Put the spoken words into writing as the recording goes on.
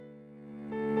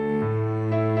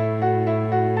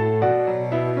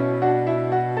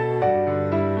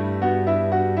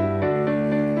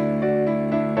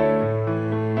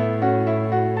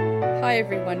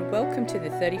everyone. Welcome to the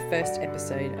 31st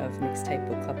episode of Mixtape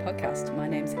Book Club podcast. My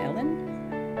name's Ellen.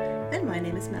 And my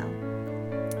name is Mel.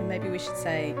 And maybe we should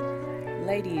say,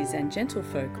 ladies and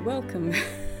gentlefolk, welcome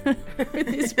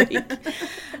this week.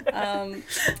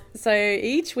 So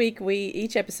each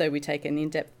episode we take an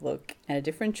in-depth look at a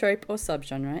different trope or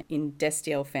subgenre in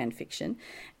Destiel fan fiction.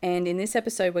 And in this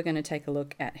episode we're going to take a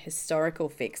look at historical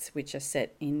fics which are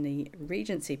set in the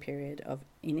Regency period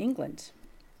in England.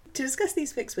 To discuss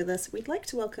these fics with us, we'd like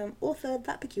to welcome author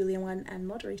That Peculiar One and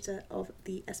moderator of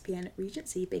the SPN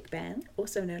Regency Big Bang,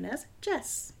 also known as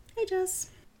Jess. Hey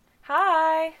Jess.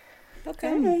 Hi.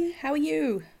 Welcome. Hey. How are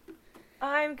you?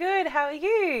 I'm good. How are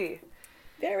you?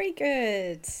 Very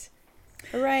good.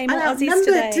 Hooray, more I'm Aussies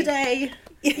outnumbered today.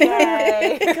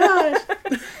 Yay. God.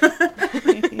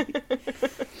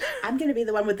 I'm going to be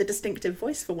the one with the distinctive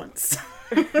voice for once.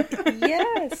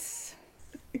 Yes.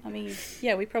 I mean,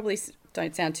 yeah, we probably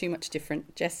don't sound too much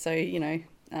different, Jess, so,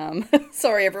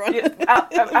 sorry, everyone.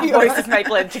 Our voices may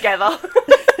blend together.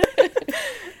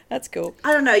 That's cool.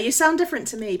 I don't know, you sound different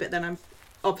to me, but then I'm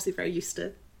obviously very used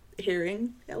to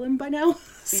hearing Ellen by now.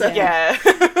 So Yeah.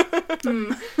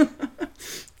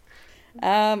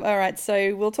 All right,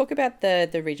 so we'll talk about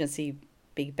the Regency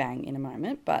Big Bang in a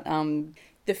moment, but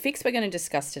the fics we're going to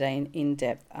discuss today in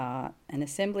depth are An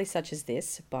Assembly Such as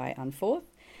This by Unforth,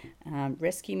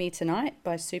 Rescue Me Tonight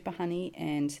by Super Honey,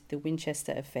 and The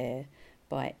Winchester Affair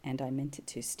by And I Meant It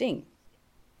to Sting.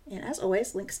 And as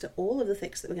always, links to all of the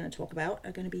fics that we're going to talk about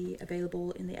are going to be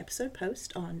available in the episode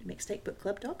post on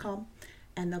mixtapebookclub.com,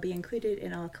 and they'll be included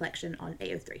in our collection on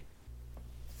AO3.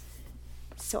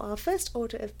 So our first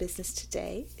order of business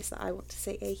today is that I want to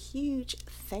say a huge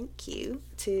thank you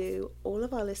to all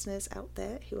of our listeners out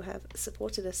there who have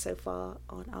supported us so far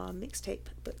on our Mixtape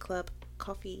Book Club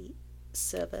coffee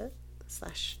server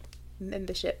 /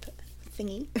 membership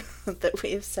thingy that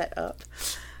we have set up.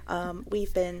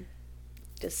 We've been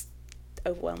just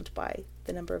overwhelmed by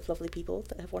the number of lovely people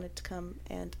that have wanted to come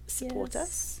and support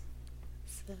us.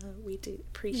 So we do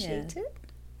appreciate it,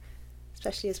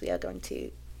 especially as we are going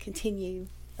to continue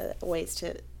ways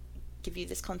to give you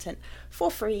this content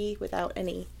for free without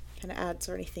any kind of ads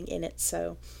or anything in it.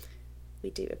 So we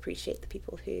do appreciate the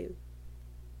people who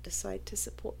decide to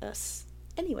support us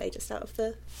anyway, just out of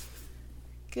the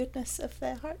goodness of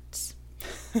their hearts.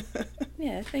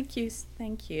 Yeah, thank you.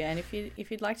 And if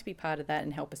you'd like to be part of that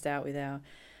and help us out with our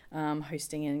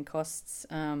hosting and costs,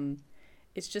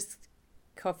 it's just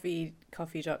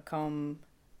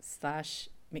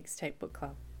coffee.com/mixtape book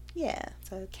club. Yeah,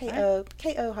 so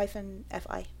ko-fi.com.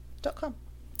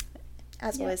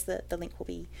 As always, the link will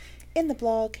be in the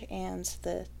blog and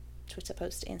the Twitter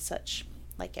post and such,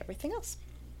 like everything else.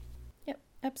 Yep,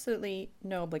 absolutely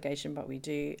no obligation, but we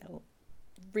do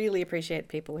really appreciate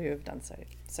people who have done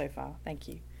so far. Thank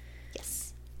you.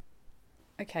 Yes.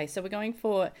 Okay, so we're going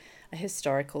for a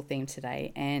historical theme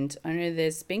today, and I know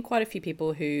there's been quite a few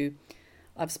people who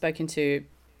I've spoken to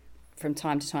from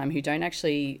time to time who don't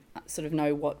actually sort of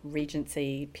know what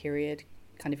Regency period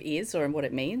kind of is or what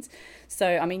it means.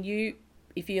 So, I mean,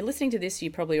 if you're listening to this,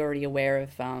 you're probably already aware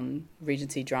of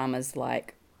Regency dramas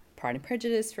like Pride and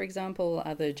Prejudice, for example,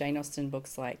 other Jane Austen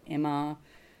books like Emma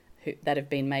that have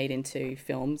been made into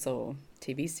films or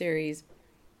TV series.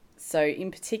 So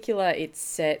in particular, it's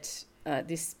set,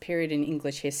 this period in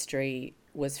English history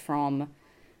was from,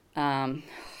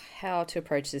 how to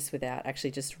approach this without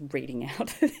actually just reading out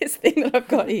this thing that I've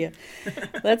got here.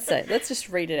 Let's just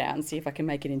read it out and see if I can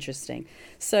make it interesting.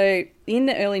 So in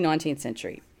the early 19th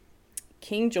century,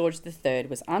 King George III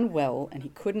was unwell and he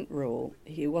couldn't rule.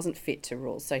 He wasn't fit to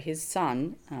rule. So his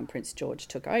son, Prince George,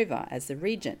 took over as the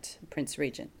regent, Prince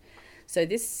Regent. So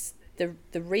the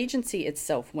Regency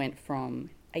itself went from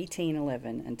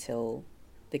 1811 until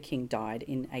the king died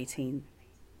in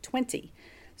 1820.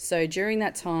 So during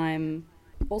that time,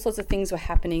 all sorts of things were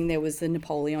happening. There was the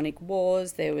Napoleonic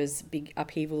Wars. There was big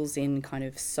upheavals in kind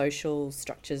of social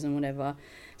structures and whatever.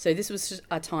 So this was just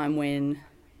a time when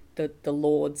the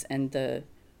lords and the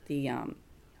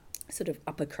sort of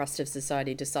upper crust of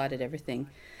society decided everything.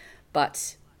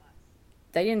 But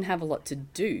they didn't have a lot to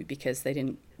do because they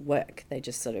didn't work. They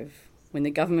just sort of, when the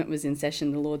government was in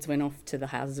session, the lords went off to the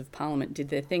Houses of Parliament, did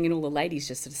their thing, and all the ladies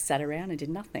just sort of sat around and did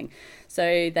nothing.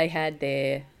 So they had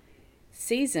their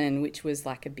season, which was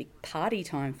like a big party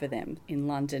time for them in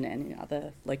London and in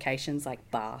other locations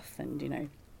like Bath and,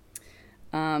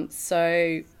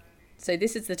 so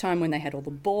this is the time when they had all the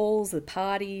balls, the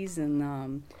parties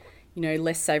and,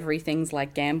 less savoury things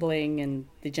like gambling, and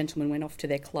the gentlemen went off to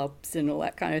their clubs and all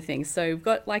that kind of thing. So we've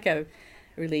got like a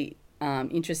really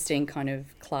interesting kind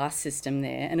of class system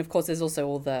there. And of course there's also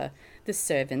all the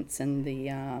servants and the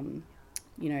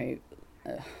I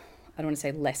don't want to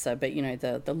say lesser, but,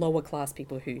 the lower class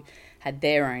people who had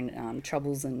their own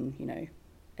troubles and,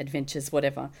 adventures,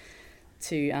 whatever,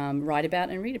 to write about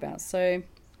and read about. So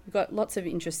we've got lots of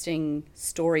interesting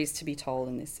stories to be told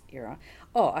in this era.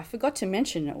 Oh, I forgot to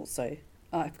mention also,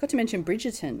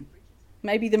 Bridgerton,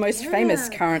 maybe the most famous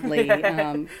currently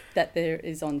that there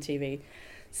is on TV.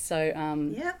 So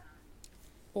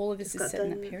all of this is set in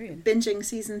that period. Binging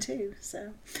season 2,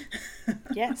 so.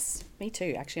 Yes, me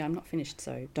too. Actually, I'm not finished,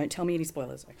 so don't tell me any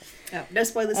spoilers. Okay. Oh, no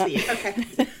spoilers for you. Okay.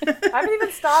 I haven't even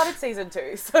started season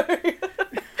 2, so.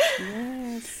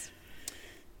 Yes.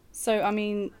 So, I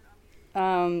mean,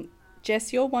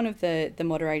 Jess, you're one of the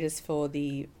moderators for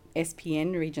the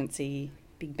SPN Regency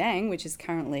Big Bang, which is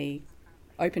currently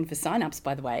open for sign-ups,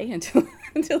 by the way, until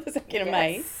the 2nd of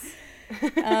May.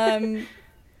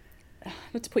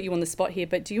 Not to put you on the spot here,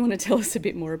 but do you want to tell us a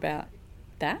bit more about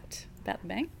the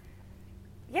Bang?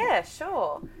 Yeah,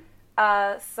 sure.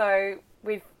 So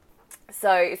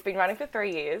it's been running for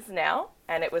 3 years now,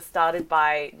 and it was started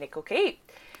by Nick O'Keefe,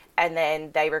 and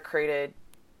then they recruited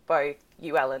both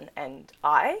you, Ellen, and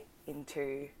I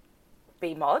into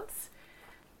B-Mods,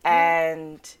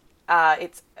 and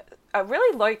it's a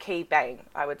really low-key bang,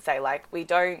 I would say. Like, we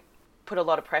don't put a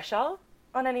lot of pressure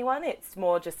on anyone. It's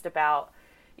more just about,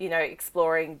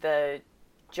 exploring the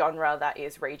genre that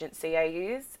is Regency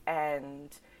AUs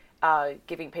and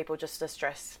giving people just a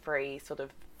stress-free sort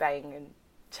of bang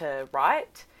to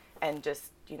write and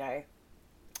just,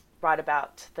 write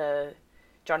about the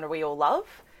genre we all love.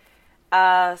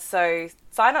 So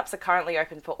sign-ups are currently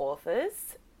open for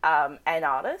authors and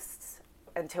artists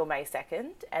until May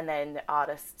 2nd, and then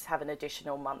artists have an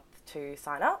additional month to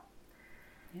sign up.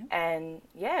 Yep. And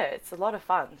it's a lot of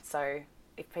fun. So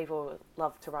if people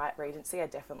love to write Regency, I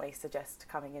definitely suggest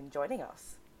coming and joining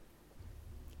us.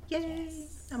 Yay!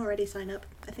 Yes. I'm already signed up.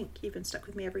 I think you've been stuck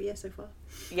with me every year so far.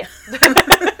 Yeah.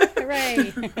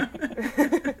 Hooray!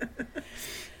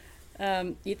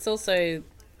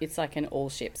 It's like an all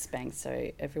ships bang, so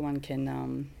everyone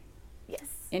can yes,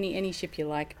 any ship you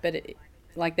like, but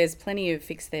there's plenty of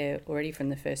fics there already from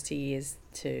the first 2 years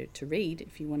to read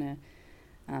if you want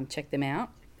to check them out.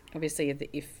 Obviously,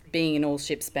 if being an all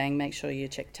ships bang, make sure you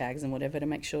check tags and whatever to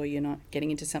make sure you're not getting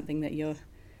into something that you're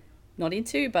not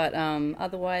into. But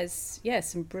otherwise,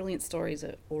 some brilliant stories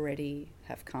already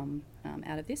have come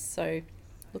out of this. So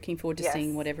looking forward to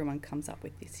seeing what everyone comes up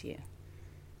with this year.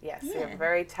 Yes, we have a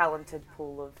very talented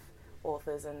pool of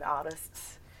authors and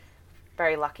artists.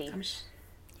 Very lucky. I'm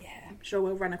sure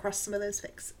we'll run across some of those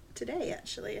fics today,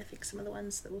 actually. I think some of the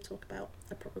ones that we'll talk about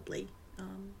are probably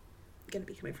going to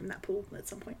be coming from that pool at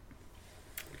some point.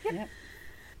 Yep.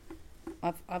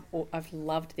 I've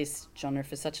loved this genre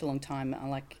for such a long time.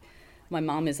 My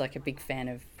mum is like a big fan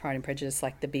of Pride and Prejudice,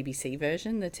 like the BBC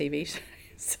version, the TV show.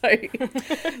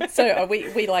 So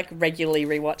we like regularly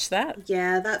rewatch that.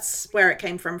 Yeah, that's where it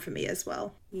came from for me as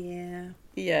well. Yeah.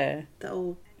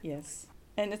 Yes.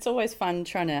 And it's always fun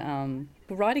trying to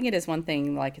writing it is one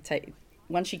thing. Like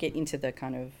once you get into the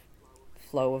kind of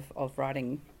flow of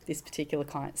writing this particular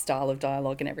style of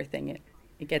dialogue and everything,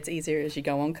 it gets easier as you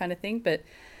go on, kind of thing. But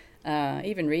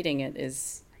even reading it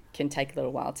can take a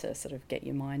little while to sort of get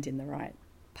your mind in the right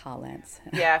parlance.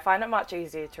 Yeah, I find it much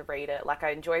easier to read it. Like, I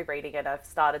enjoy reading it. I've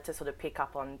started to sort of pick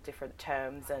up on different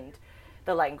terms and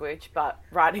the language, but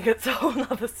writing it's a whole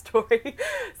other story.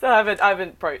 So I haven't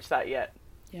approached that yet.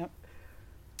 Yep.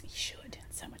 You should.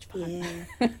 It's so much fun.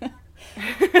 Yeah.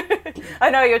 I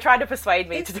know, you're trying to persuade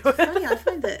me to do it. Funny, I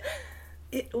find that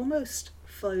it almost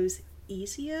flows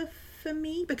easier for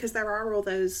me because there are all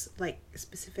those like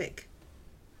specific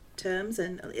terms,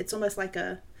 and it's almost like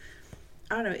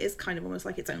it's kind of almost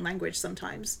like its own language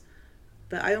sometimes.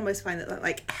 But I almost find that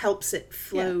like helps it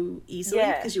flow easily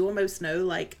because you almost know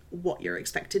like what you're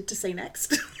expected to say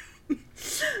next.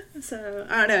 So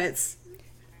I don't know, it's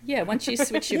once you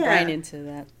switch your brain into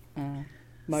that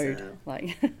mode,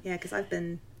 because I've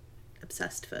been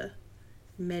obsessed for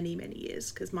many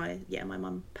years because my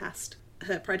mum passed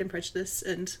her Pride and Prejudice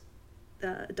and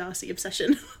Darcy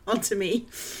obsession onto me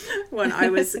when I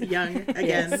was young.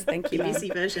 Again, thank you,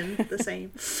 BBC version, the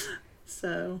same.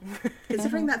 So,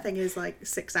 considering that thing is like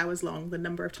 6 hours long, the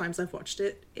number of times I've watched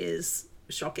it is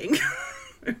shocking.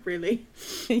 Really.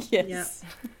 Yes.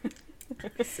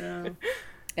 Yeah. So,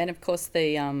 and of course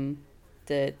the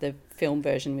film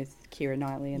version with Keira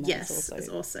Knightley, and is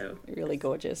also really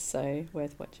gorgeous, so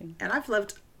worth watching. And I've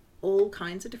loved all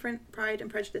kinds of different Pride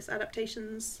and Prejudice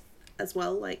adaptations as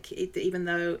well. Like, even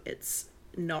though it's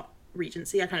not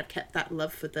Regency, I kind of kept that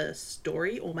love for the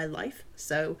story all my life.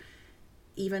 So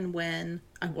even when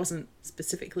I wasn't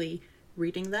specifically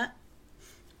reading that,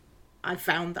 I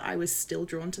found that I was still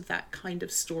drawn to that kind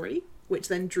of story, which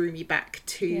then drew me back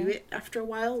to it after a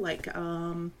while. Like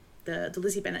the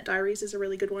Lizzie Bennet Diaries is a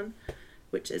really good one,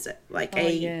 which is like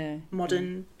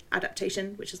modern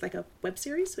adaptation, which is like a web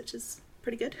series, which is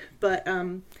pretty good. But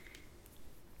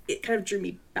it kind of drew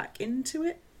me back into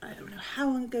it. I don't know how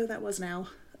long ago that was now.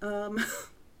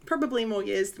 Probably more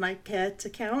years than I care to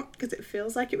count, because it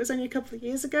feels like it was only a couple of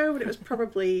years ago, but it was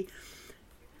probably...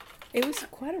 It was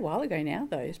quite a while ago now,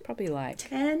 though. It's probably like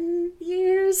 10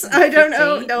 years. I don't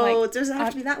know. No, does it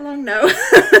have to be that long? No.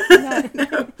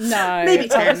 No. Maybe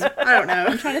 10. I don't know.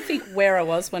 I'm trying to think where I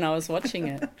was when I was watching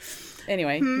it.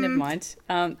 Anyway, never mind.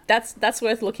 That's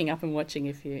worth looking up and watching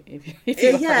if you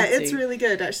yeah, it's really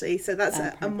good actually. So that's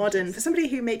a modern, for somebody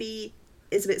who maybe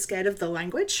is a bit scared of the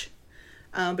language,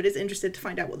 but is interested to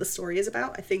find out what the story is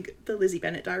about. I think the Lizzie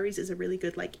Bennet Diaries is a really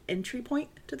good like entry point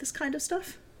to this kind of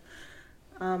stuff.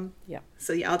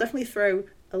 So yeah, I'll definitely throw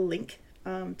a link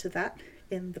to that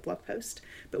in the blog post.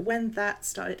 But when that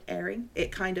started airing,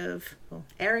 it kind of, well,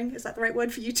 airing, is that the right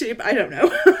word for YouTube? I don't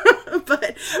know.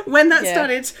 But when that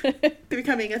started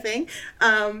becoming a thing,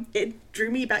 it drew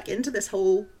me back into this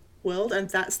whole world, and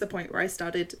that's the point where I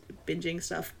started binging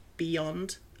stuff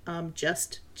beyond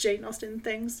just Jane Austen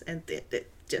things, and it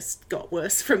just got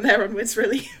worse from there onwards,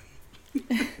 really.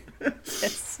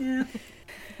 Yes. Yeah.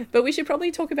 But we should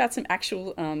probably talk about some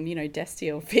actual,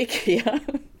 Destiel fic here.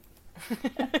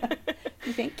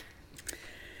 You think?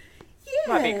 Yeah.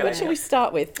 Might be a good What should we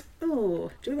start with? Oh,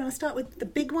 do we want to start with the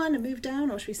big one and move down,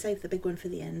 or should we save the big one for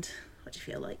the end? What do you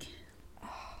feel like?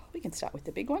 We can start with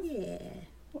the big one. Yeah.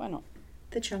 Why not?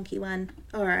 The chunky one.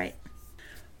 All right.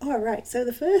 So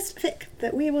the first fic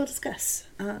that we will discuss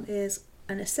is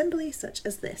An Assembly Such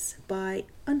as This by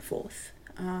Unforth.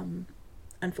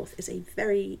 Unforth is a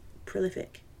very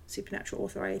prolific supernatural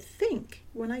author. I think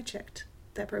when I checked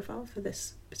their profile for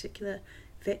this particular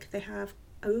fic, they have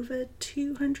over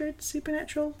 200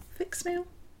 supernatural fics now.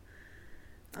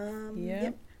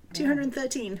 Yep,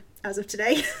 213 as of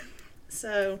today.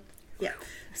 So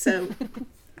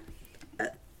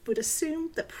would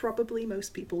assume that probably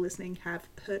most people listening have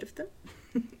heard of them.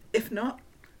 If not,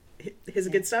 here's a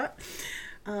good start.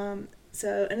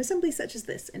 So An Assembly Such as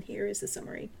This, and here is the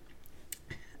summary.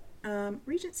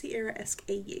 Regency era-esque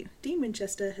AU. Dean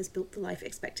Winchester has built the life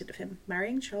expected of him,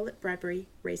 marrying Charlotte Bradbury,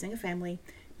 raising a family,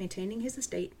 maintaining his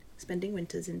estate, spending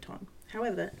winters in Ton.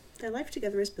 However, their life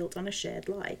together is built on a shared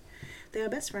lie. They are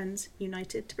best friends,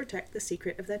 united to protect the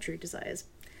secret of their true desires.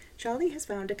 Charlie has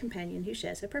found a companion who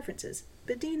shares her preferences,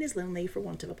 but Dean is lonely for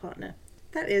want of a partner.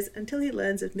 That is, until he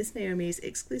learns of Miss Naomi's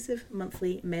exclusive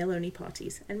monthly male-only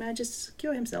parties and manages to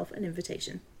secure himself an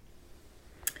invitation.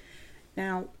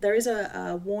 Now, there is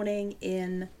a warning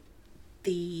in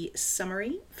the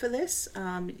summary for this.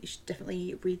 You should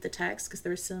definitely read the text, because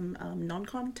there is some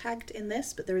non-con tagged in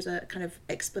this, but there is a kind of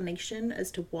explanation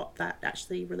as to what that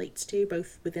actually relates to,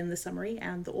 both within the summary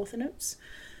and the author notes.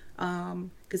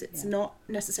 Because it's not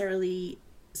necessarily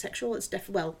sexual. It's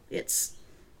it's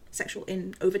sexual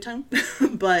in overtone,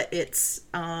 but it's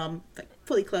like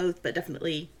fully clothed. But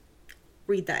definitely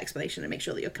read that explanation and make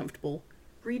sure that you're comfortable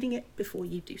reading it before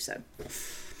you do so.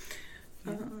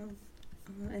 And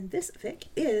this fic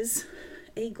is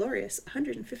a glorious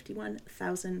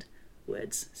 151,000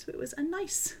 words, so it was a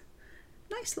nice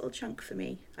little chunk for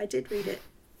me. I did read it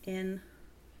in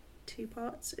 2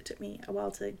 parts. It took me a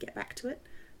while to get back to it,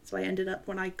 so I ended up,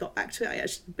 when I got back to it, I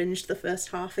actually binged the first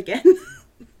half again.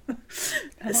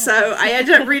 So I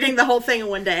ended up reading the whole thing in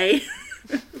one day.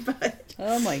 But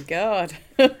Oh my god.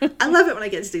 I love it when I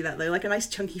get to do that, though, like a nice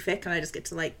chunky fic, and I just get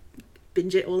to like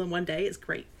binge it all in one day. It's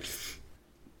great.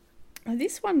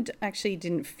 This one actually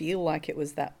didn't feel like it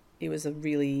was a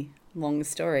really long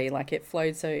story. Like it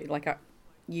flowed so, like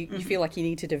you feel like you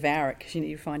need to devour it because you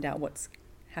need to find out what's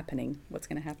happening, what's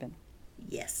going to happen.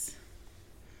 Yes.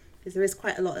 Because there is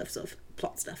quite a lot of sort of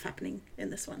plot stuff happening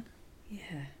in this one.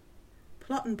 Yeah.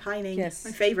 Plot and pining. Yes.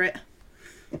 My favourite.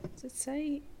 Does it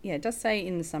say? Yeah, it does say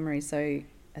in the summary. So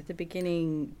at the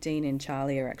beginning, Dean and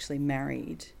Charlie are actually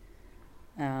married.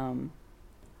 They're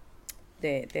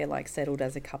like settled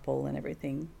as a couple and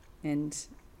everything,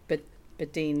 but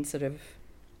Dean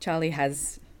Charlie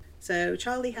has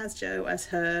Jo as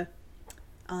her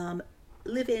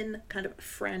live-in kind of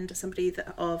friend, somebody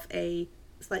of a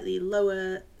slightly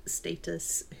lower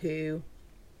status who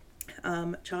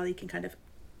Charlie can kind of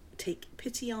take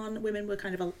pity on. Women were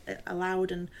kind of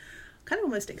allowed and kind of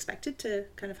almost expected to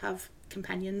kind of have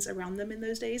companions around them in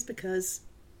those days, because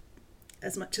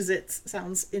as much as it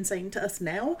sounds insane to us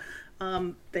now,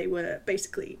 they were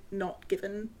basically not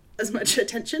given as much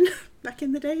attention back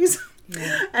in the days.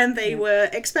 Yeah. And they were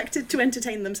expected to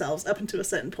entertain themselves up until a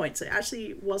certain point. So it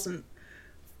actually wasn't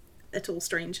at all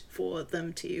strange for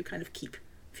them to kind of keep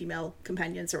female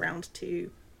companions around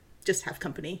to just have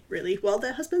company, really, while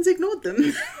their husbands ignored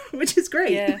them, which is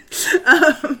great. Yeah.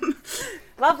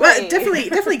 Lovely. Well,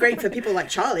 definitely great for people like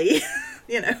Charlie,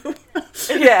 you know.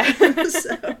 Yeah.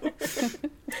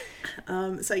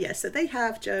 So they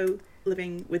have Joe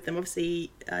living with them.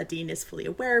 Obviously, Dean is fully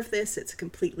aware of this. It's a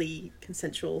completely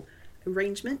consensual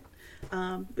arrangement,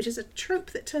 which is a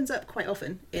trope that turns up quite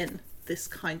often in this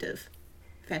kind of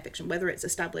fanfiction, whether it's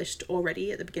established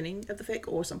already at the beginning of the fic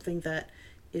or something that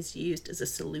is used as a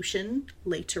solution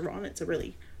later on. It's a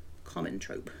really common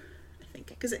trope, I think,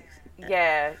 because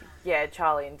Yeah,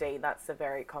 Charlie and Dean, that's a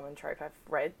very common trope I've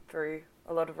read through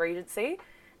a lot of Regency.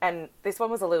 And this one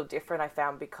was a little different, I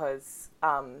found, because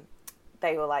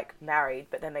they were, like, married,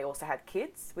 but then they also had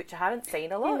kids, which I haven't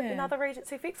seen a lot in other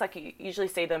Regency fics. Like, you usually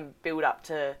see them build up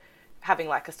to having,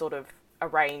 like, a sort of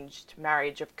arranged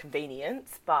marriage of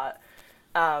convenience, but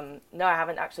no, I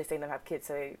haven't actually seen them have kids,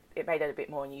 so it made it a bit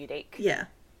more unique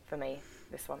for me,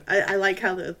 this one. I like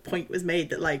how the point was made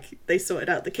that, like, they sorted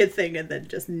out the kid thing and then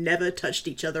just never touched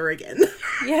each other again.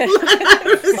 Yeah. Which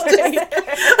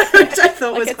I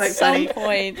thought was quite funny. At some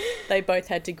point, they both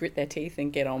had to grit their teeth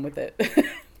and get on with it.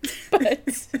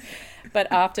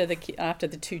 but after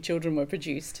the two children were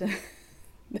produced,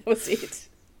 that was it.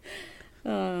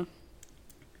 Oh,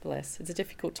 bless. It's a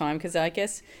difficult time because I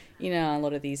guess, you know, a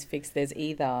lot of these fics, there's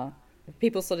either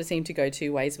people sort of seem to go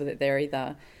two ways with it. They're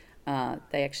either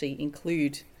they actually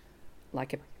include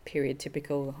like a period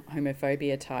typical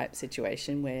homophobia type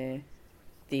situation where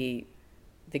the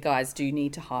guys do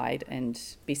need to hide and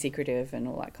be secretive and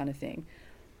all that kind of thing,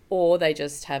 or they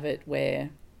just have it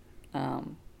where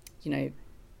you know,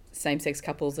 same-sex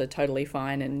couples are totally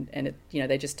fine and it, you know,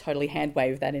 they just totally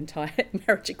hand-wave that entire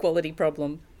marriage equality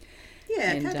problem.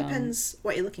 Yeah, it kind of depends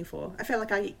what you're looking for. I feel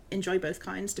like I enjoy both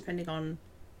kinds depending on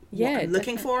what I'm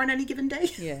looking for on any given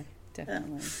day. Yeah,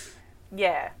 definitely.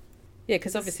 Yeah. Yeah,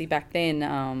 because obviously back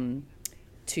then,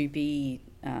 to be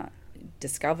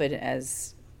discovered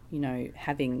as, you know,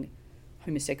 having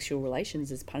homosexual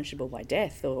relations is punishable by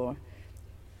death, or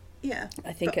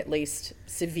I think at least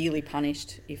severely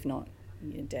punished, if not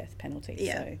death penalty.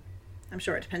 Yeah, so I'm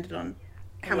sure it depended on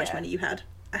how much money you had,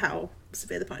 how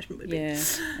severe the punishment would be. Yeah,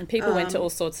 and people went to all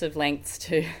sorts of lengths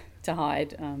to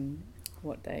hide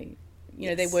what they, you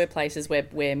know, there were places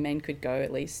where men could go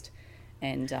at least,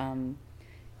 and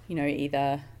you know,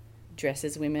 either dress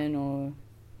as women or,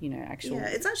 you know, actual. Yeah,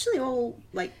 it's actually all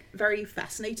like very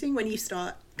fascinating when you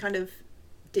start kind of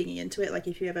digging into it. Like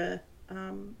if you ever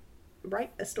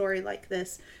write a story like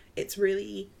this, it's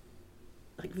really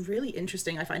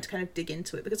interesting, I find, to kind of dig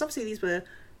into it, because obviously these were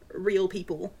real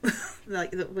people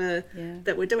like that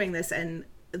were doing this, and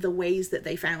the ways that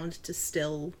they found to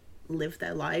still live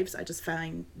their lives I just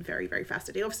find very, very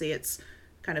fascinating. Obviously it's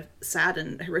kind of sad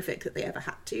and horrific that they ever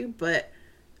had to, but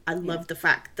I love the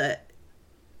fact that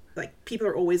like people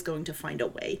are always going to find a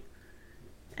way,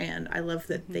 and I love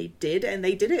that they did, and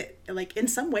they did it like in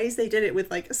some ways they did it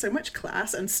with like so much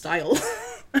class and style.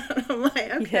 I'm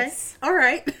like, okay, all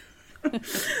right.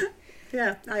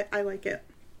 Yeah, I like it.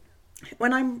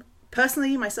 When I'm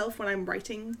personally myself, when I'm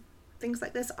writing things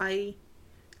like this, I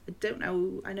don't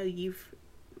know, I know you've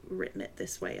written it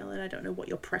this way, Ellen, I don't know what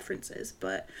your preference is,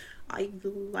 but I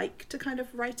like to kind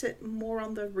of write it more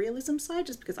on the realism side,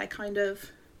 just because I kind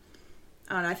of,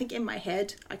 I don't know, I think in my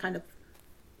head I kind of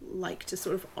like to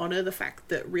sort of honour the fact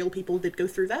that real people did go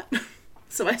through that.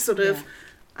 So I sort of,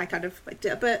 I kind of like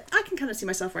it, but I can kind of see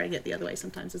myself writing it the other way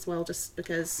sometimes as well, just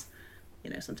because, you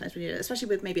know, sometimes when you, especially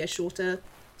with maybe a shorter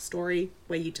story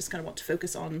where you just kind of want to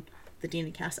focus on the Dean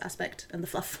and Cass aspect and the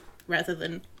fluff rather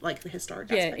than like the historic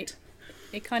aspect.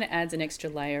 It kind of adds an extra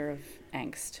layer of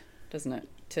angst, doesn't it,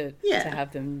 to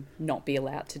have them not be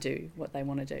allowed to do what they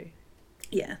want to do.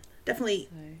 Yeah, definitely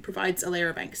provides a layer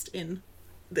of angst in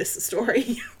this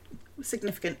story. A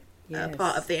significant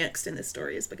part of the angst in this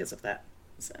story is because of that.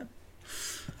 So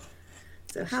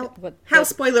how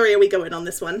spoilery are we going on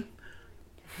this one?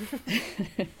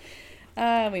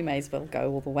 We may as well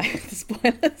go all the way with the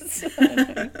spoilers.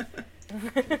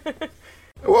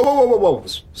 Whoa.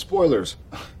 Spoilers.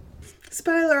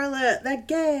 Spoiler alert, they're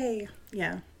gay.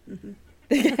 Yeah. Mm-hmm.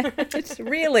 It's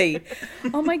really?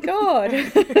 Oh my god.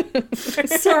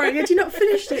 Sorry, had you not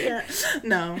finished it yet?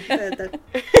 No.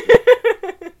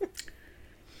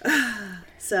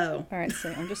 So. Alright,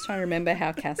 so I'm just trying to remember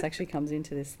how Cass actually comes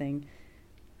into this thing.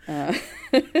 Well,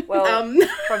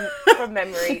 from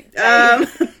memory.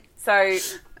 So I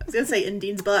was going to say in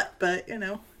Dean's butt, but, you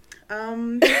know.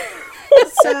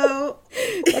 So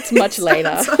That's much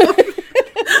later.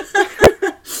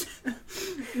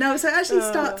 No, so it actually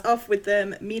starts off with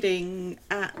them meeting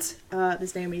at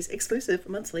Ms. Naomi's exclusive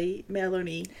monthly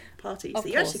mail-only party. Of So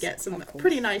you actually course, get some of course.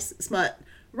 pretty nice smut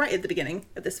right at the beginning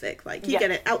of this fic. Like, you Yeah.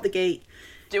 get it out the gate.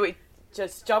 Do it.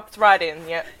 Just jumped right in,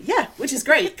 yep. Yeah, which is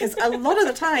great, because a lot of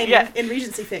the time Yeah. in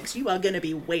Regency fics, you are going to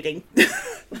be waiting.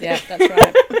 Yeah, that's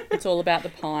right. It's all about the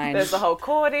pine. There's the whole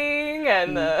courting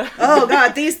and the... Oh,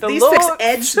 God, these fics looks.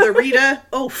 edge the reader.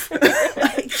 Oof.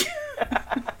 Like,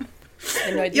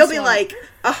 And no, this you'll be one- like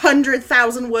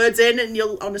 100,000 words in, and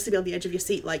you'll honestly be on the edge of your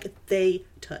seat, like, they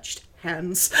touched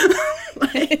hands.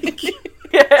 Like,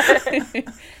 yes.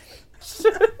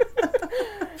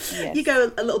 you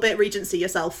go a little bit Regency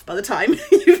yourself by the time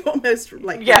you've almost,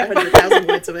 like, read Yeah. 100,000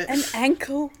 words of it. An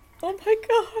ankle. Oh my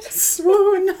god.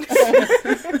 Swoon.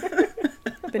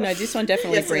 But no, this one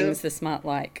definitely Yes, so- brings the smart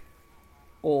like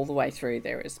all the way through.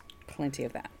 There is plenty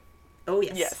of that. Oh,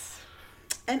 yes. Yes.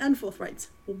 And Unforth writes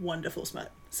wonderful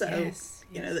smut. So, Yes,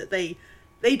 you know, that they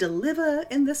deliver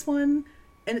in this one.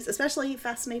 And it's especially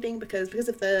fascinating because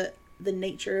of the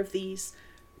nature of these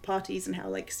parties and how,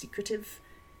 like, secretive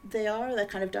they are. They're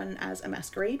kind of done as a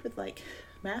masquerade with, like,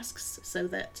 masks so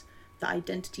that the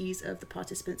identities of the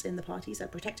participants in the parties are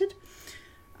protected.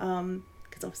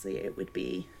 Because obviously it would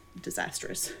be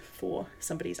disastrous for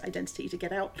somebody's identity to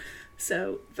get out.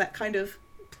 So that kind of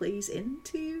plays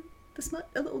into the smut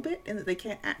a little bit in that they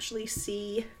can't actually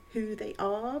see who they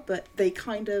are, but they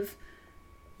kind of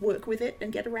work with it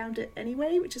and get around it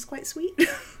anyway, which is quite sweet.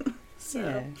 So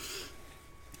Yeah.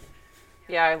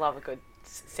 Yeah, I love a good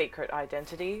secret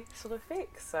identity sort of fic.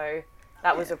 So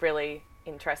that was a really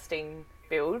interesting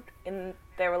build in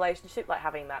their relationship, like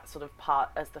having that sort of part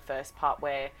as the first part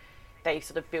where they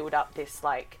sort of build up this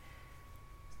like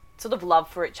sort of love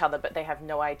for each other, but they have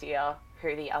no idea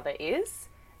who the other is.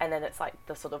 And then it's like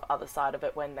the sort of other side of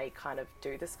it when they kind of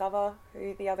do discover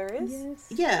who the other is. Yes.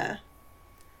 yeah.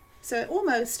 So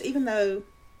almost, even though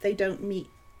they don't meet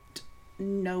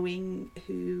knowing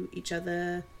who each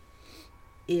other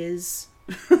is,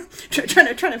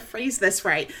 trying to phrase this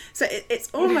right. So it's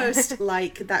almost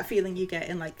like that feeling you get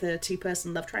in like the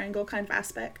two-person love triangle kind of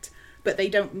aspect, but they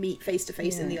don't meet face to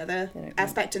face in the Yeah, other they don't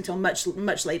aspect until much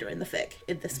later in the fic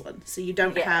in this one. So you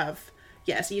don't have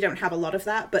so you don't have a lot of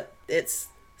that, but it's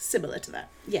similar to that.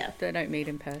 Yeah. They don't meet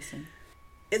in person.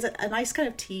 Is a nice kind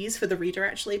of tease for the reader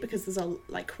actually, because there's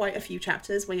quite a few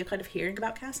chapters where you're kind of hearing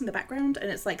about Cass in the background, and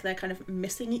it's like they're kind of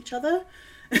missing each other.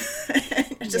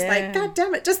 It's just like, Yeah. God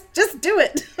damn it, just do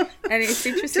it. And it's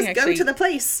interesting Just go actually to the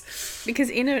place. because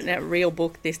in a real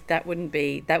book, that would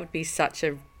be such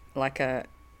a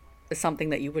something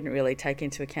that you wouldn't really take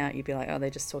into account. You'd be like, oh, they're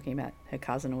just talking about her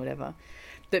cousin or whatever.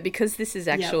 But because this is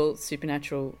actual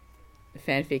supernatural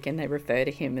fanfic and they refer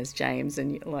to him as James,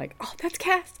 and you're like, oh, that's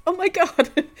Cass, oh my god.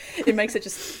 It makes it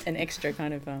just an extra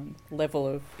kind of level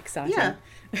of exciting.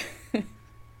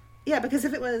 Yeah, because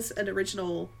if it was an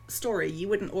original story, you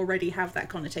wouldn't already have that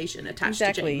connotation attached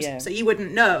Exactly, to James. yeah. So you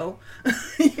wouldn't know.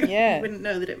 Yeah. You wouldn't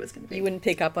know that it was going to be. You wouldn't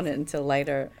pick up on it until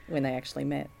later when they actually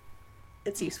met.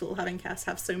 It's useful having Cass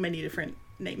have so many different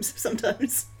names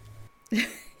sometimes.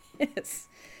 Yes.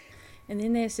 And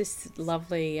then there's this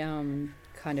lovely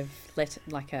kind of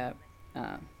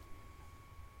now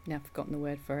I've forgotten the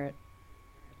word for it.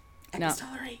 No.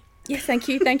 Epistolary. Yes, thank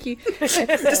you.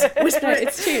 Just whisper No,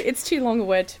 it. it's too long a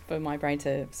word for my brain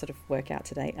to sort of work out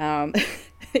today.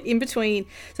 In between,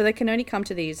 so they can only come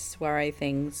to these soiree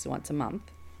things once a month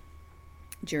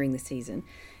during the season,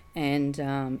 and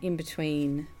in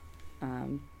between,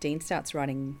 Dean starts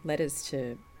writing letters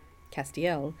to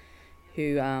Castiel,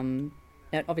 who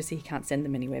now obviously he can't send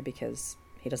them anywhere because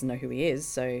he doesn't know who he is,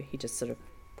 so he just sort of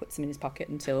puts them in his pocket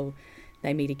until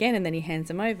they meet again, and then he hands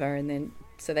them over, and then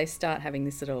so they start having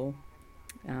this little,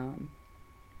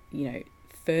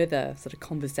 further sort of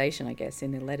conversation, I guess,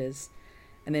 in their letters,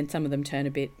 and then some of them turn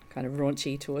a bit kind of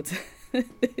raunchy towards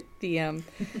the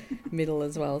middle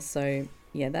as well. So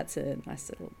yeah, that's a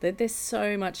nice little. There's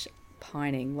so much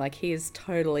pining. Like he is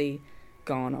totally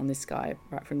gone on this guy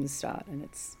right from the start, and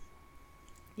it's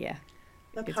The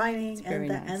It's pining very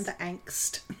and nice. the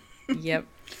angst. Yep.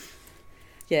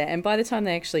 Yeah, and by the time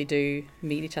they actually do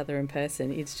meet each other in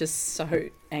person, it's just so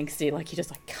angsty. Like, you're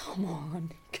just like, come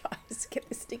on, you guys, get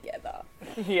this together.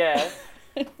 Yeah.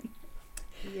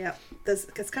 Yeah, there's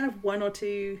kind of one or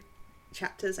two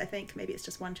chapters, I think. Maybe it's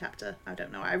just one chapter. I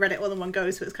don't know. I read it all in one go,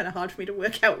 so it's kind of hard for me to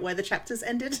work out where the chapters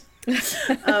ended.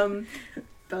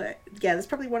 But yeah, there's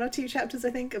probably one or two chapters, I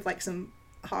think, of like some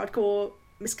hardcore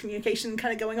miscommunication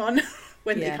kind of going on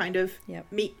when they Yeah. kind of Yep.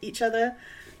 meet each other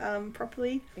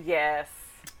properly. Yes.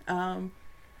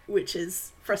 which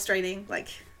is frustrating. Like,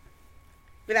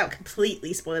 without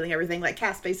completely spoiling everything, like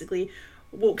Cass basically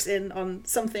walks in on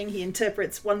something he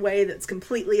interprets one way that's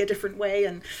completely a different way,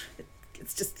 and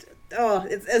it's just,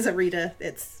 as a reader,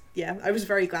 yeah, I was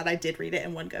very glad I did read it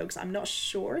in one go, because I'm not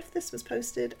sure if this was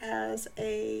posted as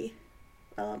a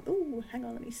hang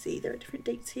on, let me see, there are different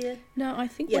dates here. No, I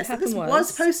think yes, what happened this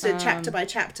was posted chapter by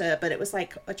chapter, but it was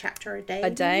like a chapter a day.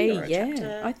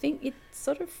 Yeah. I think it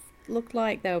sort of looked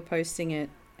like they were posting it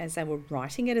as they were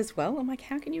writing it as well. I'm like,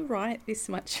 how can you write this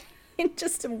much in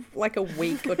just a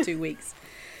week or 2 weeks?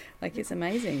 Like, it's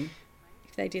amazing.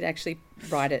 If they did actually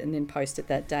write it and then post it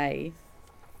that day,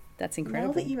 that's incredible.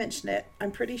 Now that you mention it,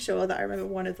 I'm pretty sure that I remember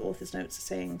one of the author's notes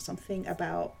saying something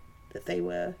about that they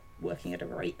were working at a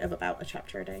rate of about a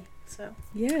chapter a day. So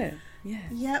yeah.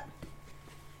 Yep.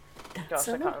 Gosh,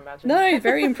 I can't imagine. No,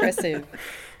 very impressive.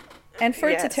 And for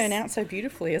it to Yes. turn out so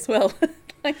beautifully as well.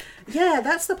 Like, Yeah,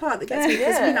 that's the part that gets me.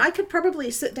 Because Yeah. I could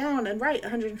probably sit down and write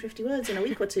 150 words in a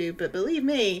week or two, but believe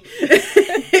me,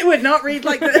 it would not read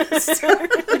like this.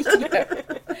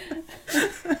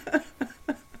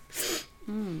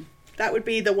 That would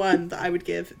be the one that I would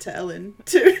give to Ellen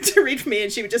to read for me,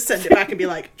 and she would just send it back and be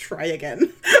like, try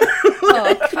again.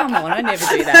 oh, come on, I never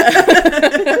do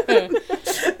that.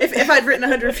 If I'd written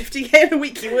 150k in a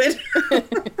week, you would.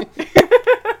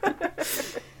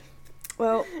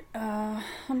 Well,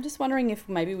 I'm just wondering if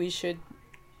maybe we should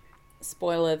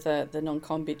spoiler the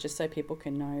non-con bit just so people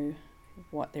can know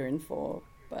what they're in for.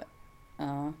 But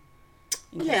in case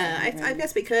they Yeah, haven't I read.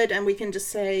 guess we could, and we can just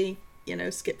say,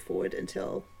 skip forward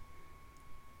until,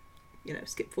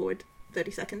 skip forward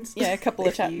 30 seconds. Yeah, a couple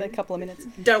of If you a couple of minutes.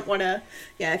 don't want to,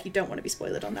 if you don't want to be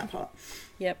spoiled on that part.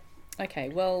 Yep. Okay.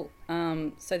 Well,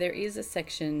 so there is a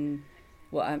section,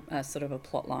 a sort of a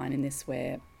plot line in this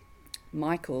where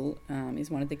Michael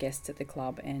is one of the guests at the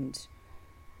club and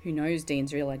who knows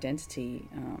Dean's real identity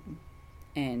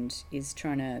and is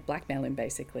trying to blackmail him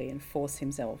basically and force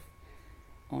himself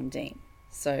on Dean.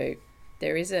 So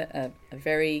there is a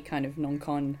very kind of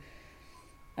non-con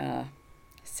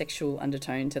sexual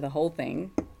undertone to the whole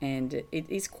thing, and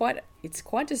it's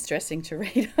quite distressing to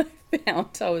read. I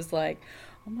found I was like,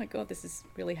 oh my god, this is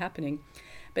really happening.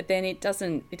 But then it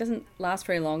doesn't last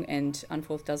very long, and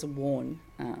Unforth does warn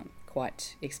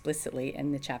quite explicitly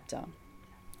in the chapter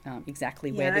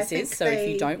exactly where Yeah, I this is. think So if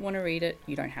they- you don't want to read it,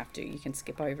 you don't have to. You can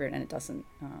skip over it, and it doesn't.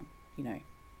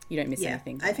 You don't miss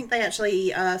anything. I think they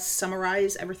actually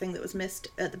summarize everything that was missed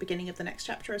at the beginning of the next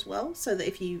chapter as well, so that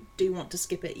if you do want to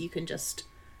skip it, you can just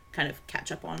kind of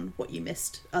catch up on what you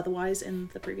missed otherwise in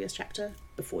the previous chapter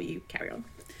before you carry on.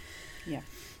 Yeah.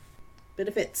 But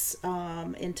if it's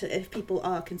if people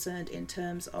are concerned in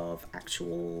terms of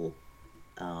actual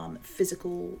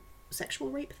physical sexual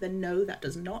rape, then no, that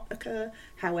does not occur.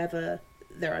 However,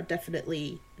 there are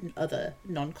definitely other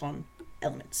non-con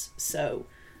elements. So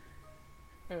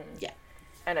yeah.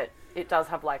 And it does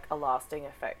have like a lasting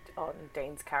effect on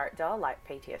Dean's character, like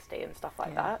PTSD and stuff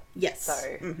like that. Yes.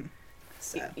 So,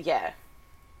 So yeah.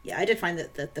 yeah, I did find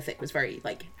that the fic was very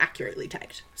accurately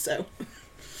tagged. So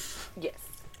Yes.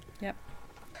 Yep.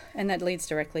 And that leads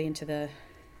directly into the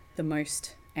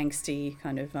most angsty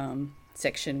kind of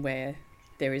section where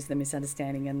there is the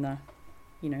misunderstanding and the,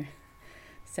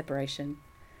 separation.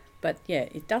 But yeah,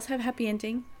 it does have a happy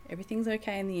ending. Everything's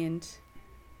okay in the end.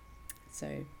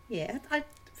 So yeah,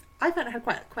 I found it had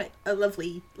quite a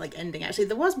lovely ending. Actually,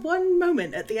 there was one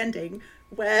moment at the ending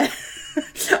where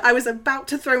I was about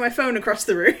to throw my phone across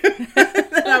the room,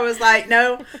 and I was like,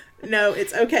 no,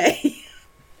 it's okay.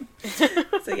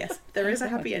 So yes, there is a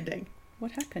happy ending.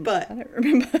 what happened? But- I don't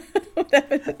remember what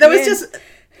happened at There the was end.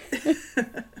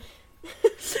 just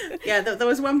yeah, there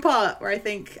was one part where I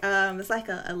think there's like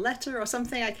a letter or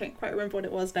something. I can't quite remember what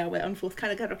it was now. Where Unforth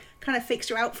kind of fakes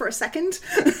you out for a second,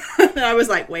 and I was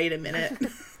like, wait a minute.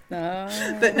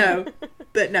 Oh. But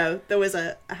no, there was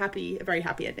a very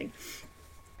happy ending.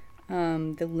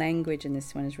 The language in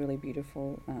this one is really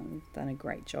beautiful. Done a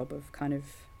great job of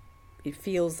it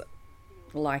feels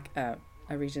like a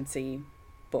Regency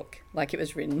book, like it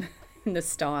was written in the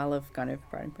style of kind of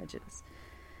Pride and Prejudice.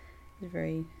 It's a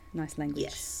very nice language.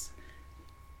 Yes.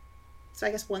 So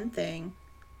I guess one thing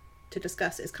to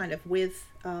discuss is kind of with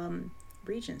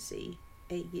Regency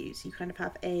AUs, you kind of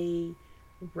have a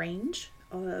range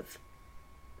of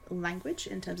language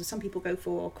in terms of some people go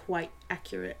for quite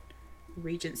accurate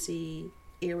Regency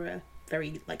era,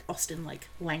 very Austen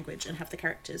language and have the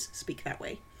characters speak that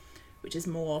way, which is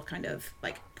more kind of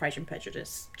like Pride and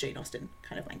Prejudice, Jane Austen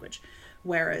kind of language.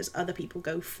 Whereas other people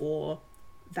go for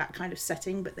that kind of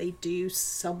setting, but they do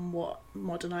somewhat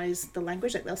modernize the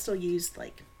language. They'll still use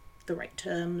the right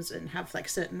terms and have like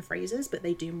certain phrases, but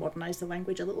they do modernize the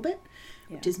language a little bit,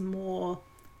 which is more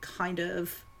kind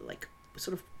of like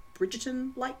sort of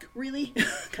Bridgerton like, really,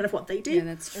 kind of what they do. Yeah,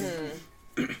 that's true.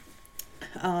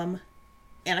 And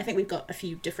I think we've got a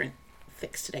few different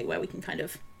fics today where we can kind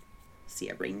of see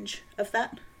a range of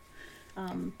that.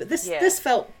 But this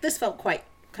felt quite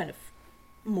kind of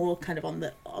more kind of on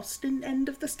the Austen end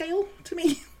of the scale to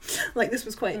me. Like this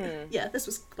was quite this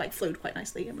was like flowed quite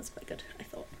nicely and was quite good, I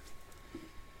thought.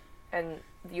 And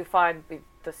you find with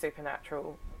the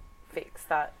supernatural fics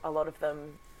that a lot of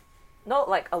them, not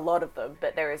like a lot of them,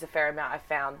 but there is a fair amount I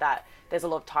found that there's a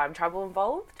lot of time travel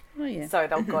involved. Oh yeah. So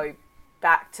they'll go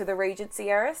back to the Regency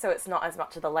era, so it's not as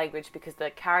much of the language because the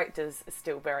characters are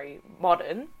still very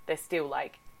modern. They're still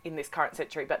like in this current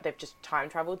century, but they've just time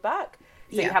travelled back.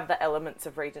 So you have the elements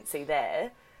of Regency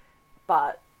there,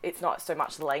 but it's not so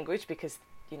much the language because,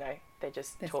 you know, they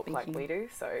just talk speaking like we do.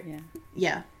 So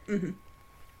yeah.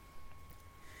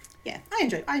 Yeah,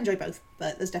 I enjoy both,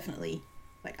 but there's definitely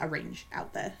like a range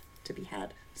out there to be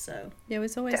had. So yeah, it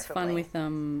was always fun with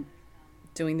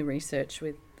doing the research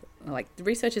with like the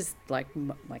research is like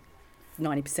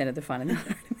 90% of the fun in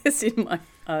this in my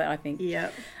I think.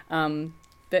 Yeah.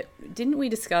 But didn't we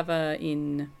discover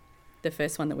in the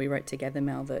first one that we wrote together,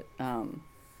 Mel, that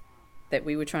that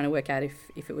we were trying to work out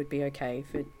if it would be okay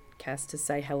for Cass to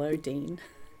say hello, Dean,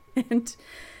 and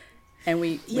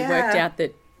we worked out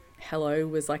that hello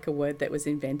was like a word that was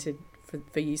invented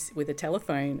for use with a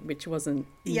telephone, which wasn't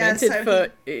invented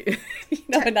for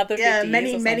another 50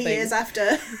 years many years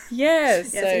after.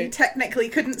 Yes, so he technically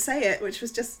couldn't say it, which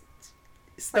was just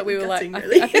but we were gutting, like,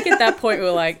 really. I think at that point we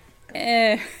were like,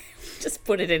 just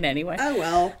put it in anyway. Oh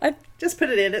well, just put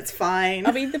it in. It's fine.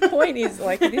 I mean, the point is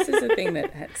like this is the thing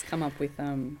that has come up with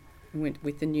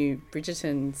the new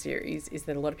Bridgerton series is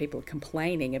that a lot of people are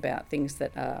complaining about things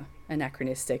that are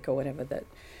anachronistic or whatever, that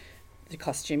the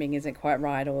costuming isn't quite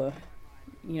right or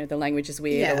you know the language is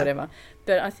weird or whatever.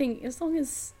 But I think as long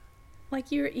as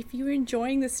like if you're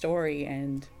enjoying the story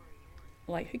and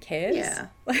like who cares? Yeah.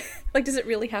 Like does it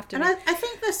really have to? And be... I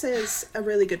think this is a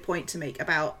really good point to make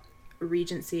about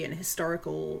Regency and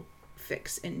historical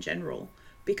fics in general,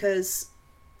 because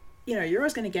you know you're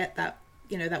always going to get that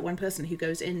that one person who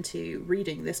goes into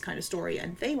reading this kind of story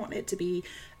and they want it to be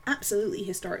absolutely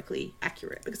historically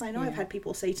accurate, because I know I've had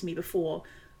people say to me before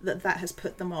that has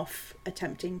put them off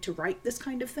attempting to write this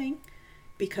kind of thing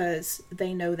because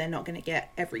they know they're not going to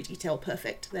get every detail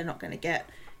perfect, they're not going to get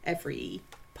every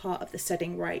part of the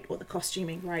setting right or the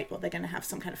costuming right, or they're going to have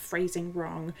some kind of phrasing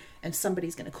wrong and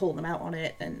somebody's going to call them out on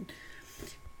it. And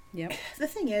the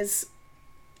thing is,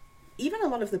 even a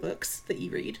lot of the books that you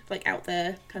read like out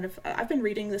there kind of, I've been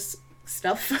reading this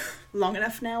stuff long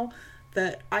enough now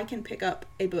that I can pick up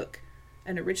a book,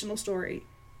 an original story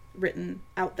written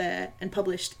out there and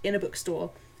published in a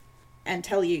bookstore, and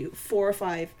tell you 4 or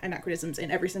 5 anachronisms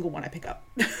in every single one I pick up.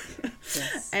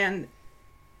 Yes. and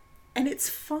it's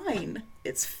fine,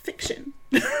 it's fiction.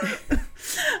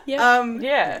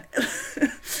 Yeah.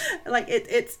 Like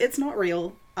it's not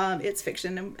real, it's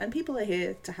fiction, and people are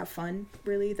here to have fun,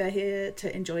 really. They're here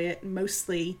to enjoy it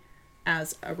mostly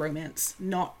as a romance,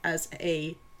 not as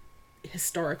a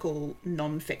historical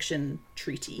non-fiction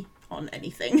treatise on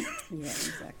anything. Yeah,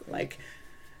 exactly. Like,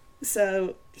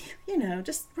 so,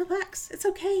 just relax. It's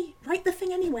okay. Write the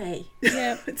thing anyway.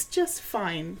 Yeah. It's just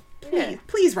fine.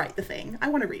 Please write the thing. I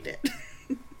want to read it.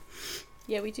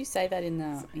 Yeah, we do say that in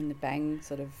the Bang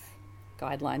sort of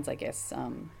guidelines, I guess.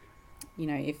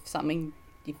 If something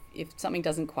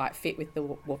doesn't quite fit with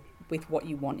with what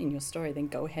you want in your story, then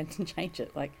go ahead and change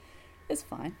it. Like, it's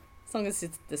fine. As long as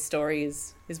the story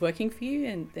is working for you,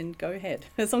 and then go ahead.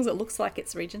 As long as it looks like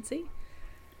it's Regency.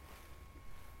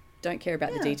 Don't care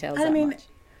about the details that much.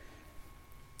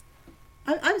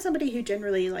 I'm somebody who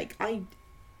generally, like, I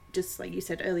just, like you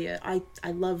said earlier, I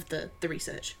love the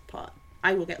research part.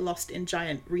 I will get lost in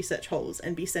giant research holes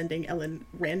and be sending Ellen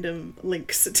random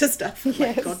links to stuff at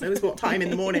like God knows what time in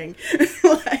the morning.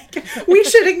 Like, we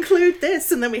should include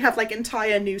this, and then we have like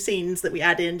entire new scenes that we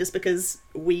add in just because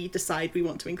we decide we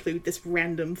want to include this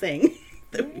random thing.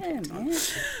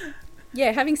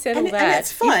 Yeah, having said all that, and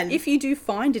it's fun. If you do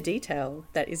find a detail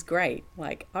that is great,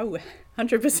 like I would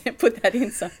 100% put that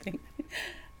in something.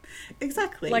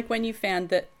 Exactly. Like when you found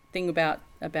that thing about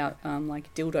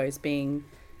like dildos being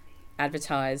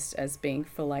advertised as being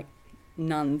for like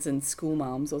nuns and school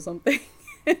moms or something.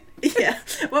 Yeah.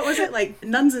 What was it? Like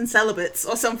nuns and celibates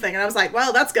or something. And I was like,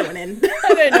 well, that's going in.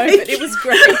 I don't know, but it was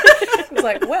great. It was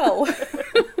like, well,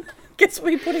 guess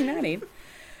we're putting that in.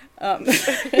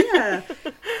 Yeah.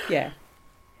 Yeah.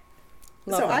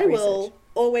 Love so that I will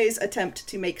always attempt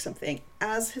to make something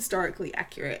as historically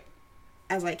accurate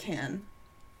as I can,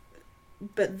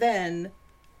 but then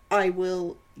I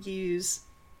will use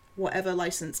whatever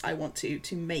license I want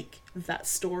to make that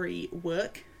story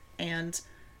work and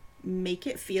make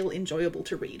it feel enjoyable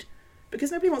to read,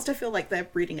 because nobody wants to feel like they're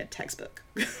reading a textbook.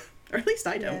 Or at least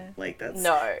I don't. Yeah. Like,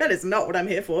 No. that is not what I'm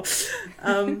here for.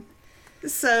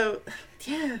 So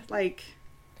yeah, like,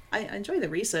 I enjoy the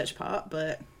research part,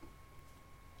 but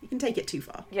you can take it too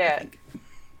far. Yeah. I think.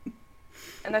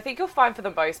 And I think you'll find for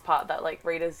the most part that, like,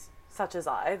 readers such as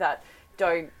I that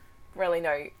don't really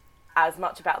know as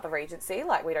much about the Regency,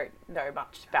 like, we don't know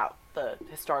much about the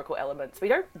historical elements, we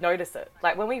don't notice it.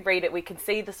 Like, when we read it, we can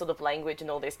see the sort of language and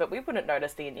all this, but we wouldn't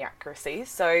notice the inaccuracies.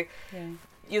 So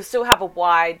you'll still have a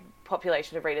wide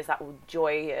population of readers that will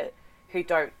enjoy it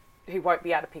who won't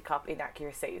be able to pick up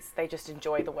inaccuracies. They just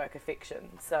enjoy the work of fiction.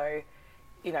 So,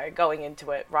 you know, going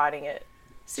into it, writing it,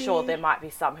 sure, there might be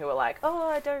some who are like, oh,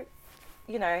 I don't,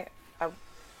 you know, I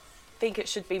think it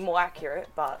should be more accurate,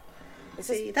 but it's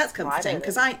See, just that's comforting,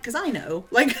 writing. because I know,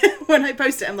 like, when I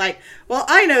post it, I'm like, well,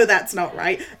 I know that's not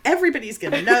right. Everybody's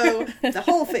gonna know. The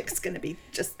whole fic's gonna be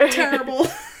just terrible.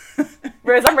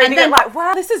 Whereas I'm reading then- it like,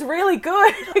 wow, this is really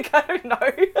good. Like, I don't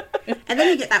know. And then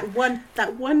you get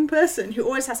that one person who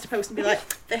always has to post and be like,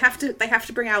 they have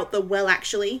to bring out the well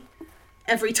actually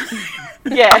every time.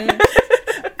 Yeah.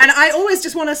 And I always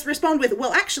just want to respond with,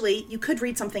 well, actually, you could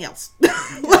read something else.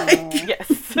 Like,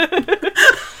 Yes.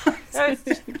 No,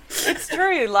 it's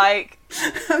true. Like,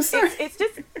 I'm sorry. it's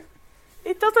just,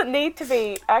 it doesn't need to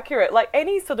be accurate. Like,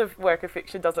 any sort of work of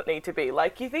fiction doesn't need to be.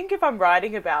 Like, you think if I'm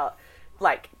writing about,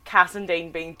 like, Cass and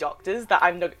Dean being doctors, that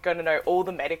I'm not going to know all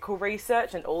the medical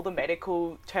research and all the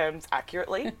medical terms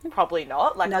accurately? Probably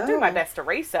not. Like, I'll do my No. best to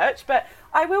research, but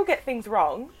I will get things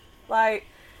wrong. Like,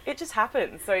 it just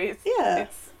happens. So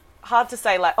it's hard to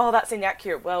say, like, oh, that's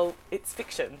inaccurate. Well, it's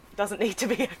fiction. It doesn't need to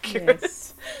be accurate.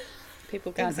 Yes.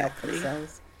 People can't help Exactly.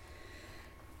 themselves.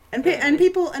 And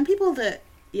people that,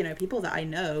 you know, people that I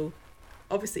know,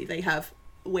 obviously they have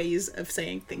ways of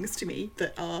saying things to me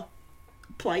that are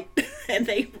polite, and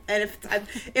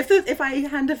if I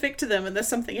hand a fic to them and there's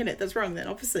something in it that's wrong, then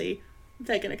obviously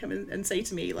they're gonna come in and say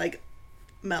to me, like,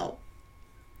 Mel,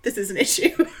 this is an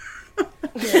issue.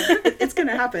 It's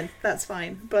gonna happen. That's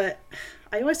fine. But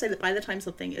I always say that by the time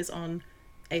something is on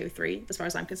AO3, as far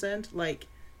as I'm concerned, like,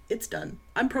 it's done.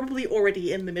 I'm probably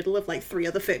already in the middle of like 3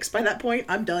 other fics by that point.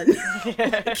 I'm done.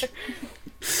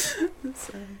 So,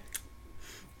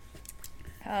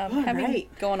 Having right.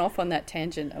 gone off on that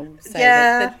tangent, I would say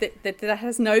Yeah. that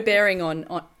has no bearing on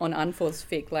Unforced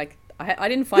fic. Like, I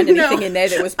didn't find anything in there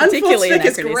that was particularly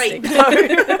Unforced fic is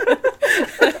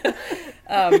anachronistic.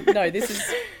 great. No,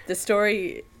 the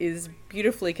story is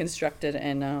beautifully constructed,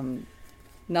 and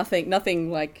nothing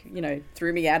like, you know,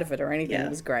 threw me out of it or anything. Yeah. It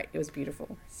was great. It was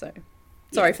beautiful. So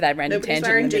sorry for that random Nobody's tangent.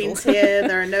 wearing in the jeans middle. here.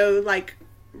 There are no like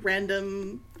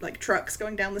random like trucks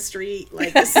going down the street.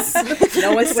 Like, this is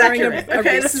No one's this is wearing accurate. a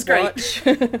Okay, this is great.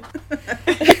 wristwatch.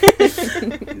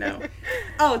 No.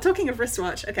 Oh, talking of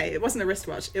wristwatch. Okay, it wasn't a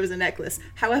wristwatch. It was a necklace.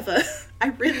 However, I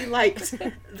really liked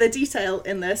the detail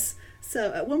in this.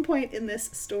 So at one point in this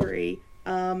story,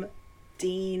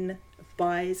 Dean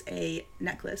buys a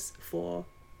necklace for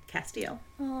Castiel.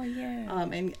 Oh yeah.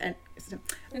 And That's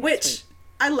which sweet.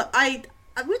 I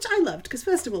loved, because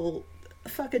first of all,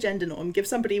 fuck a gender norm, give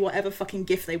somebody whatever fucking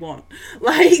gift they want.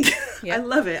 Like, Yeah. I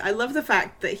love it. I love the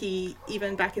fact that he,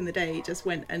 even back in the day, just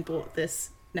went and bought this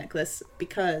necklace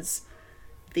because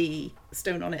the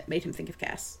stone on it made him think of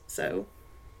Cass. So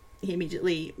he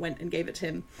immediately went and gave it to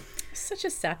him. Such a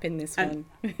sap in this And-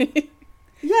 one.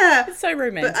 Yeah. It's so But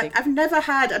romantic. I've never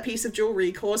had a piece of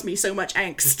jewelry cause me so much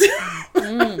angst.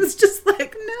 I was just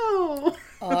like, no.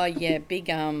 Oh yeah, big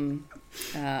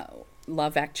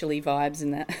Love Actually vibes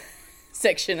in that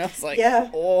section. I was like, Yeah.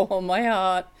 oh my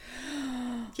heart.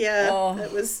 Yeah, Oh.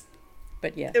 it was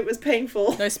But yeah,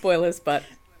 painful. no spoilers, but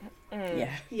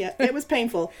yeah. Yeah, it was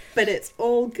painful, but it's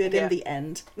all good Yeah. in the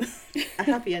end. A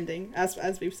happy ending,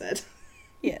 as we've said.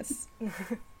 Yes.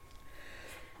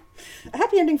 A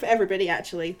happy ending for everybody,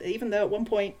 actually. Even though at one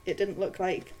point it looked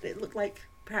like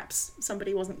perhaps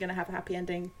somebody wasn't going to have a happy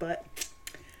ending, but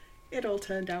it all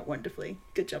turned out wonderfully.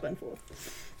 Good job,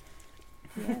 Unforth.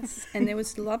 Yes. And there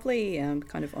was lovely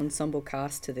kind of ensemble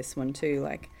cast to this one too.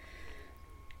 Like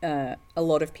a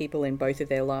lot of people in both of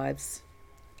their lives,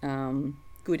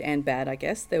 good and bad, I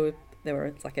guess. There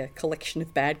were like a collection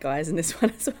of bad guys in this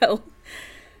one as well.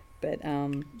 But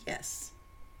Yes.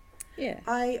 yeah.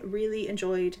 I really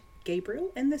enjoyed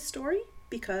Gabriel in this story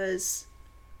because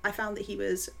I found that he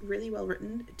was really well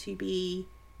written to be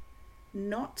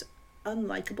not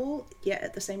unlikable, yet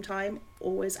at the same time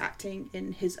always acting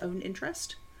in his own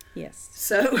interest. Yes.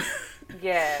 So,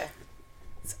 Yeah.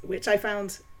 which I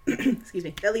found, excuse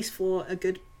me, at least for a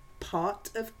good part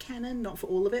of canon, not for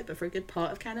all of it, but for a good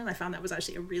part of canon, I found that was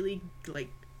actually a really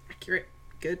accurate,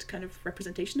 good kind of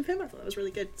representation of him. I thought that was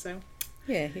really good. So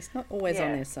Yeah, he's not always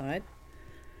on their side.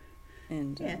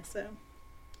 And yeah, so.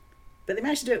 But they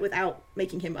managed to do it without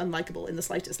making him unlikable in the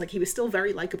slightest. Like, he was still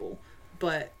very likable,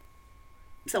 but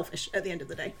selfish at the end of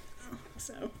the day.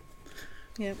 So.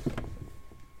 Yep.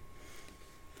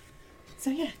 So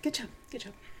yeah, good job. Good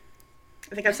job.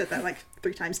 I think I've said that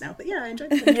 3 times now, but yeah, I enjoyed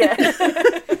it. Yeah.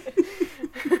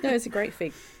 No, it's a great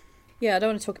fig. Yeah, I don't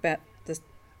want to talk about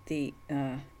the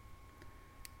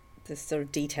sort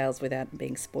of details without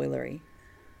being spoilery.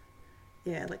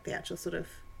 Yeah, the actual sort of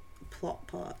plot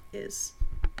part is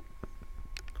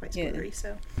quite spoilery,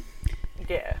 so.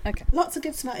 Yeah. Okay. Lots of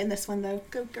good smut in this one, though.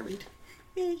 Go read.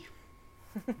 Yay.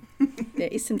 There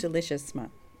is some delicious smut.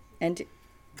 And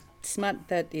smut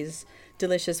that is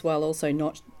delicious while also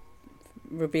not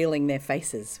revealing their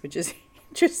faces, which is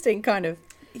interesting kind of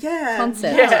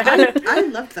concept. Yeah, I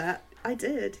loved that. I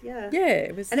did, yeah. Yeah,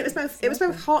 it was. And it was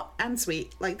both hot and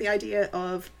sweet. The idea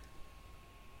of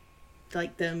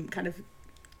them kind of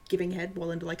giving head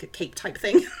while under a cape type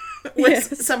thing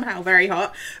was somehow very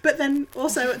hot. But then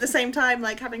also at the same time,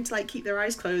 having to keep their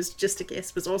eyes closed just to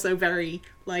kiss was also very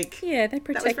yeah, they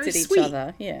protected each sweet.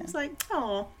 other. Yeah, it's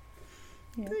oh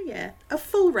yeah. Yeah, a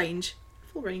full range.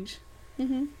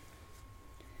 Mm-hmm.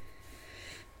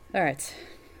 All right,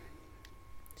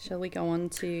 shall we go on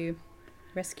to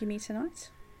Rescue Me Tonight?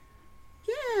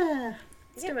 Yeah,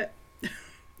 let's do it.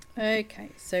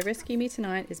 Okay, so Rescue Me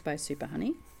Tonight is by Super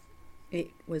Honey.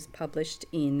 It was published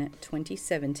in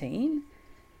 2017.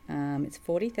 It's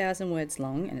 40,000 words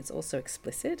long, and it's also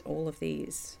explicit. All of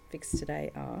these fics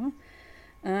today are.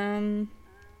 And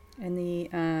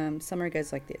the summary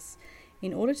goes like this.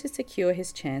 In order to secure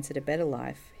his chance at a better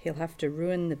life, he'll have to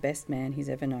ruin the best man he's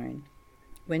ever known.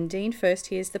 When Dean first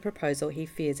hears the proposal, he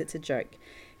fears it's a joke.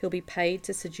 He'll be paid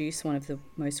to seduce one of the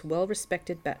most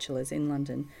well-respected bachelors in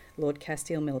London, Lord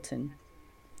Castile Milton,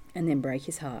 and then break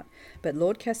his heart. But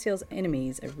Lord Castile's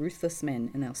enemies are ruthless men,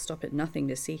 and they'll stop at nothing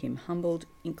to see him humbled,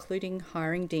 including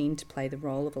hiring Dean to play the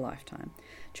role of a lifetime.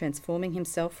 Transforming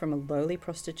himself from a lowly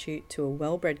prostitute to a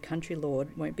well-bred country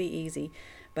lord won't be easy,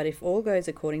 but if all goes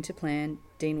according to plan,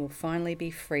 Dean will finally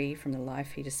be free from the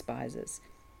life he despises.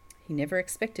 He never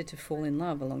expected to fall in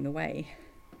love along the way.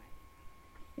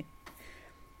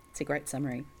 It's a great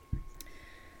summary.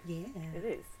 Yeah. It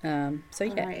is. So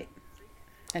yeah, All right.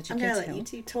 as you I'm can going to tell, let you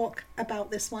two talk about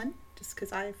this one, just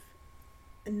because I've,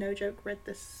 no joke, read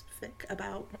this fic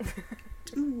about,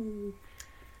 I'm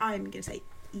going to say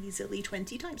easily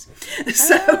 20 times.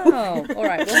 So, oh, all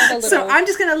right. We'll have a little so I'm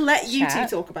just going to let you two chat,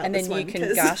 talk about and this then one. you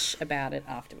can gush about it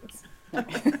afterwards. No.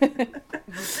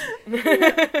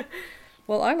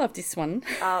 Well, I love this one.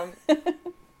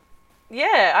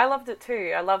 Yeah, I loved it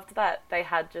too. I loved that they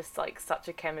had just such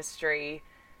a chemistry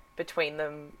between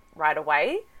them right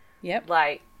away. Yep.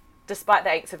 Despite the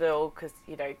angst of it all, because,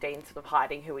 Dean's sort of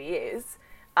hiding who he is,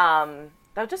 they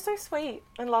were just so sweet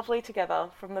and lovely together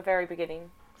from the very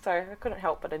beginning. So I couldn't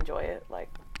help but enjoy it.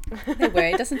 They were.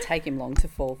 It doesn't take him long to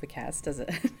fall for Cass, does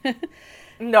it?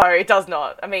 No, it does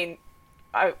not. I mean,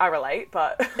 I relate,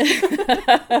 but...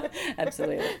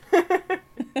 Absolutely.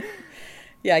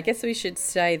 Yeah, I guess we should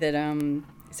say that,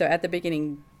 so at the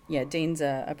beginning, yeah, Dean's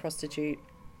a prostitute.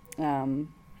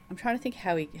 I'm trying to think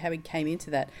how he came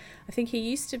into that. I think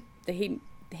him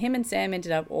and Sam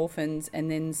ended up orphans,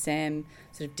 and then Sam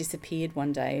sort of disappeared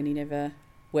one day, and he never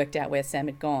worked out where Sam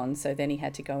had gone. So then he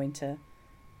had to go into,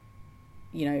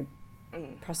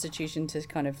 prostitution to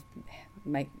kind of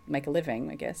make a living,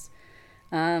 I guess.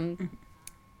 And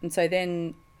so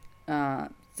then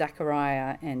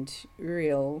Zachariah and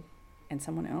Uriel and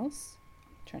someone else,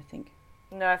 I'm trying to think.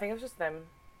 No, I think it was just them.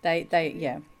 They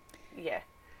yeah. Yeah.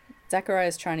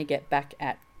 Zachariah's trying to get back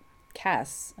at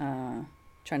Cass, trying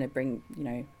to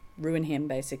ruin him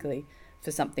basically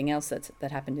for something else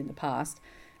that happened in the past.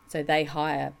 So they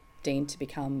hire Dean to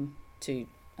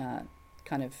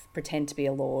kind of pretend to be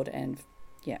a lord and,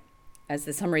 yeah, as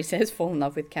the summary says, fall in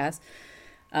love with Cass,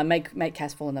 make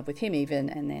Cass fall in love with him even,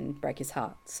 and then break his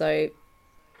heart. So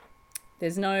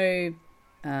there's no,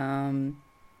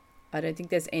 I don't think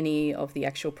there's any of the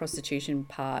actual prostitution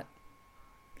part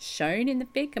shown in the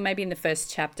fic, or maybe in the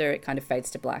first chapter it kind of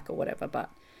fades to black or whatever, but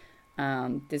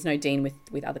there's no Dean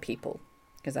with other people,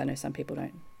 because I know some people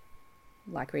don't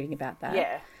like reading about that.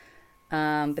 Yeah.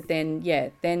 But then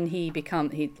he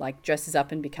dresses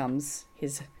up and becomes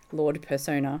his lord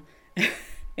persona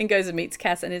and goes and meets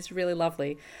Cass, and it's really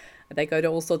lovely. They go to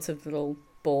all sorts of little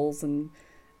balls and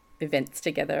events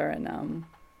together, and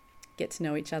get to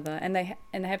know each other, and they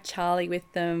have Charlie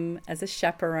with them as a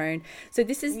chaperone. So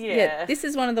this is this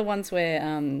is one of the ones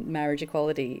where marriage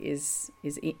equality is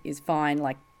fine.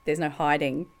 Like there's no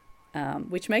hiding,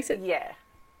 which makes it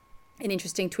an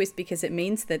interesting twist, because it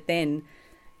means that then,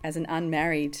 as an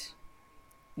unmarried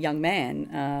young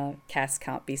man, Cass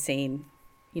can't be seen,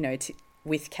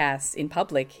 with Cass in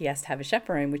public. He has to have a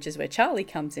chaperone, which is where Charlie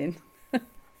comes in.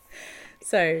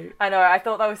 So I know, I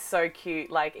thought that was so cute.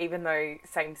 Like, even though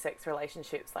same-sex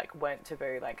relationships like weren't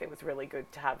taboo, like it was really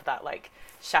good to have that like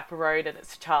chaperone, and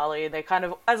it's Charlie, and they're kind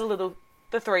of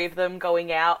the three of them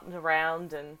going out and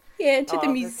around and to the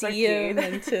museum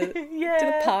and to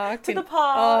the park. The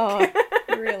park.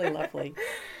 Oh, really lovely.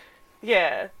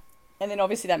 Yeah. And then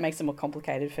obviously that makes it more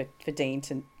complicated for Dean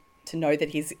to know that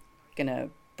he's gonna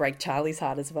break Charlie's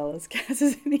heart as well as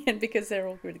Cass's in the end, because they're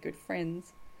all really good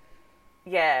friends.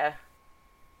 Yeah.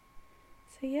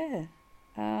 So yeah,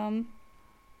 can't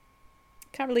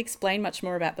really explain much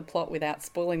more about the plot without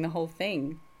spoiling the whole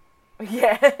thing.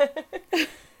 Yeah.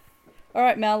 All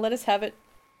right, Mel, let us have it.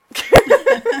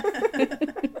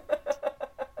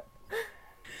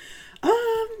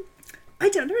 I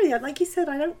don't know. Like you said,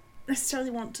 I don't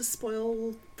necessarily want to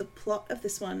spoil the plot of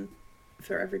this one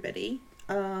for everybody,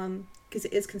 because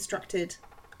it is constructed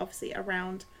obviously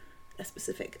around a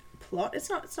specific plot. It's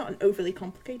not an overly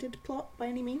complicated plot by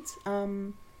any means.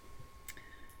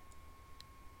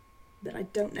 That I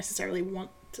don't necessarily want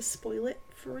to spoil it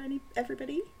for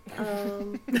everybody.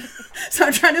 So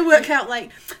I'm trying to work out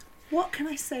like, what can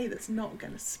I say that's not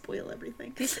going to spoil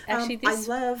everything?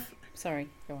 Sorry,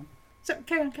 go on. So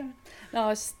carry on. No, I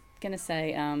was going to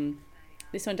say,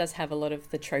 this one does have a lot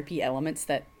of the tropey elements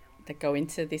that go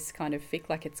into this kind of fic.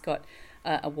 Like it's got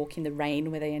a walk in the rain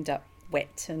where they end up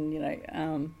wet, and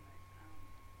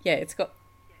it's got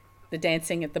the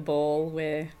dancing at the ball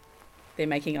where they're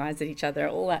making eyes at each other,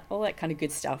 all that kind of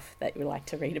good stuff that we like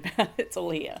to read about. It's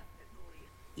all here.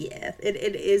 Yeah,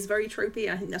 it is very tropey,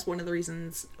 and I think that's one of the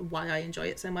reasons why I enjoy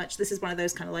it so much. This is one of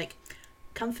those kind of like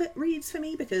comfort reads for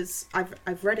me, because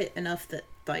I've read it enough that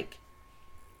like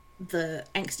the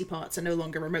angsty parts are no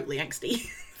longer remotely angsty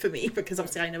for me, because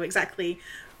obviously I know exactly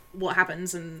what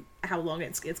happens and how long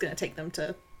it's going to take them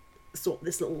to sort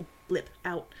this little blip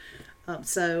out.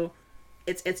 So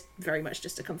it's very much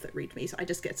just a comfort read for me. So I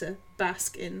just get to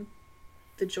bask in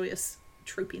the joyous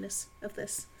tropiness of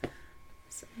this.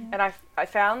 So. And I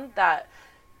found that,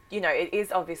 it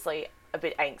is obviously a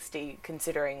bit angsty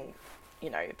considering,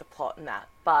 the plot and that,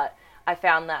 but I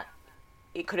found that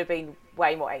it could have been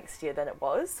way more angstier than it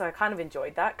was. So I kind of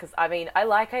enjoyed that, because I mean, I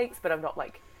like angst, but I'm not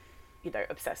like,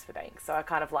 obsessed with angst. So I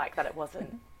kind of like that it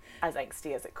wasn't as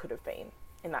angsty as it could have been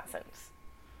in that sense.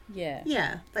 Yeah.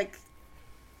 Yeah, like,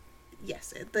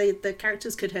 yes, the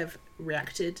characters could have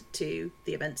reacted to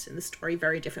the events in the story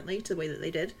very differently to the way that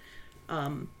they did.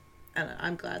 And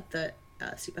I'm glad that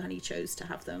Super Honey chose to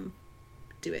have them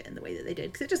do it in the way that they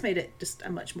did, because it just made it just a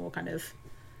much more kind of,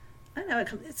 I don't know,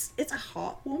 it's a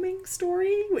heartwarming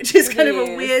story, which is kind of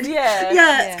a weird,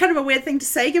 it's kind of a weird thing to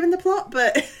say given the plot,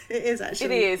 but it is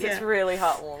actually. It is. Yeah. It's really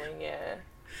heartwarming. Yeah.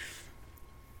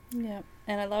 Yeah,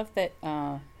 and I love that.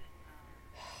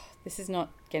 This is not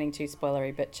getting too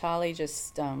spoilery, but Charlie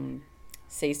just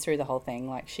sees through the whole thing.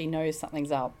 Like, she knows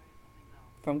something's up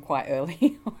from quite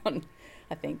early on,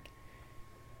 I think,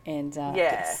 and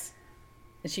yes.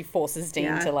 And she forces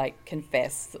Dean to like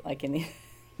confess, like in the,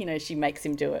 she makes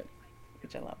him do it,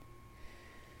 which I love.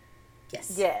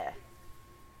 Yes. Yeah.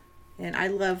 And I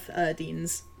love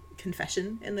Dean's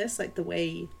confession in this, like the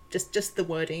way, just the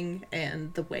wording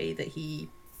and the way that he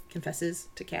confesses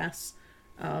to Cass.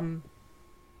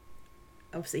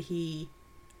 Obviously he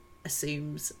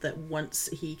assumes that once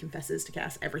he confesses to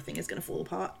Cass, everything is going to fall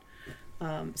apart.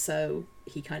 So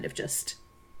he kind of just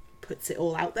puts it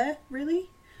all out there, really.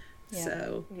 Yeah.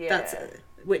 So that's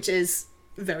which is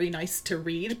very nice to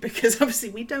read, because obviously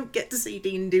we don't get to see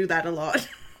Dean do that a lot.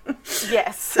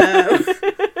 Yes.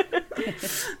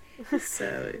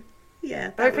 So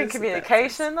yeah. Open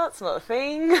communication, that's not a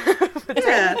thing.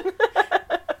 Yeah.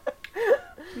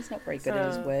 He's not very good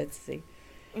at his words, is he?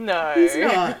 No. He's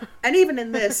not. And even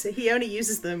in this, he only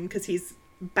uses them because he's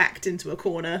backed into a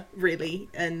corner, really,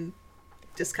 and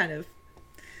just kind of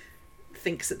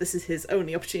thinks that this is his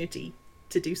only opportunity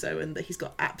to do so, and that he's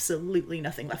got absolutely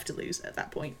nothing left to lose at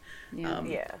that point.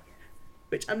 Yeah.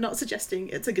 Which I'm not suggesting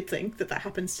it's a good thing that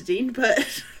happens to Dean,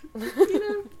 but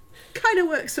kind of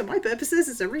works for my purposes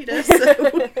as a reader.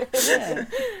 So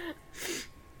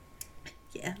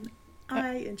yeah,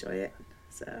 I enjoy it.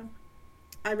 So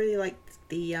I really liked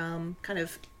the kind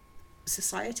of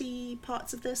society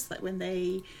parts of this, like when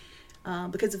they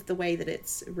because of the way that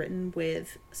it's written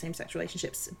with same-sex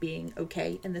relationships being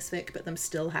okay in this fic, but them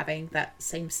still having that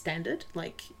same standard,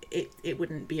 like it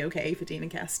wouldn't be okay for Dean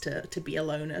and Cass to be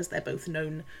alone, as they're both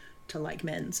known to like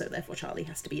men, so therefore Charlie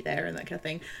has to be there and that kind of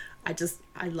thing.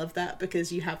 I love that,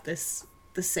 because you have the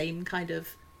same kind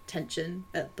of tension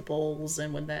at the balls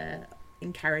and when they're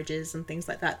in carriages and things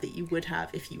like that you would have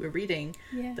if you were reading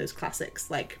those classics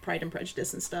like Pride and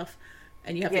Prejudice and stuff,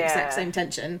 and you have the exact same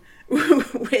tension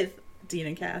with Dean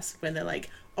and Cass when they're like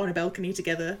on a balcony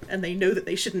together and they know that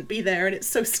they shouldn't be there, and it's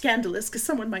so scandalous because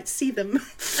someone might see them.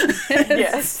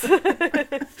 Yes.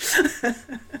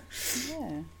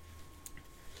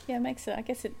 Yeah, it makes it, I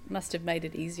guess it must have made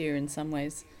it easier in some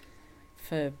ways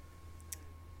for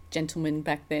gentlemen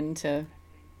back then to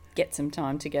get some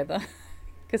time together,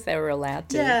 because they were allowed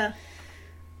to. Yeah.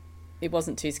 It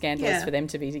wasn't too scandalous for them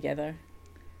to be together.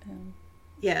 In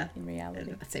reality.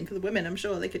 And same for the women. I'm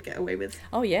sure they could get away with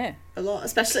a lot,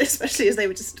 especially as they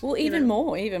were just even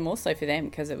more so for them,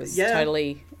 because it was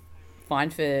totally fine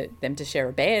for them to share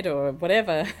a bed or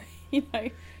whatever.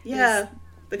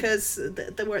 Because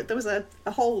there was a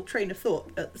whole train of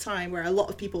thought at the time where a lot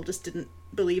of people just didn't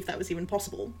believe that was even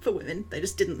possible for women. They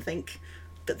just didn't think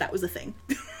that was a thing.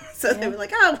 So they were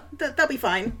like, oh, they'll be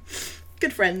fine.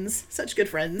 Good friends. Such good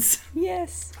friends.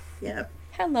 Yes. Yeah.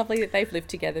 How lovely that they've lived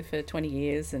together for 20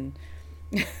 years and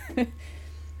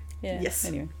Yes.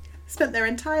 Anyway. Spent their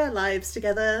entire lives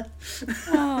together.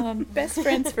 Oh, best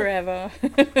friends forever.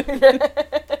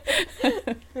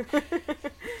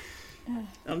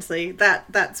 Honestly,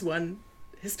 that's one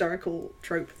historical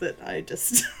trope that I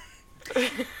just...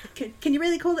 Can you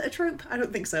really call it a trope? I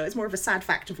don't think so. It's more of a sad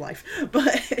fact of life.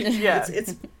 But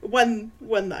it's one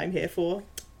that I'm here for.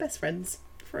 Best friends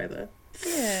forever.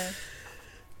 Yeah.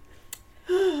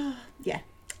 Yeah.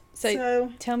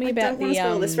 So tell me about I don't want to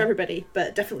spoil this for everybody,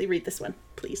 but definitely read this one,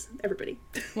 please, everybody.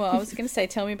 Well, I was going to say,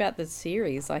 tell me about the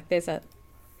series. Like, there's a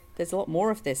lot more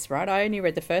of this, right? I only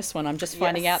read the first one. I'm just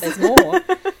finding out there's more.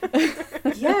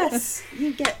 Yes,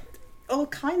 you get all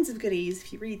kinds of goodies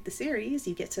if you read the series.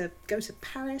 You get to go to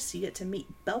Paris, you get to meet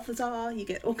Balthazar, you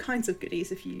get all kinds of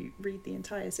goodies if you read the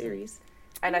entire series.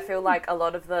 And I feel like a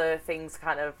lot of the things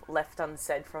kind of left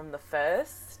unsaid from the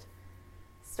first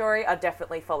story are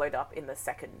definitely followed up in the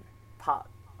second part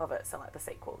of it, so like the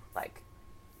sequel. Like,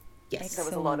 yes, there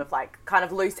was a lot of like kind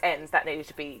of loose ends that needed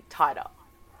to be tied up.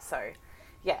 So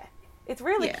yeah, it's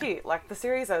really cute. Like, the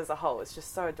series as a whole is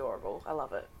just so adorable. I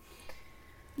love it.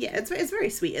 Yeah, it's very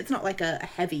sweet. It's not like a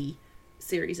heavy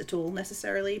series at all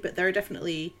necessarily, but there are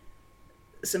definitely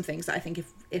some things that I think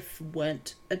if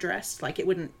weren't addressed, like, it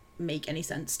wouldn't make any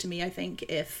sense to me, I think,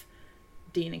 if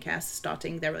Dean and Cass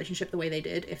starting their relationship the way they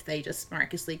did, if they just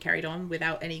miraculously carried on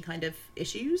without any kind of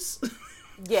issues.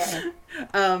 Yeah.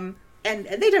 And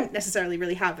they don't necessarily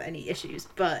really have any issues,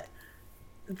 but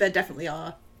there definitely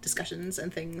are discussions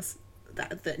and things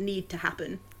that need to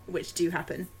happen, which do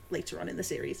happen later on in the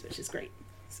series, which is great.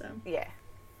 So yeah.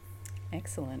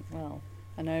 Excellent. Well,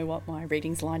 I know what my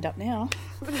reading's lined up now.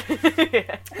 Go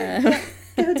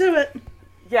do it.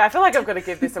 Yeah, I feel like I've got to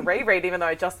give this a reread, even though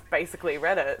I just basically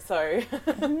read it. So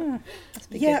Must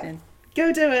be good then.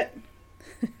 Go do it.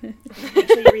 Make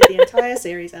sure you read the entire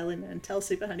series, Ellen, and tell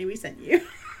Super Honey we sent you.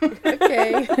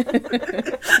 Okay.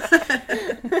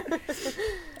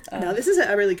 No, this is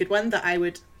a really good one that I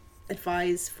would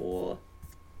advise for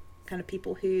kind of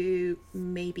people who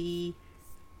maybe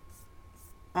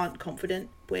aren't confident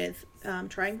with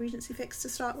trying Regency fics to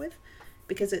start with,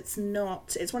 because it's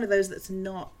one of those that's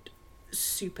not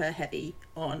super heavy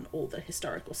on all the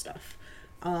historical stuff.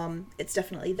 It's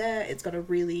definitely there. It's got a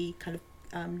really kind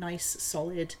of nice,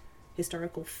 solid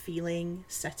historical feeling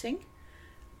setting.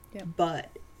 Yeah.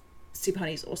 But Super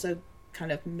Honey's also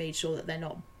kind of made sure that they're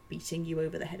not beating you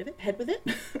over the head with it.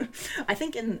 I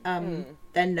think in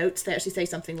their notes they actually say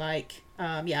something like,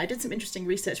 I did some interesting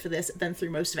research for this, then threw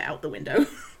most of it out the window.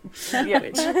 Which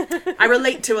I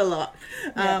relate to a lot.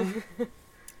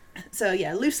 So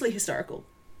yeah, loosely historical.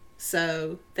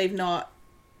 So they've not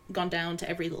gone down to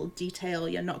every little detail.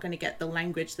 You're not going to get the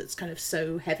language that's kind of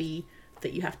so heavy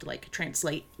that you have to like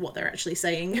translate what they're actually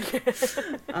saying.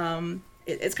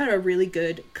 It's kind of a really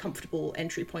good, comfortable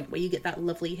entry point where you get that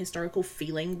lovely historical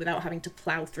feeling without having to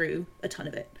plow through a ton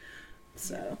of it.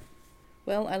 So,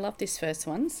 well, I love this first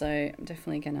one, so I'm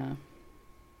definitely gonna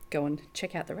go and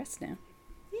check out the rest now.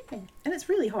 Yeah, and it's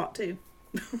really hot too.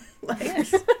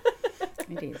 Yes,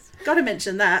 it is. Gotta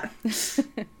mention that.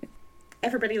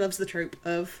 Everybody loves the trope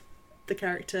of the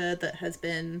character that has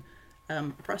been a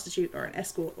prostitute or an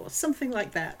escort or something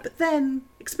like that, but then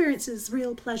experiences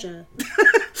real pleasure.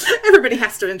 Everybody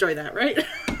has to enjoy that, right?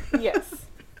 Yes.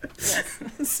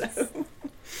 So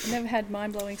I never had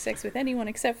mind-blowing sex with anyone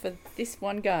except for this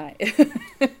one guy.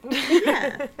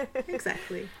 yeah,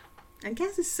 exactly. And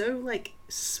Cass is so like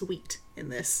sweet in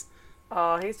this.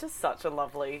 Oh, he's just such a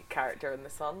lovely character in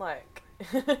this one. Like,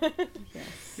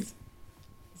 Yes.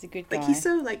 He's a good guy. Like he's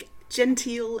so like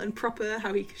genteel and proper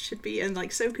how he should be, and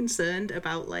like so concerned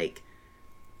about like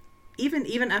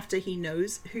even after he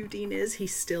knows who Dean is,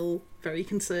 he's still very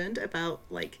concerned about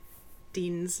like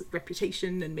Dean's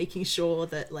reputation and making sure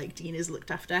that like Dean is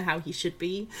looked after how he should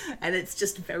be, and it's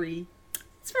very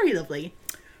lovely.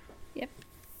 Yep.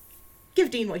 Give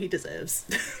Dean what he deserves.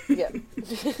 yeah.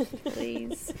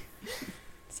 Please.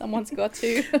 Someone's got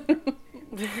to.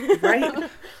 Right?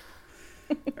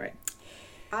 Alright.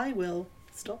 I will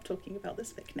stop talking about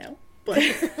this fic now, but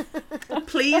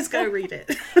please go read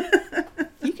it.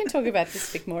 You can talk about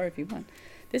this fic more if you want.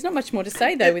 There's not much more to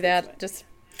say though without just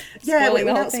Yeah, spoiling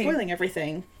the whole without thing. spoiling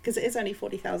everything, because it is only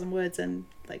 40,000 words, and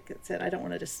like I said, I don't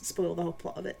want to just spoil the whole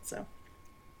plot of it, so.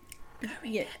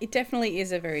 Yeah, it definitely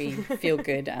is a very feel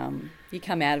good. You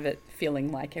come out of it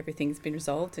feeling like everything's been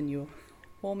resolved and you're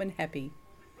warm and happy.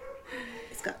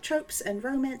 It's got tropes and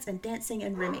romance and dancing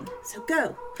and rimming, so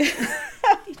go!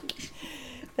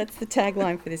 That's the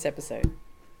tagline for this episode.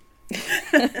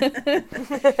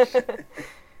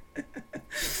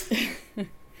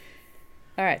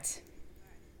 All right.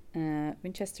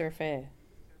 Winchester Affair.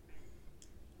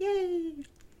 Yay!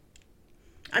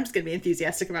 I'm just going to be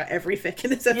enthusiastic about every fic in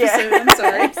this episode, I'm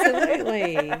sorry.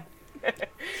 Absolutely.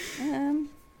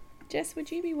 Jess,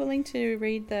 would you be willing to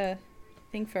read the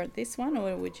thing for this one, or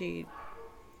have you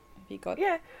got...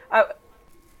 Yeah.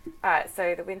 Alright,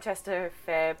 so The Winchester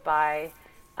Affair by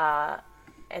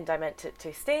Endowment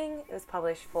to Sting. It was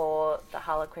published for the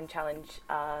Harlequin Challenge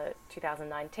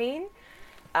 2019.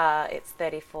 It's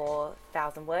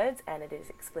 34,000 words and it is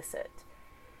explicit.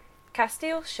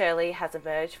 Castiel Shirley has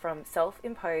emerged from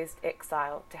self-imposed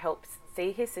exile to help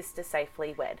see his sister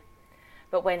safely wed.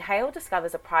 But when Hale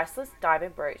discovers a priceless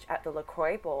diamond brooch at the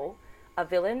LaCroix ball, a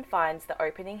villain finds the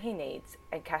opening he needs,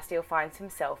 and Castiel finds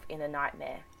himself in a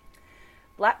nightmare.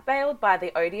 Blackmailed by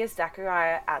the odious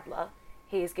Zachariah Adler,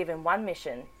 he is given one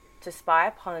mission: to spy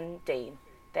upon Dean,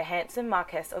 the handsome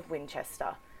Marquess of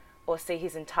Winchester, or see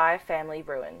his entire family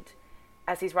ruined.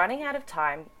 As he's running out of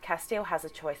time, Castiel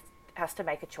has to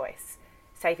make a choice: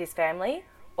 save his family,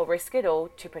 or risk it all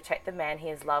to protect the man he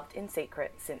has loved in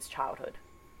secret since childhood.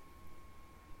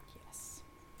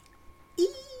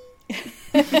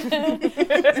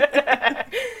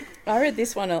 I read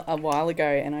this one a while ago,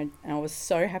 and I was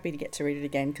so happy to get to read it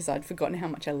again because I'd forgotten how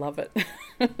much I love it.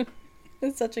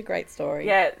 It's such a great story.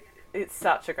 Yeah, it's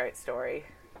such a great story.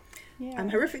 Yeah. I'm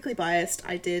horrifically biased.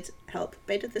 I did help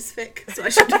beta this fic, so I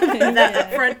should have put that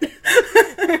up front.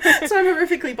 So I'm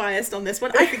horrifically biased on this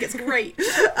one. I think it's great.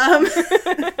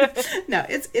 No,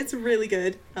 it's really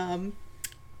good.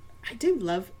 I do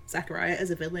love Zachariah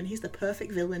as a villain. He's the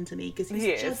perfect villain to me because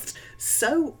he's just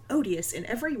so odious in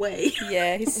every way.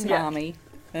 Yeah, he's smarmy.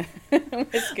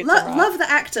 It's good to Love the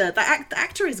actor. The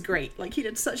actor is great. Like, he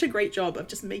did such a great job of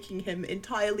just making him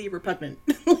entirely repugnant.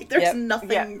 Like, there's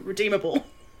nothing redeemable.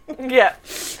 Yeah.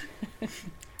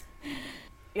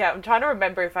 Yeah, I'm trying to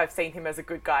remember if I've seen him as a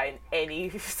good guy in any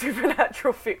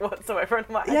supernatural fic whatsoever. And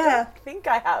I'm like, I don't think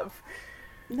I have.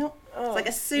 No. It's like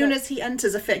as soon as he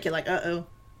enters a fic, you're like, uh-oh.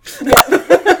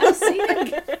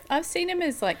 I've seen him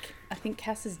as, like, I think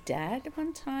Cass's dad at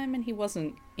one time, and he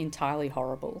wasn't entirely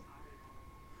horrible.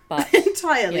 But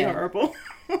entirely horrible.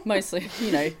 Mostly,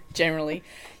 generally.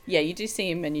 Yeah, you do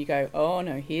see him and you go, oh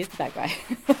no, here's the bad guy.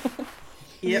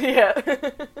 Yep.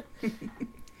 Yeah.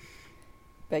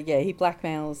 But yeah, he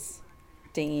blackmails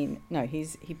Dean. No, he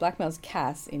blackmails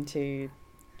Cass into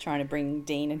trying to bring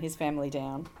Dean and his family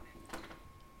down.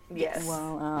 Yes.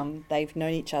 Well, they've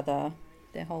known each other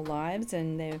their whole lives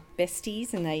and they're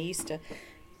besties, and they used to...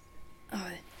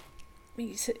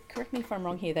 correct me if I'm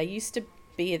wrong here. They used to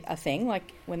be a thing.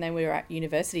 Like, when they were at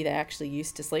university, they actually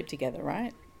used to sleep together,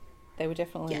 right? They were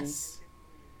definitely... Yes.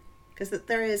 Because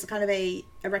there is kind of a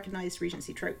recognised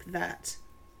Regency trope that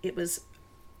it was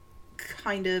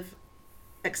kind of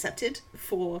accepted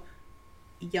for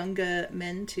younger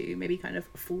men to maybe kind of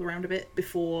fool around a bit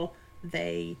before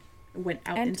they went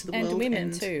out into the world. And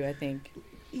women too, I think.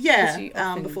 Yeah,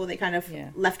 often, before they kind of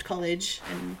left college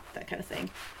and that kind of thing.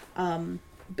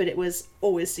 But it was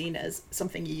always seen as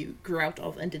something you grew out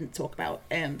of and didn't talk about.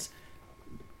 And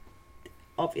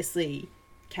obviously,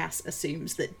 Cass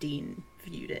assumes that Dean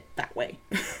viewed it that way.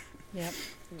 Yep.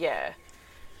 Yeah.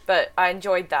 But I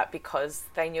enjoyed that because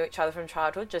they knew each other from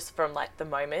childhood, just from like the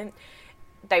moment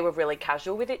they were really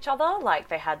casual with each other. Like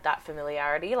they had that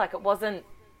familiarity. Like it wasn't,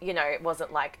 it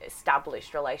wasn't like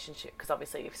established relationship, because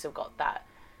obviously you've still got that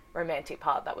romantic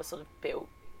part that was sort of built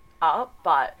up.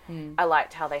 But I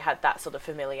liked how they had that sort of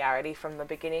familiarity from the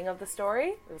beginning of the story.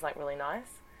 It was like really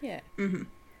nice. Yeah. Mm-hmm. It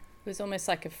was almost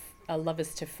like a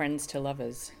lovers to friends to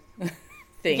lovers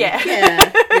thing.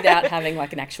 Yeah. Without having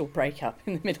like an actual breakup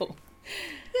in the middle.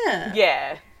 Yeah.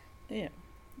 Yeah. Yeah.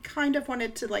 Kind of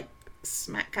wanted to like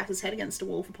smack Cass's head against a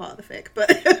wall for part of the fic,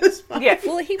 but it was fine. Yeah.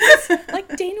 Well, he was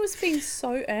like, Dean was being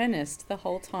so earnest the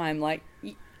whole time. Like,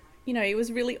 it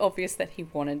was really obvious that he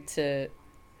wanted to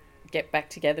get back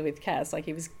together with Cass. Like,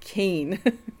 he was keen.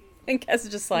 And Cass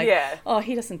is just like, oh,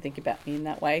 he doesn't think about me in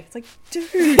that way. It's like,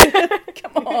 dude,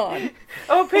 come on.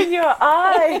 Open your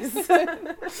eyes.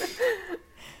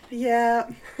 Yeah.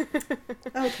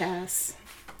 Oh, Cass.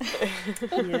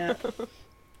 Yeah.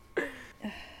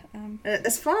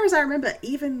 As far as I remember,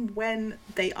 even when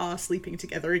they are sleeping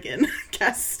together again,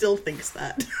 Cass still thinks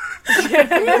that. Yeah, like,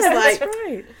 that's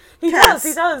right. He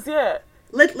does, yeah.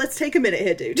 Let's take a minute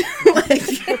here, dude. Like,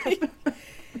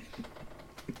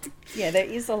 yeah, there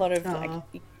is a lot of Aw.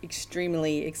 like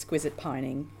extremely exquisite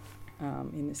pining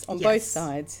in this on Yes. both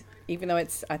sides. Even though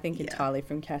it's, I think, entirely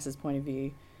from Cass's point of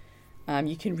view,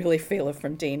 you can really feel it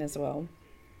from Dean as well.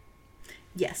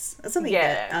 yes, that's something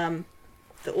that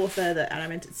the author that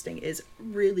Anna Mented Sting is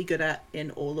really good at in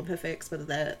all of her fics, whether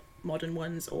they're modern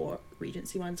ones or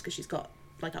Regency ones, because she's got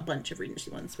like a bunch of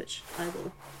Regency ones, which I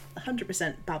will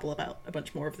 100% babble about a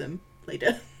bunch more of them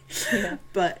later. Yeah.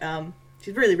 But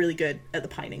she's really, really good at the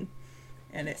pining,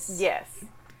 and it Yes.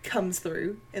 comes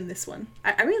through in this one.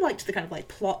 I really liked the kind of like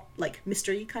plot, like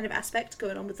mystery kind of aspect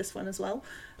going on with this one as well.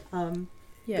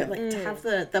 Yeah. But like to have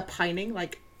the pining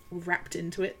like wrapped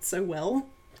into it so well,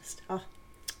 just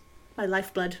my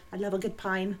lifeblood. I love a good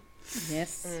pine.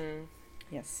 Yes.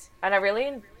 Yes. And I really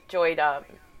enjoyed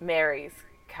Mary's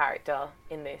character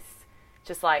in this.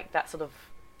 Just like that sort of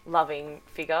loving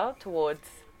figure towards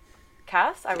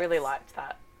Cass. I really liked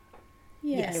that.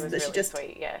 Yeah. Yes. It was That she really just-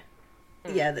 sweet, yeah.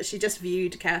 Yeah, that she just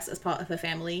viewed Cass as part of her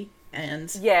family,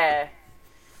 and Yeah.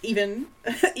 even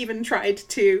tried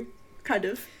to kind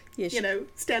of Yeah, she-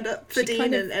 stand up for she Dean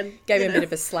kind of and gave you him a know. bit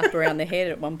of a slap around the head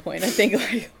at one point, I think.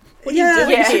 Like, what Yeah, are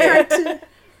you doing like, here?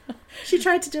 she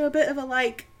tried to do a bit of a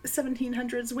like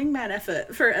 1700s wingman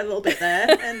effort for a little bit there,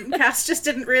 and Cass just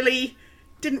didn't really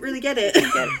get it.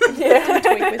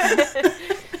 Tweak with him.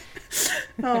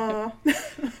 Oh,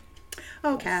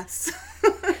 oh, Cass.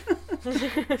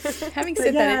 Having But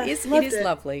said yeah, that, it loved is it.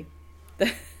 lovely.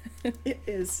 It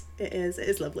is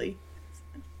lovely.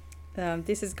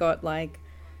 This has got like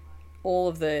all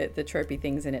of the tropey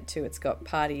things in it too. It's got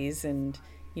parties and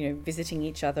visiting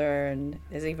each other, and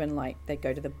there's even like they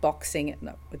go to the boxing.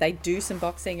 No, they do some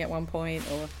boxing at one point,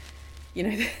 or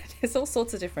there's all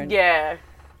sorts of different Yeah.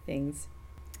 things.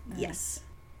 Yes.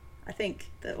 I think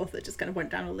the author just kind of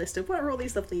went down a list of what are all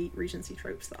these lovely Regency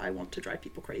tropes that I want to drive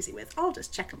people crazy with. I'll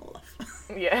just check them all off.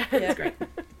 Yeah. Yeah. Great.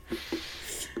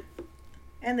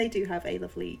 And they do have a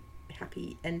lovely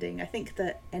happy ending. I think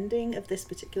the ending of this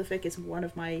particular fic is one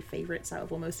of my favourites out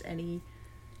of almost any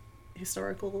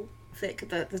historical fic.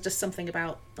 There's just something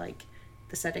about like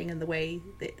the setting and the way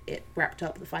that it wrapped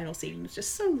up the final scene was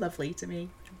just so lovely to me.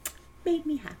 Made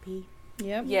me happy.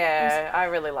 Yep. Yeah, I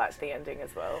really liked the ending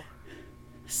as well.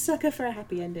 Sucker for a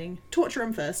happy ending. Torture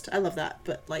them first. I love that,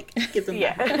 but like give them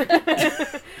that.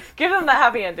 Yeah. Give them the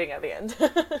happy ending at the end.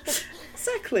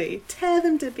 Exactly. Tear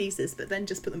them to pieces, but then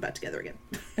just put them back together again.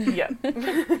 Yeah.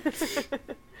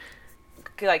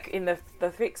 Like in the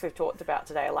fics we've talked about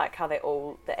today, I like how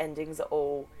the endings are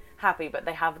all happy, but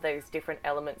they have those different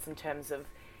elements in terms of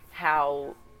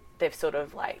how they've sort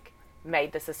of like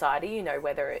made the society,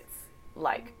 whether it's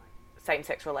like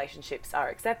same-sex relationships are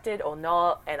accepted or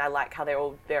not, and I like how they're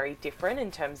all very different in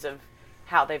terms of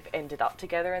how they've ended up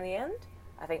together in the end.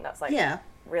 I think that's like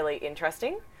really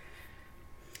interesting.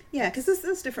 Yeah, because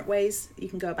there's different ways you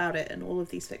can go about it, and all of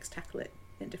these fics tackle it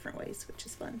in different ways, which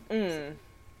is fun.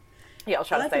 Yeah, I'll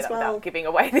try I to like say as that well- without giving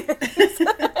away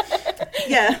the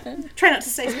Yeah, try not to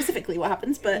say specifically what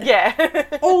happens, but yeah.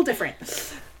 all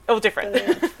different. All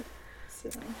different. So,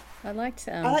 I liked.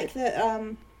 I like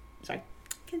that. Sorry,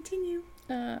 continue.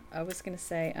 I was going to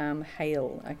say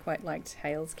Hale. I quite liked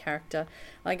Hale's character.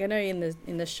 Like I know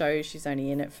in the show she's only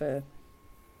in it for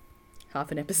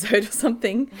half an episode or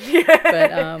something,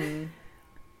 but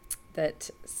that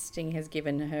Sting has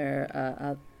given her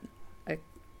a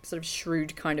sort of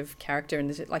shrewd kind of character,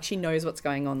 and like she knows what's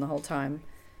going on the whole time,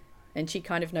 and she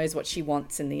kind of knows what she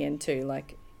wants in the end too.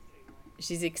 Like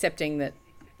she's accepting that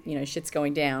you know, shit's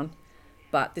going down,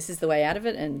 but this is the way out of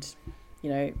it, and, you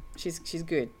know, she's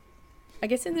good. I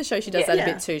guess in the show she does that a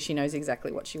bit too. She knows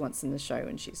exactly what she wants in the show,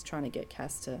 and she's trying to get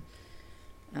Cass to,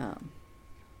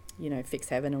 you know, fix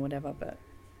Heaven or whatever. But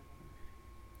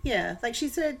yeah, like she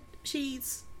said,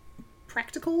 she's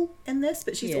practical in this,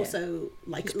 but she's also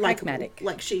like pragmatic.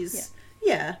 Like she's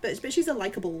but she's a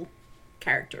likable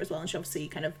character as well, and she obviously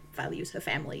kind of values her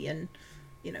family, and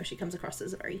you know, she comes across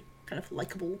as a very kind of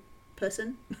likable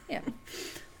person. Yeah.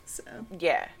 So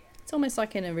yeah. It's almost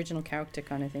like an original character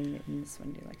kind of thing in this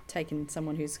one. You're like taking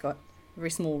someone who's got a very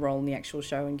small role in the actual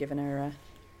show and giving her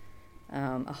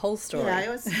a whole story. Yeah, I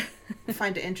always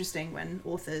find it interesting when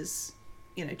authors,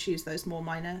 you know, choose those more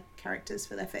minor characters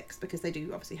for their fics, because they do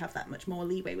obviously have that much more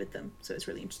leeway with them. So it's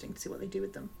really interesting to see what they do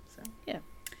with them. So yeah.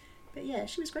 But yeah,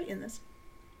 she was great in this.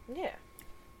 Yeah.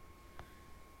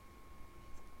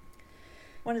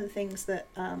 One of the things that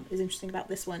is interesting about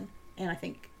this one, and I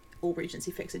think all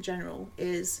Regency fics in general,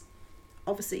 is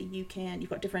obviously you've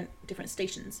got different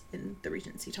stations in the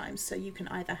Regency times, so you can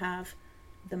either have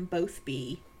them both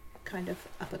be kind of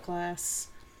upper class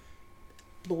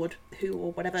Lord Who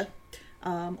or whatever,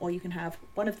 or you can have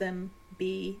one of them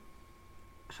be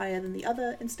higher than the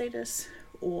other in status,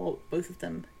 or both of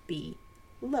them be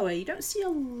lower. You don't see a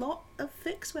lot of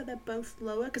fics where they're both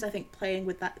lower, because I think playing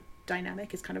with that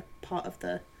dynamic is kind of part of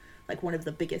the, like, one of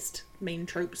the biggest main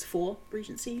tropes for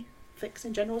Regency fics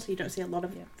in general, so you don't see a lot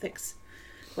of fics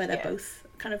where they're both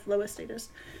kind of lower status.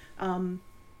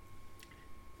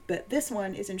 But this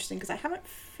one is interesting because I haven't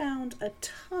found a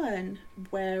ton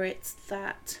where it's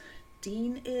that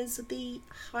Dean is the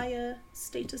higher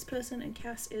status person and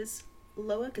Cass is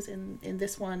lower, because in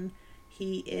this one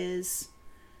he is,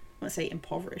 I won't say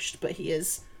impoverished, but he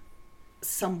is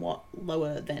somewhat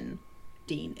lower than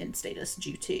Dean in status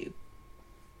due to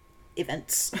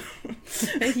events.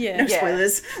 No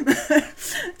spoilers.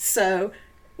 So,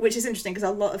 which is interesting because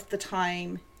a lot of the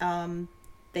time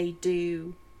they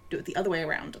do it the other way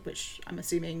around, which I'm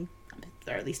assuming,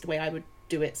 or at least the way I would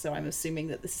do it, so I'm assuming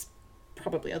that this is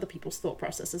probably other people's thought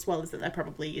process as well, is that they're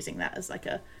probably using that as like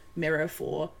a mirror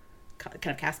for kind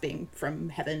of Cass being from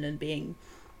Heaven and being,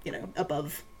 you know,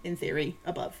 above, in theory,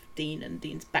 above Dean, and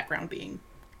Dean's background being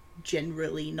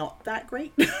generally not that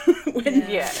great.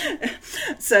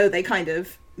 So they kind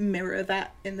of mirror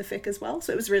that in the fic as well.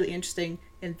 So it was really interesting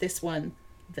in this one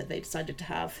that they decided to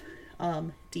have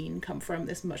Dean come from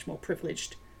this much more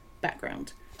privileged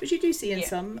background, which you do see in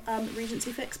some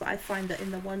Regency fics, but I find that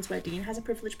in the ones where Dean has a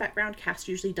privileged background, Cass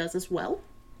usually does as well.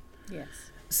 Yes.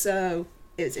 So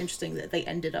it's interesting that they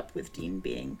ended up with Dean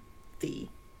being the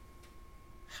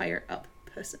higher up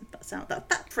person.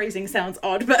 That phrasing sounds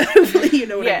odd, but hopefully you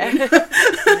know what I mean.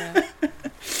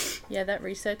 Yeah, that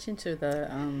research into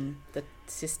the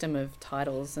system of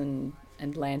titles and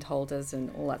landholders and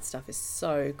all that stuff is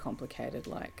so complicated.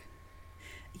 Like,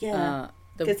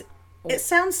 because it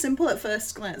sounds simple at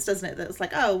first glance, doesn't it? That it's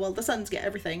like, oh well, the sons get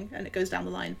everything, and it goes down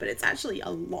the line. But it's actually a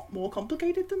lot more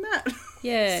complicated than that.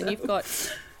 Yeah, so. And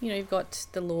you've got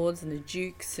the lords and the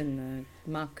dukes and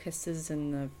the marquesses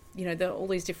and all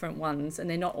these different ones, and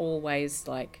they're not always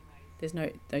like, there's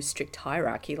no strict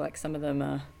hierarchy. Like some of them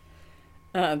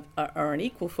are on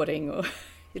equal footing, or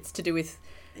it's to do with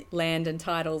land and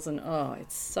titles, and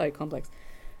it's so complex.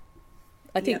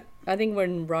 I think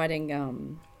when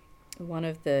writing one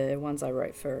of the ones I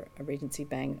wrote for a Regency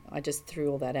Bang, I just threw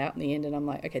all that out in the end, and I'm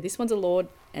like, okay, this one's a lord,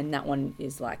 and that one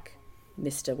is like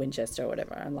Mr. Winchester or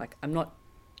whatever. I'm like, I'm not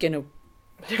gonna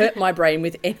hurt my brain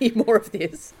with any more of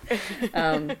this,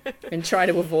 and try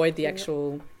to avoid the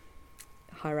actual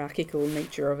hierarchical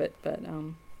nature of it. But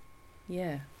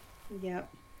yeah.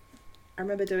 I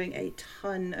remember doing a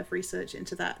ton of research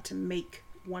into that to make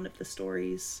one of the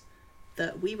stories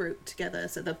that we wrote together,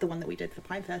 so the one that we did for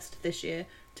Pinefest this year,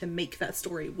 to make that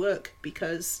story work,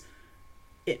 because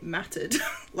it mattered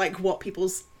like what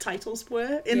people's titles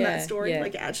were in that story.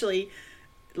 Like it actually,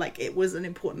 like, it was an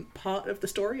important part of the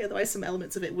story, otherwise some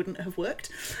elements of it wouldn't have worked.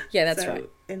 That's right.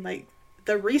 In like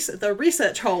the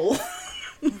research hole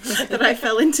that I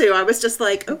fell into, I was just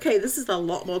like, okay, this is a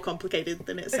lot more complicated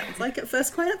than it sounds like at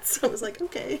first glance. I was like,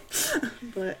 okay.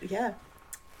 But yeah.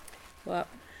 Well,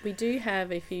 we do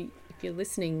have, if you're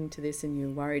listening to this and you're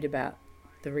worried about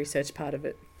the research part of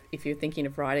it, if you're thinking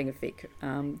of writing a fic,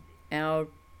 our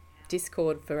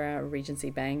Discord for our Regency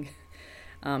Bang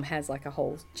has like a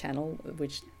whole channel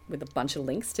with a bunch of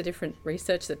links to different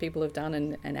research that people have done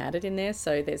and added in there.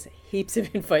 So there's heaps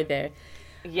of info there.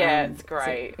 Yeah, it's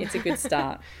great. So it's a good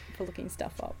start for looking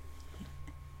stuff up.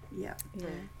 Yeah.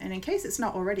 And in case it's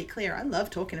not already clear, I love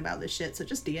talking about this shit, so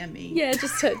just DM me. Yeah,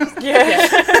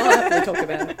 I'll happily talk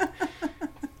about it.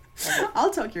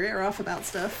 I'll talk your ear off about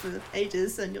stuff for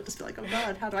ages, and you'll just be like, oh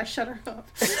god, how do I shut her up?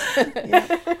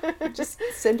 Yeah. Just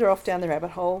send her off down the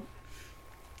rabbit hole.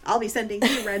 I'll be sending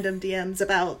you random DMs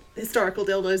about historical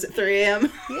dildos at 3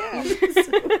 a.m.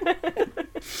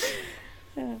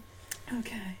 Yeah.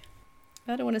 Okay.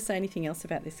 I don't want to say anything else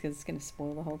about this because it's going to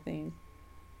spoil the whole thing.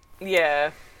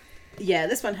 Yeah. Yeah,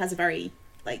 this one has a very,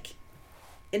 like,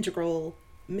 integral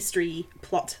mystery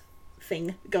plot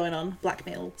thing going on.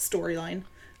 Blackmail storyline.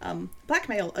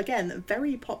 Blackmail, again, a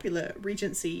very popular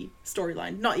Regency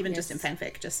storyline. Not even just in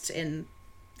fanfic, just in,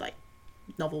 like,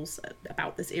 novels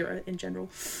about this era in general.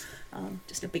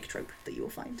 Just a big trope that you will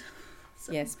find.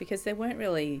 So. Yes, because there weren't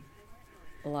really,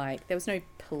 like, there was no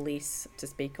police to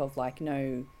speak of, like,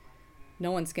 no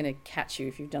one's going to catch you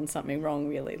if you've done something wrong,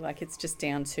 really. Like, it's just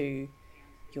down to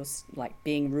your, like,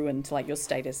 being ruined, like, your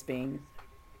status being,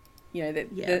 you know,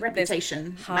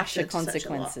 reputation, harsher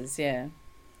consequences. Yeah.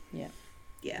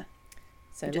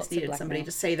 So you just needed somebody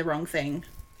to say the wrong thing.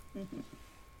 Mm-hmm.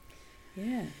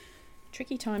 Yeah,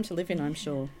 tricky time to live in, I'm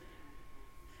sure.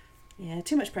 Yeah,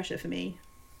 too much pressure for me.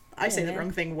 I say the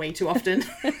wrong thing way too often.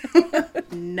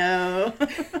 No.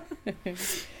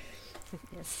 Yes.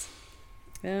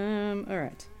 All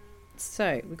right.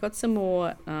 So we've got some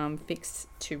more fics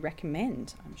to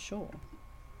recommend, I'm sure.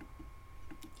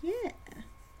 Yeah.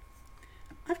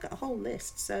 I've got a whole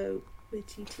list, so would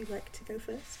you two like to go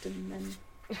first and then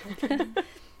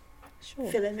Sure.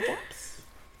 fill in the gaps?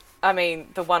 I mean,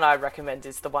 the one I recommend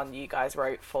is the one you guys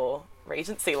wrote for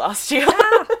Regency last year.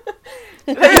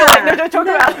 You're like, no, don't talk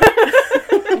about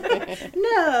it.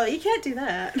 No, you can't do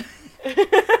that.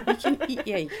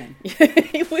 Yeah, you can.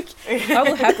 I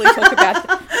will happily talk about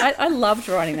it. I loved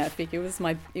writing that fic. It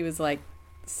was like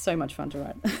so much fun to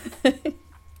write.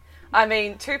 I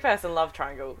mean, two-person love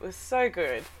triangle was so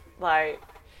good. Like,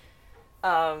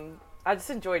 I just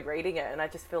enjoyed reading it, and I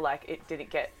just feel like it didn't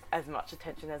get as much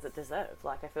attention as it deserved.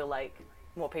 Like, I feel like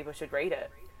more people should read it.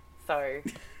 So,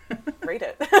 read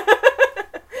it.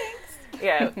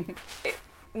 Yeah.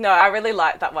 No, I really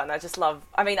like that one. I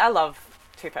love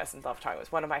two-person love triangle.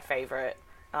 It's one of my favourite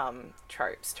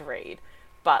tropes to read.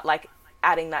 But, like,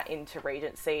 adding that into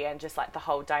Regency and just, like, the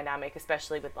whole dynamic,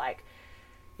 especially with, like,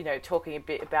 you know, talking a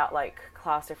bit about, like,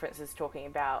 class differences, talking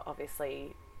about,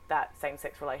 obviously, that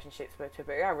same-sex relationships were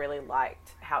taboo. I really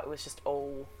liked how it was just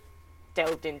all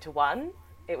delved into one.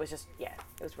 It was just, yeah,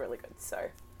 it was really good. So,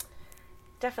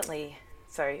 definitely,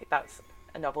 so that's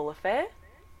A Novel Affair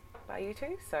by you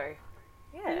two. So,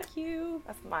 yeah. Thank you.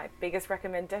 That's my biggest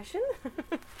recommendation.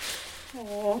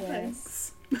 Oh,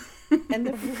 thanks. And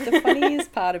the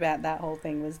funniest part about that whole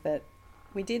thing was that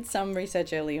we did some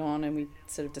research early on and we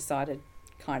sort of decided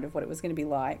kind of what it was going to be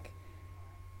like.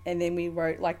 And then we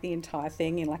wrote like the entire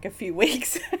thing in like a few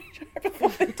weeks before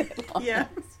the deadline. Yeah.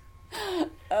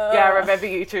 Yeah, I remember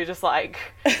you two just like,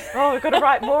 oh, we've got to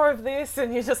write more of this,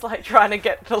 and you're just like trying to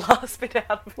get the last bit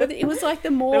out of it. Well, it was like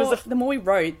the more we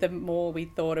wrote, the more we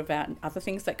thought about other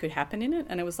things that could happen in it.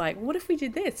 And it was like, what if we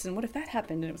did this? And what if that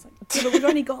happened? And it was like, yeah, but we've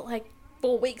only got like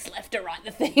 4 weeks left to write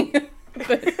the thing.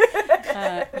 But,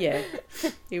 yeah,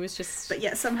 it was just. But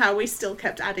yet somehow we still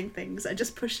kept adding things and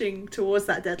just pushing towards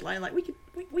that deadline. Like we could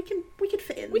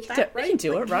fit in. We can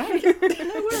do it, right?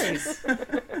 No worries.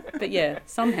 But yeah,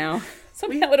 somehow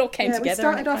it all came together. We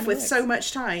started off with so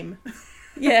much time.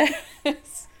 Yeah.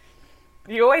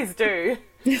 You always do.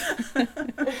 I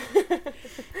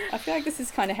feel like this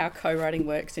is kind of how co-writing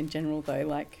works in general, though.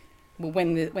 Like, well,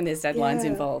 when there's deadlines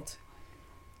involved,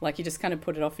 like you just kind of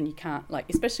put it off, and you can't, like,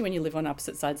 especially when you live on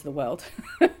opposite sides of the world.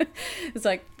 It's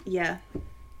like, yeah,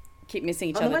 keep missing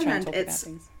each other. On the one hand, it's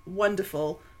about things.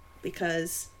 Wonderful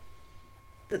because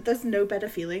there's no better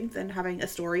feeling than having a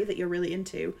story that you're really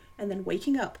into, and then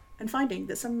waking up and finding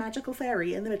that some magical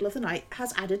fairy in the middle of the night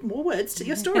has added more words to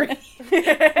your story.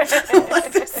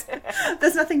 Like,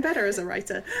 there's nothing better as a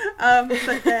writer.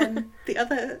 But then the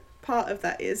other part of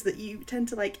that is that you tend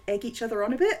to like egg each other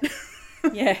on a bit.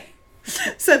 Yeah.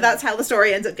 So that's how the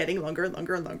story ends up getting longer and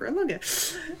longer and longer and longer.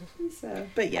 So,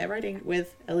 but yeah, writing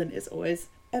with Ellen is always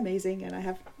amazing, and I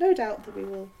have no doubt that we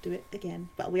will do it again.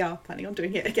 But we are planning on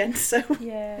doing it again, so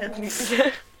yeah.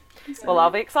 Well, I'll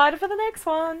be excited for the next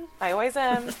one. I always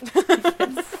am.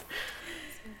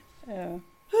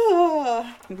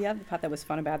 The other part that was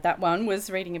fun about that one was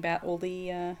reading about all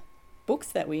the books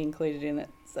that we included in it.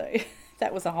 So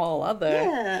that was a whole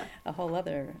other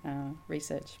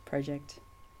research project.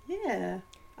 Yeah,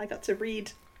 I got to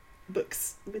read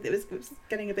books. It was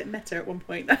getting a bit meta at one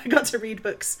point. I got to read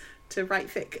books to write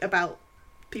fic about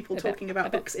people talking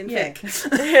about books in fic.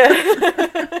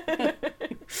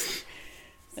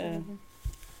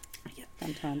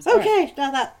 Sometimes. Okay,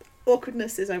 now that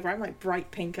awkwardness is over. I'm like bright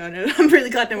pink. I know. I'm really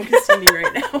glad no one can see me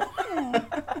right now.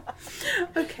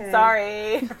 Okay.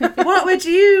 Sorry. What would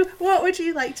you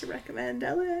like to recommend,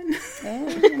 Ellen?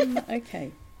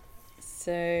 Okay.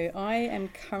 So I am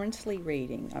currently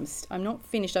reading. I'm not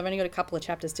finished. I've only got a couple of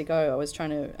chapters to go. I was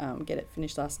trying to get it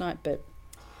finished last night, but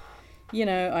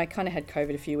I kind of had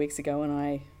COVID a few weeks ago, and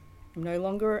I am no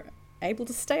longer able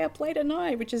to stay up late at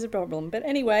night, which is a problem. But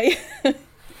anyway,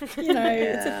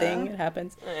 it's a thing. It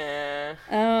happens. Yeah.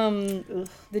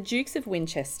 The Dukes of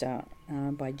Winchester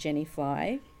by Jenny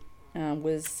Fly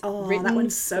was written. That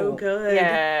one's so good.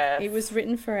 Yeah. It was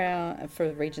written for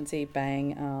Regency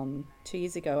Bang 2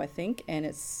 years ago, I think, and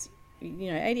it's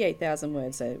 88,000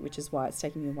 words, which is why it's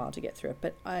taking me a while to get through it.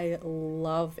 But I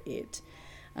love it.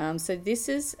 So this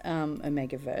is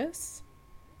Omegaverse,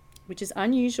 which is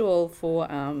unusual for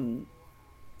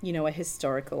a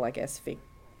historical, I guess, fic.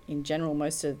 In general,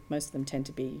 most of them tend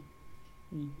to be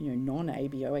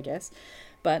non-ABO, I guess.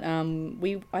 But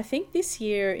I think this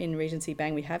year in Regency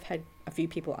Bang we have had a few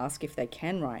people ask if they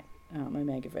can write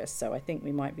Omegaverse, so I think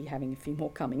we might be having a few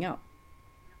more coming up.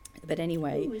 But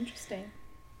anyway, Ooh, interesting.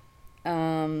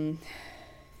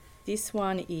 This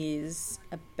one is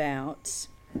about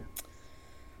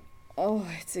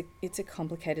it's a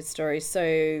complicated story.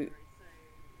 So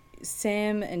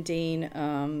Sam and Dean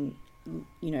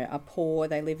are poor.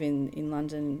 They live in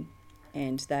London,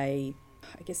 and I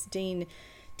guess Dean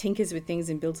tinkers with things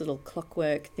and builds little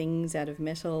clockwork things out of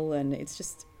metal, and it's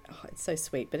just it's so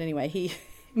sweet. But anyway, he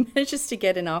manages to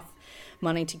get enough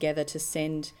money together to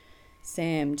send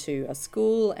Sam to a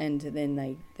school, and then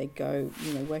they go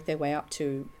work their way up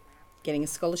to getting a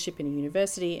scholarship in a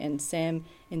university, and Sam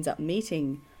ends up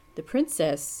meeting the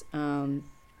princess.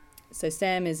 So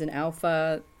Sam is an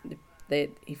alpha.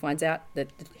 He finds out that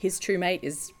his true mate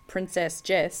is Princess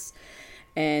Jess,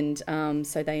 and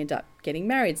so they end up getting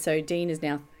married. So Dean is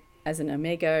now, as an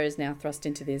Omega, is now thrust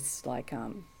into this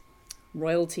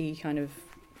royalty kind of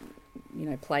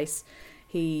place.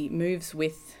 He moves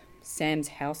with Sam's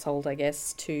household, I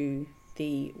guess, to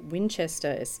the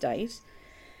Winchester estate,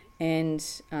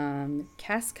 and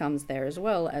Cass comes there as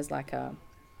well as was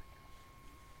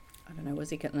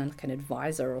he like an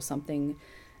advisor or something,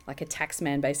 like a tax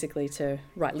man basically, to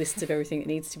write lists of everything that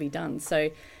needs to be done. So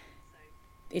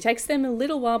it takes them a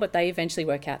little while, but they eventually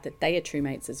work out that they are true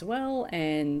mates as well,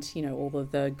 and all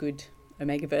of the good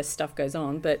Omegaverse stuff goes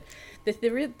on. But the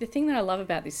thing that I love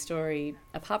about this story,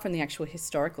 apart from the actual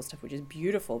historical stuff, which is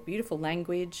beautiful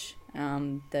language,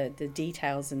 the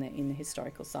details in the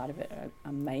historical side of it are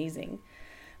amazing.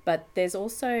 But there's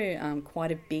also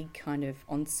quite a big kind of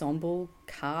ensemble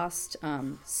cast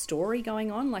story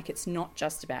going on. Like, it's not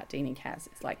just about Dean and Cass.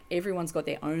 It's like everyone's got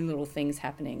their own little things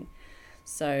happening.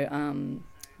 So,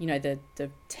 the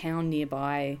town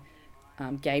nearby,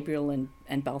 Gabriel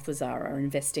and Balthazar are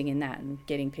investing in that and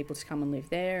getting people to come and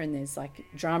live there. And there's like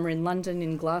drama in London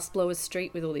in Glassblower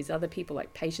Street with all these other people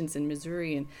like Patience in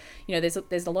Missouri. And,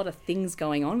 there's a lot of things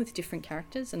going on with different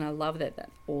characters. And I love that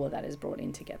all of that is brought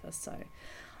in together. So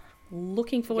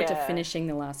looking forward to finishing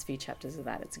the last few chapters of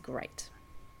that. It's great.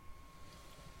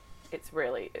 It's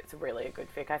really a good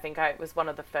fic. I think it was one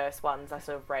of the first ones I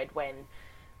sort of read when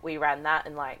we ran that,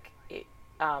 and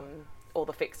all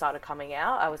the fics started coming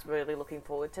out. I was really looking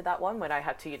forward to that one when I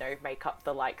had to make up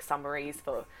the summaries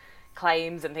for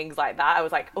claims and things like that. I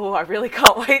was like, oh, I really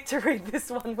can't wait to read this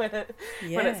one when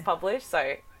it's published.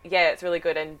 So yeah, it's really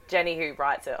good. And Jenny, who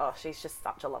writes it, she's just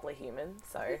such a lovely human.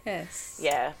 So yes,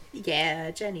 yeah,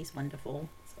 Jenny's wonderful.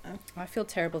 So I feel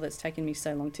terrible that it's taken me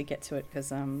so long to get to it,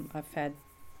 because I've had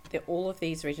all of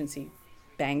these Regency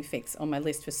Bang fics on my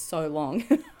list for so long.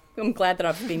 I'm glad that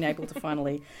I've been able to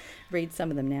finally read some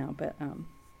of them now, but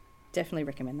definitely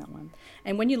recommend that one.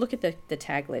 And when you look at the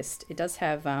tag list, it does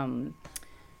have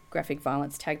graphic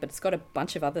violence tag, but it's got a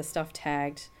bunch of other stuff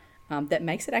tagged that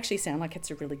makes it actually sound like it's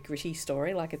a really gritty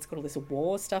story, like it's got all this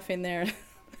war stuff in there.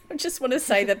 I just want to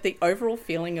say that the overall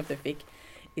feeling of the fic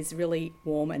is really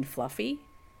warm and fluffy,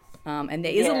 and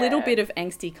there is a little bit of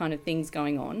angsty kind of things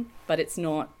going on, but it's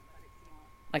not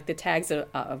like the tags are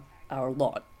a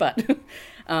lot, but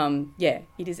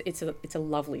it's a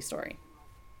lovely story.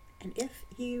 And if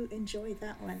you enjoy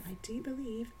that one, I do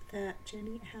believe that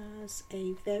Jenny has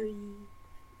a very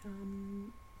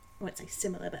I won't say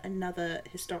similar, but another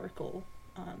historical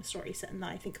story set in,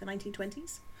 I think, the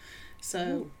 1920s.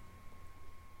 So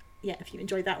yeah, if you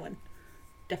enjoyed that one,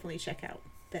 definitely check out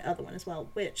the other one as well,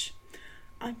 which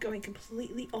I'm going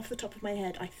completely off the top of my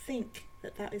head. I think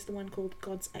that is the one called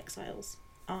God's Exiles.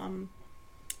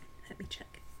 Let me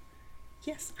check.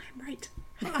 Yes, I'm right.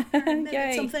 I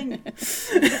remembered something.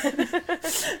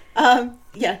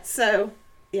 So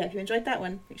yeah, if you enjoyed that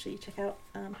one, make sure you check out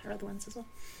her other ones as well.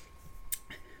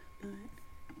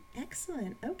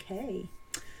 Excellent. Okay.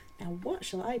 Now, what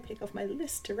shall I pick off my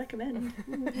list to recommend?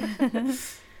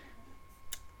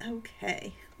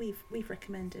 Okay, we've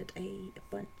recommended a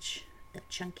bunch of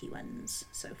chunky ones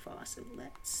so far, so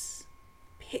let's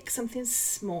pick something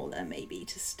smaller maybe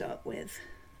to start with.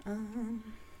 I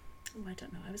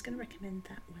don't know. I was going to recommend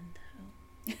that one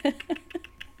though.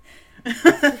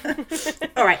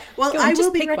 All right. Well, on, I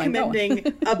will be pick one,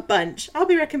 recommending a bunch. I'll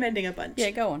be recommending a bunch.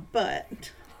 Yeah, go on.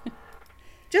 But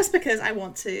just because I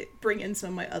want to bring in some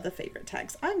of my other favorite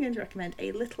tags, I'm going to recommend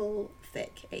a little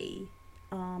thick,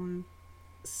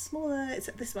 smaller.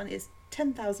 This one is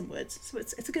 10,000 words, so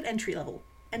it's a good entry level.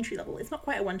 It's not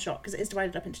quite a one shot because it is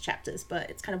divided up into chapters, but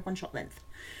it's kind of one shot length.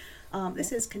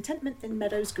 This is Contentment in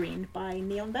Meadows Green by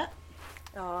Neon Bat.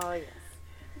 Oh yes.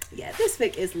 Yeah, this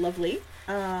fic is lovely.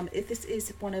 This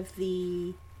is one of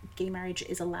the gay marriage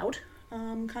is allowed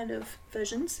kind of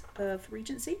versions of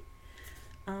Regency,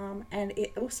 and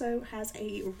it also has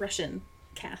a Russian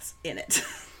Cass in it,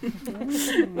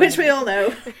 which we all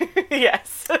know.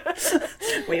 Yes.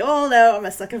 We all know I'm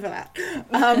a sucker for that.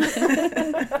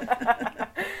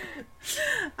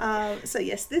 So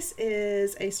yes, this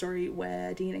is a story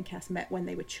where Dean and Cass met when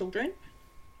they were children,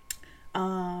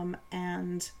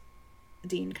 and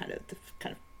Dean kind of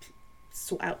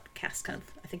sort out Cass I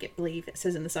believe it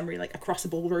says in the summary, like across a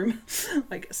ballroom,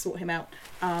 like sort him out,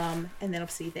 and then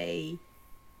obviously they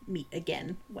meet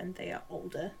again when they are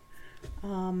older.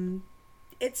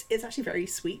 It's actually very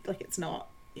sweet. Like, it's not,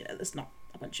 there's not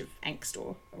a bunch of angst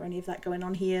or any of that going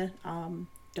on here.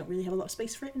 Don't really have a lot of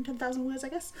space for it in 10,000 words, I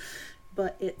guess,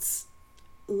 but it's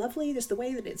lovely. Just the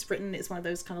way that it's written is one of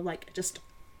those kind of like just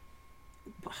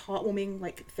heartwarming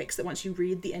like fics that once you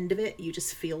read the end of it, you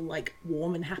just feel like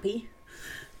warm and happy,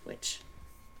 which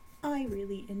I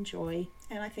really enjoy.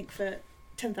 And I think for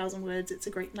 10,000 words, it's a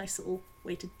great, nice little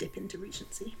way to dip into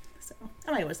Regency. So,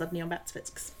 and I always love Neon Bat's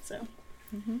fics, so.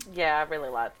 Yeah, I really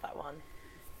liked that one.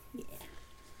 Yeah.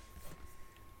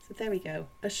 So there we go.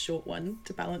 A short one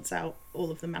to balance out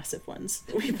all of the massive ones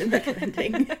that we've been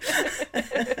recommending.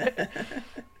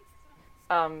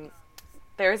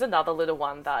 There is another little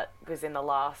one that was in the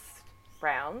last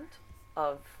round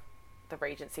of the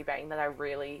Regency Bang that I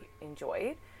really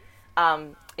enjoyed.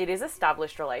 It is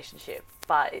established relationship,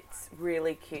 but it's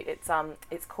really cute.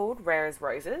 It's called Rare as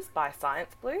Roses by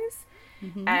Science Blues,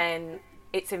 and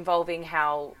it's involving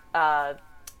how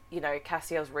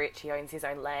Cassiel's rich, he owns his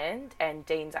own land, and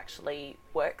Dean's actually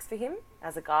works for him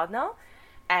as a gardener,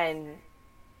 and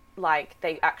like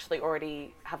they actually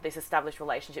already have this established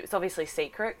relationship. It's obviously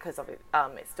secret because of it,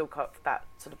 it's still got that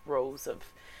sort of rules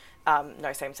of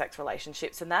no same-sex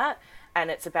relationships and that, and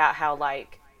it's about how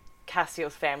like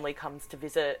Cassiel's family comes to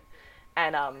visit,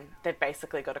 and they've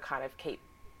basically got to kind of keep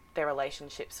their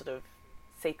relationship sort of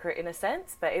secret in a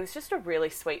sense. But it was just a really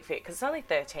sweet fic because it's only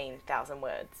 13,000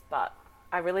 words, but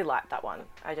I really liked that one.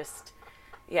 It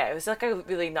was like a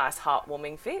really nice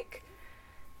heartwarming fic,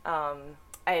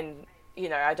 and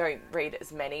I don't read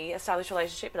as many established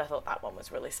relationships, but I thought that one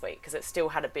was really sweet because it still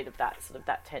had a bit of that sort of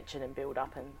that tension and build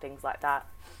up and things like that.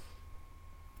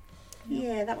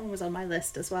 Yeah, that one was on my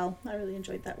list as well. I really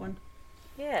enjoyed that one.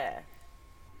 Yeah.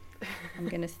 I'm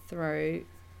going to throw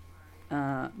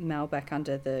Mel back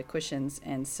under the cushions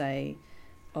and say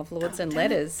Of Lords and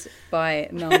Letters by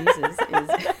Mel Muses is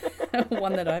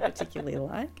one that I particularly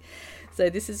like.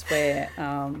 So this is where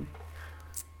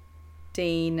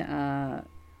Dean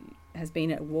has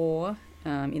been at war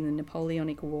in the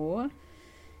Napoleonic War,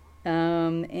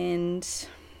 and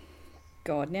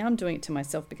God, now I'm doing it to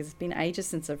myself because it's been ages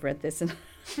since I've read this and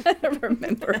I don't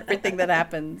remember everything that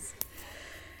happens.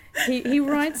 He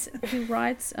writes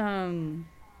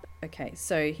okay,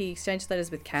 so he exchanged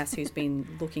letters with Cass, who's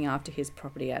been looking after his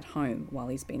property at home while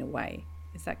he's been away.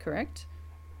 Is that correct?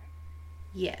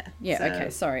 Yeah. Yeah, so, okay,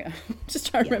 sorry. I'm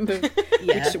just trying to remember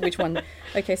which one.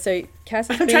 Okay, so Cass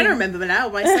has I'm trying to remember now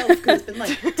myself because it's been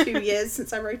like 2 years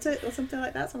since I wrote it or something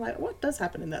like that. So I'm like, what does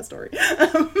happen in that story?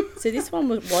 So this one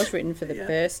was written for the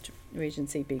first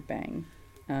Regency Big Bang.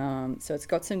 So it's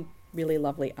got some really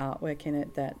lovely artwork in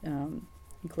it that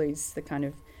includes the kind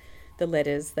of the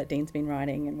letters that Dean's been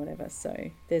writing and whatever.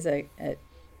 So there's a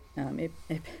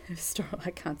story.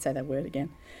 I can't say that word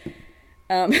again.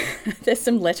 There's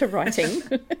some letter writing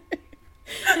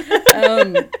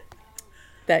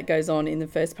that goes on in the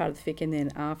first part of the fic, and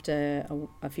then after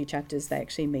a few chapters they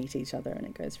actually meet each other and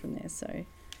it goes from there. So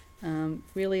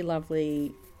really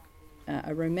lovely,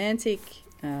 a romantic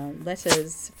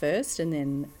letters first and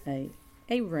then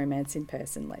a romance in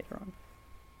person later on.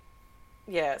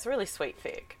 Yeah, it's a really sweet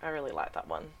fic. I really like that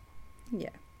one. Yeah.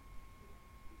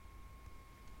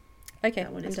 Okay,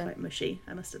 That one I'm is done. quite mushy,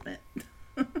 I must admit.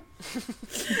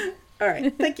 All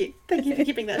right, thank you for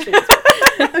keeping that short.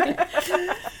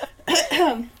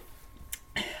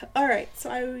 All right,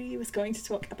 so I was going to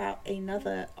talk about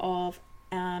another of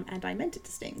And I Meant It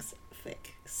to Stings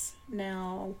fics.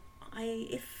 Now,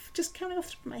 if just counting off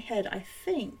the top of my head, I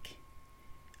think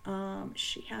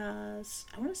she has,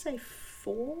 I want to say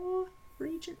 4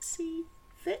 Regency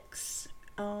fics.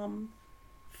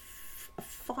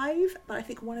 5, but I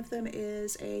think one of them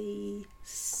is a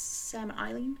Sam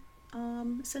Eileen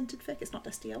scented fic. It's not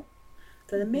Destiel.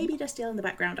 So there may be Destiel in the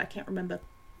background. I can't remember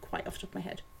quite off the top of my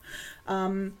head.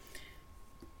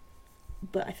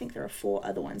 But I think there are 4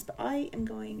 other ones. But I am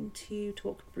going to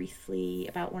talk briefly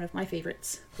about one of my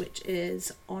favourites, which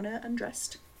is Honor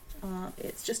Undressed.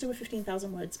 It's just over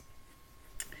 15,000 words.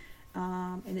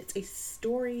 And it's a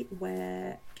story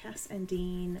where Cass and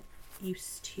Dean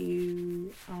used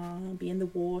to be in the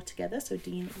war together. So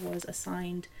Dean was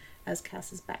assigned as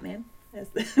Cass's Batman,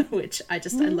 which I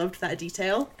loved that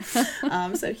detail.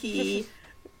 So he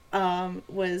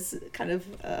was kind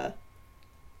of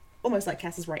almost like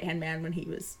Cass's right-hand man when he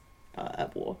was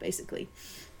at war, basically.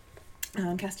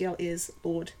 Castiel is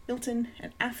Lord Milton,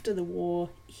 and after the war,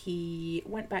 he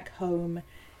went back home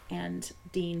and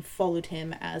Dean followed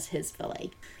him as his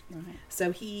valet. Right.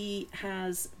 So he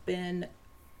has been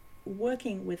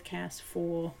working with Cass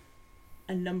for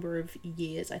a number of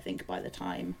years, I think, by the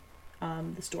time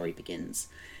the story begins.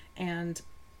 And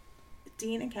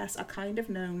Dean and Cass are kind of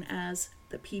known as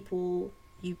the people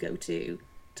you go to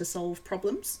solve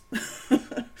problems.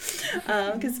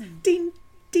 Because Dean's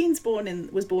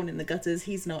was born in the gutters.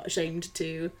 He's not ashamed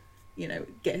to,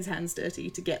 get his hands dirty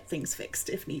to get things fixed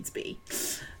if needs be.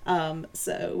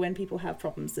 So when people have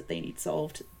problems that they need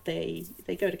solved, they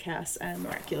go to Cass and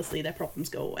miraculously their problems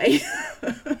go away.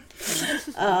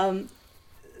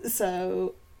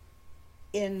 So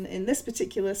in this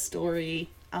particular story,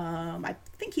 I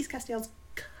think he's Castiel's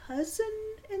cousin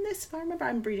in this, if I remember.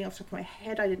 I'm reading off the top of my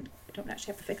head. I don't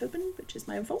actually have the fic open, which is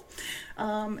my own fault.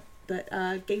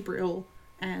 But Gabriel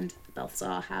and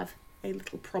Balthazar have a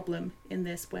little problem in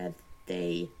this where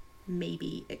they may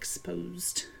be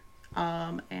exposed,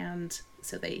 and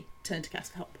so they turn to Cass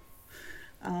for help.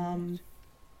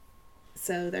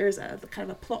 So there's a kind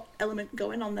of a plot element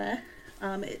going on there.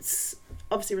 It's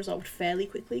obviously resolved fairly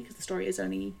quickly because the story is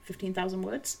only 15,000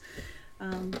 words.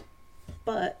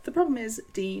 But the problem is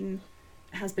Dean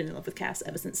has been in love with Cass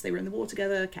ever since they were in the war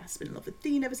together. Cass has been in love with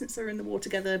Dean ever since they were in the war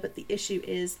together. But the issue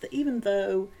is that even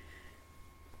though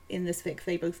in this fic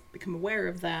they both become aware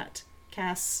of that,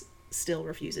 Cass still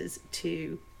refuses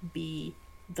to be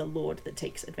the lord that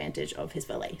takes advantage of his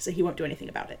valet. So he won't do anything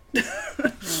about it.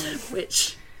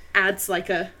 Which adds like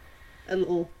a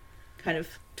little kind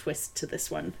of twist to this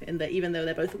one, in that even though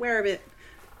they're both aware of it,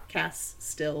 Cass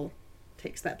still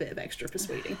takes that bit of extra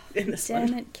persuading in this one.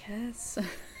 Damn it, Cass.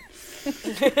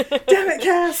 Damn it,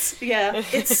 Cass! Yeah,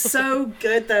 it's so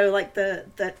good though. Like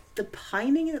the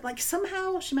pining, like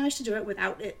somehow she managed to do it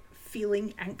without it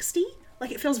feeling angsty.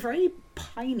 Like it feels very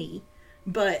piney,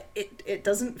 but it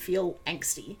doesn't feel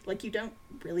angsty. Like you don't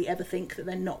really ever think that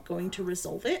they're not going to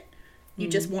resolve it. You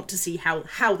just want to see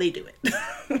how they do it.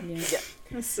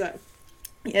 Yeah. So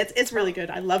yeah, it's really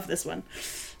good. I love this one.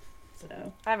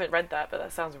 So I haven't read that, but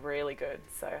that sounds really good.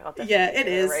 So I'll definitely it give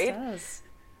is. a read. It does.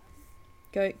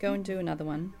 Go and do another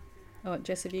one. Oh,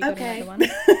 Jess, have you got Okay. another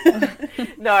one?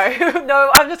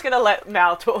 No, I'm just gonna let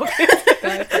Mal talk. Go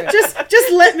for it.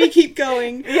 just let me keep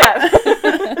going. Yeah.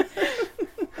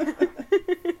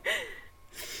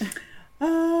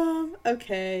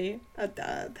 Okay.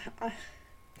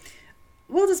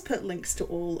 We'll just put links to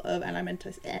all of And I Meant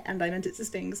It to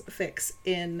Stings fics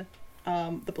in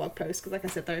the blog post, because like I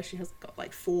said though, she has got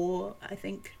like 4, I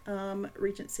think,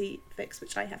 Regency fics,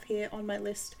 which I have here on my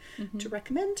list to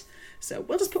recommend. So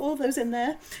we'll just put all of those in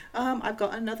there. I've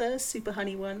got another super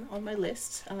honey one on my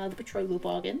list, the Betrothal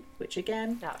Bargain, which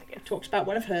again, I talked about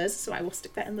one of hers, so I will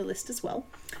stick that in the list as well.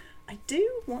 I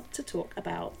do want to talk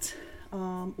about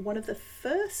one of the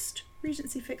first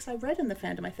Regency fics I read in the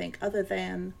fandom, I think, other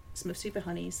than some of Super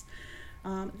Honey's.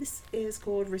 This is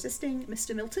called Resisting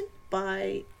Mr. Milton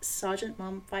by Sergeant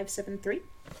Mom 573.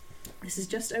 This is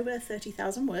just over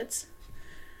 30,000 words.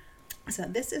 So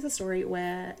this is a story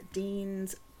where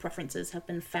Dean's preferences have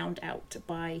been found out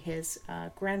by his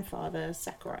grandfather,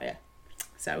 Zachariah.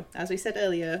 So, as we said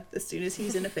earlier, as soon as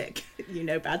he's in a fic,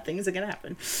 bad things are going to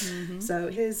happen. So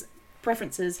his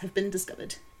preferences have been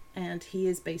discovered, and he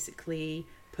is basically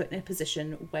put in a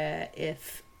position where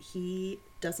if he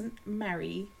doesn't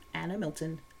marry Anna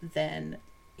Milton, then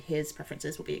his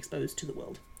preferences will be exposed to the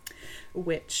world.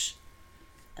 which,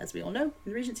 as we all know,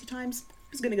 in Regency times,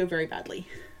 is going to go very badly.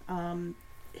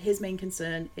 His main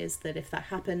concern is that if that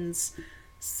happens,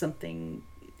 it's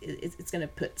going to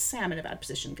put Sam in a bad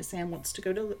position, because Sam wants to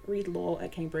go to read law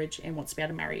at Cambridge and wants to be able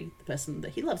to marry the person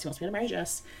that he loves. He wants to be able to marry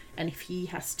Jess, and if he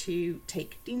has to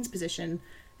take Dean's position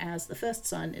as the first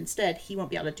son instead, he won't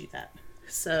be able to do that.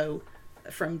 So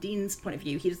from Dean's point of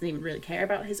view, he doesn't even really care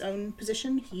about his own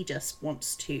position. He just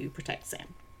wants to protect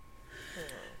Sam.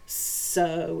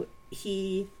 So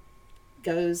he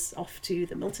goes off to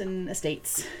the Milton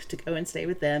estates to go and stay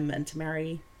with them and to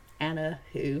marry Anna,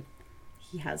 who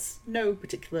he has no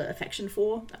particular affection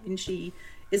for. I mean, she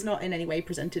is not in any way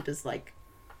presented as like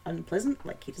unpleasant,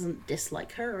 like he doesn't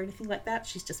dislike her or anything like that.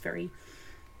 She's just very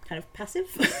kind of passive.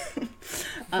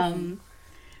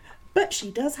 But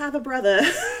she does have a brother.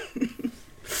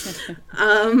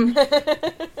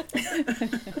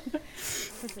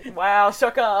 Wow,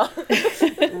 shocker.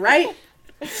 Right?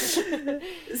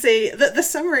 See, the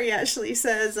summary actually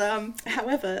says,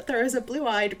 however, there is a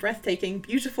blue-eyed, breathtaking,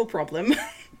 beautiful problem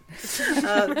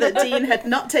that Dean had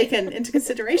not taken into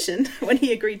consideration when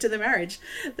he agreed to the marriage.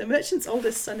 The merchant's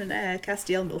oldest son and heir,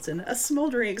 Castiel Milton, a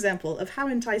smouldering example of how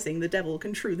enticing the devil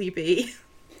can truly be.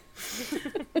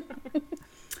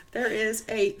 There is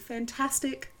a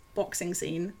fantastic boxing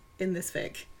scene in this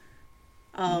fic,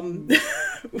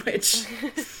 which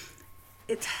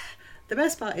the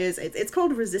best part is it's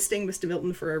called Resisting Mr.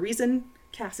 Milton for a reason.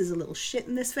 Cass is a little shit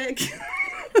in this fic.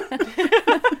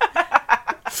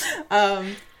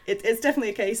 It's definitely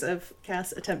a case of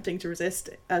Cass attempting to resist,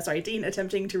 Dean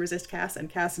attempting to resist Cass, and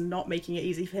Cass not making it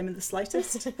easy for him in the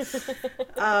slightest.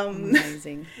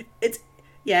 Amazing.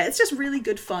 It's just really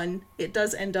good fun. It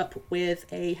does end up with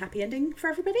a happy ending for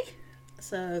everybody.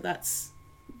 So that's,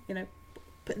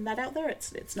 putting that out there.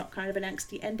 It's not kind of an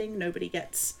angsty ending. Nobody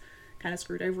gets kind of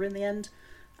screwed over in the end.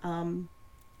 And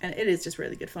it is just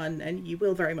really good fun, and you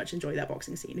will very much enjoy that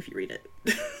boxing scene if you read it.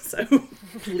 So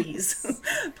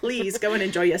please go and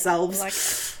enjoy yourselves. Like,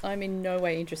 I'm in no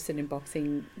way interested in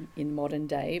boxing in modern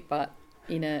day, but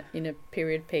in a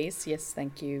period piece, yes,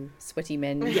 thank you. Sweaty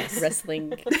men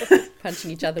wrestling,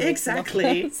 punching each other.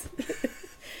 Exactly.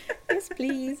 Yes,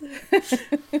 please.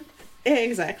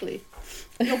 Exactly.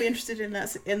 You'll be interested in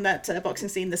that boxing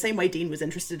scene the same way Dean was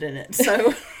interested in it.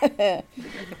 So okay,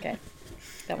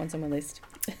 that one's on my list.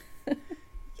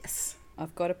 Yes.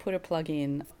 I've got to put a plug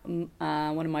in.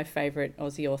 One of my favourite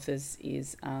Aussie authors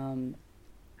is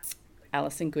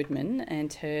Alison Goodman,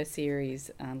 and her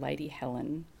series Lady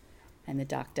Helen and the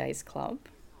Dark Days Club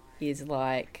is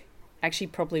like actually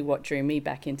probably what drew me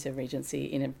back into Regency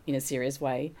in a serious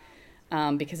way,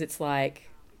 because it's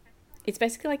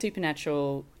basically like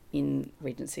Supernatural in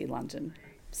Regency London.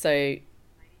 So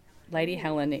Lady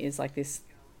Helen is like this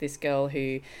girl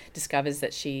who discovers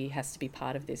that she has to be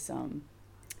part of this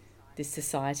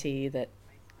society that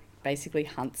basically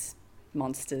hunts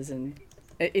monsters, and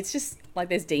it's just like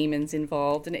there's demons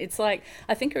involved, and it's like,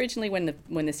 I think originally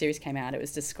when the series came out, it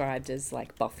was described as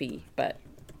like Buffy but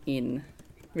in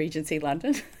Regency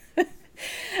London.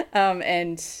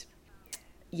 And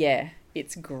yeah,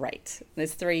 it's great.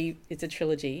 It's a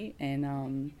trilogy,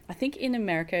 and I think in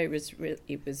America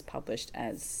it was published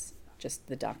as just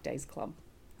the Dark Days Club,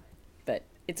 but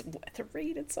it's worth a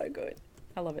read. It's so good.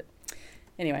 I love it.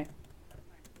 Anyway,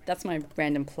 that's my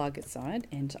random plug aside,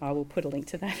 and I will put a link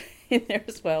to that in there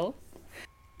as well.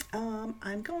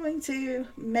 I'm going to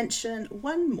mention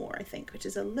one more, I think, which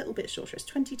is a little bit shorter. It's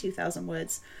 22,000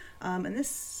 words, and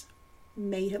this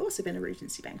may have also been a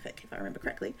Regency Bangfic, if I remember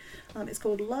correctly. It's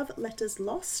called Love Letters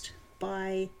Lost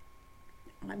by,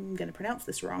 I'm going to pronounce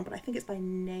this wrong, but I think it's by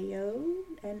Naoe,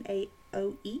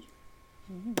 Naoe,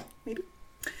 maybe.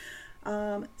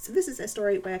 So this is a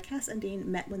story where Cass and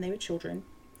Dean met when they were children,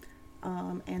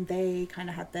 and they kind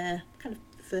of had their kind of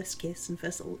first kiss and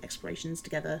first little explorations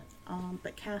together,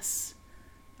 but Cass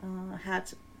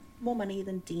had more money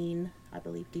than Dean. I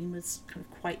believe Dean was kind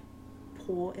of quite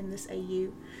poor in this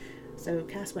AU, so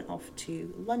Cass went off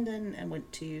to London and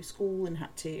went to school and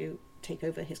had to take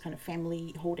over his kind of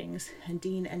family holdings, and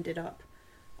Dean ended up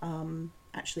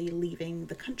actually leaving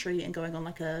the country and going on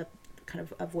like a kind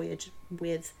of a voyage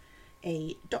with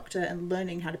a doctor and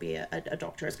learning how to be a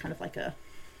doctor as kind of like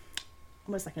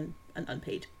almost like an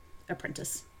unpaid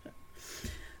apprentice.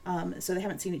 So they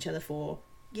haven't seen each other for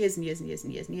years and years and years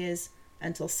and years and years,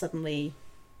 until suddenly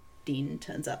Dean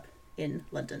turns up in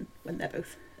London when they're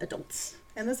both adults.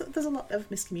 And there's a lot of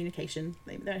miscommunication.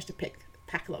 They managed to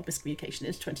pack a lot of miscommunication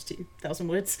into 22,000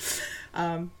 words.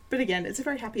 But again, it's a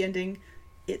very happy ending.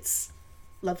 It's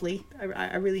lovely.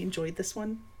 I really enjoyed this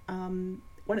one.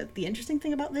 One one of the interesting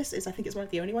thing about this is I think it's one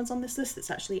of the only ones on this list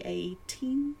that's actually a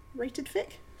teen rated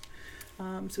fic.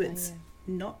 So it's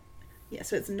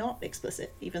not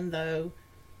explicit, even though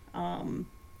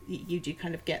you do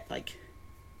kind of get like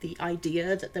the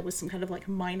idea that there was some kind of like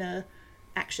minor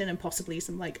action and possibly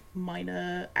some like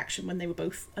minor action when they were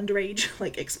both underage,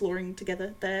 like exploring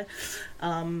together there.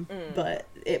 But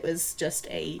it was just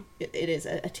it is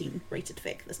a teen rated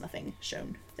fic. There's nothing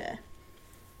shown there.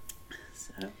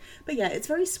 So, but yeah, it's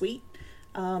very sweet.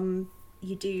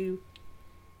 You do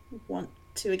want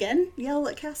to again yell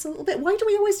at Cass a little bit. Why do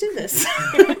we always do this?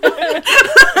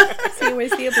 Is he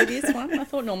always the oblivious one? I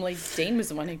thought normally Dean was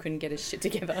the one who couldn't get his shit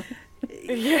together.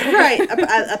 Right,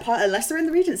 unless they're in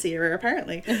the Regency era,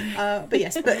 apparently. But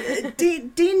yes, but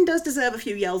Dean does deserve a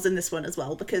few yells in this one as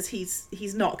well, because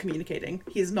he's not communicating.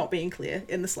 He's not being clear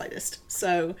in the slightest.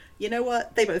 So, you know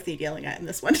what? They both need yelling at in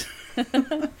this one.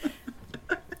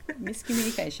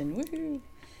 Miscommunication, woohoo!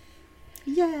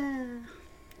 Yeah.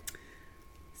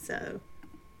 So,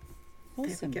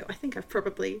 Awesome. there we go. I think I've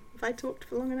probably, have I talked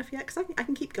for long enough yet? Because I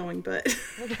can keep going, but...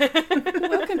 You're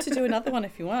welcome to do another one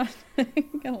if you want.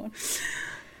 Go on.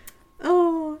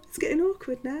 Oh, it's getting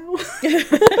awkward now.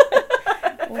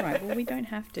 All right, well, we don't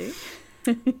have to.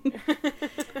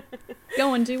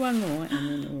 Go on, do one more, and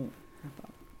then we'll wrap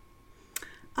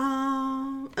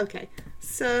up. Okay,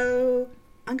 so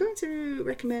I'm going to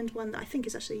recommend one that I think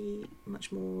is actually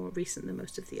much more recent than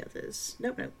most of the others.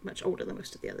 No, much older than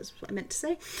most of the others, is what I meant to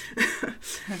say.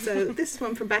 So this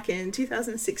one from back in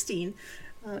 2016.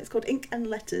 It's called Ink and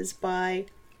Letters by,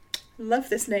 love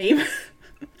this name.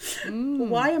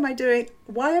 Why am I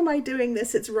doing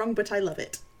this? It's wrong, but I love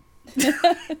it.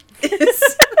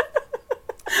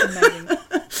 Amazing.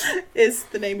 Is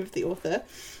the name of the author.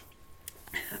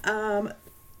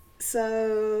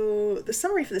 So the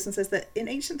summary for this one says that in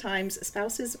ancient times,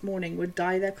 spouses mourning would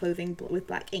dye their clothing with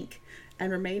black ink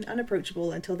and remain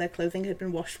unapproachable until their clothing had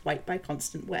been washed white by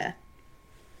constant wear.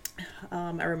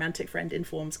 A romantic friend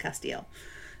informs Castiel.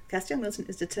 Castiel Milton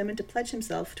is determined to pledge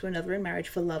himself to another in marriage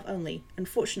for love only.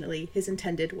 Unfortunately, his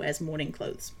intended wears mourning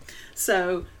clothes.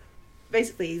 So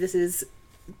basically, this is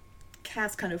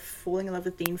Cass kind of falling in love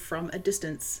with Dean from a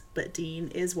distance, but Dean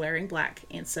is wearing black,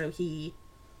 and so he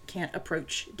can't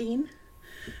approach Dean.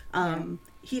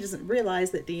 He doesn't realize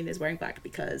that Dean is wearing black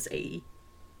because a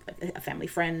family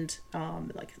friend,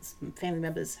 like his family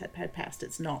members had passed.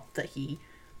 It's not that he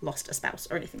lost a spouse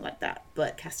or anything like that,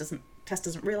 but Cass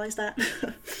doesn't realize that.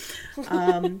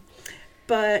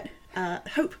 But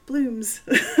hope blooms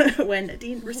when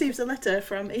Dean receives a letter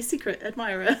from a secret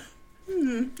admirer.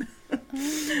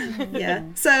 Yeah,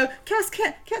 so Cass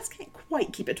can't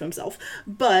quite keep it to himself,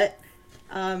 but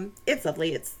it's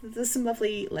lovely. There's some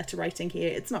lovely letter writing here.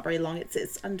 It's not very long.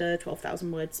 It's under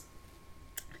 12,000 words.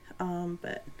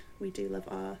 But we do love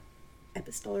our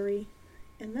epistolary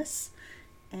in this.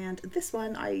 And this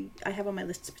one I have on my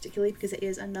list particularly because it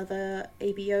is another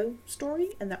ABO story,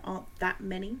 and there aren't that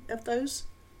many of those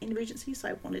in Regency, so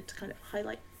I wanted to kind of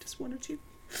highlight just one or two.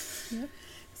 Yep.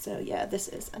 So yeah, this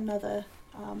is another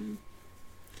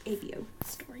ABO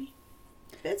story.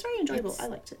 But it's very enjoyable. I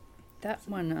liked it. That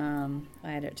one,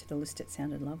 I added it to the list. It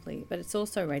sounded lovely, but it's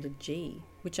also rated G,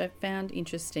 which I found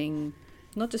interesting,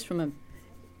 not just from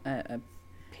a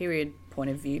period point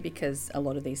of view, because a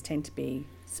lot of these tend to be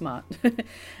smart,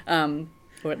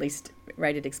 or at least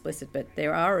rated explicit, but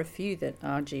there are a few that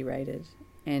are G rated,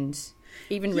 and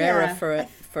even rarer for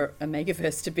a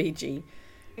Megaverse to be G.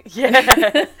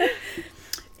 Yeah.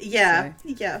 Yeah.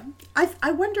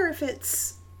 I wonder if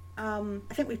it's I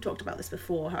think we've talked about this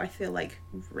before, how I feel like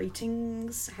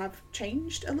ratings have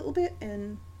changed a little bit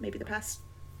in maybe the past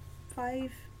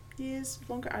 5 years,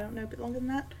 longer, I don't know, a bit longer than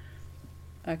that.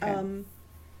 Okay.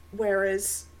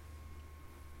 Whereas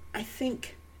I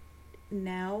think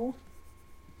now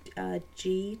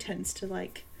G tends to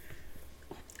like,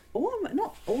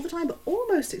 not all the time, but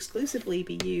almost exclusively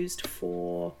be used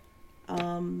for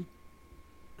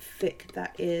fic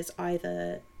that is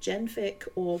either gen fic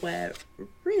or where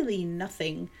really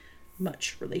nothing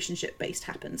much relationship based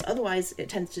happens. Otherwise it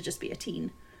tends to just be a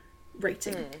teen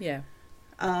rating. Yeah.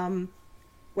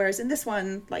 Whereas in this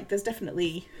one, like, there's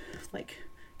definitely like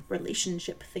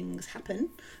relationship things happen,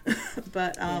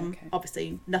 but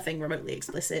obviously nothing remotely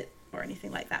explicit or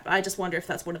anything like that. But I just wonder if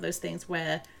that's one of those things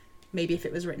where maybe if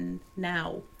it was written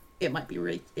now, it might be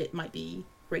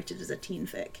rated as a teen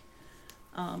fic.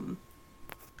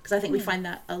 Because I think we find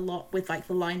that a lot with like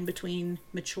the line between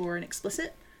mature and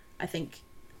explicit. I think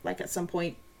like at some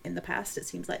point in the past, it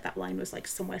seems like that line was like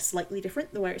somewhere slightly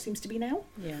different than where it seems to be now.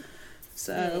 Yeah.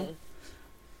 So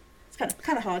it's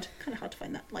kind of hard to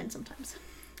find that line sometimes.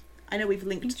 I know we've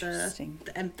linked Interesting.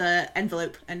 the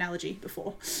envelope analogy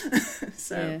before.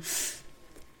 So, Yeah.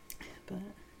 but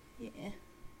yeah.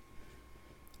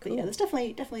 But Cool. yeah, there's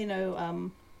definitely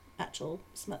no actual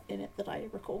smut in it that I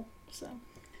recall. So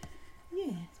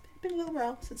yeah, it's been a little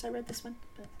while since I read this one,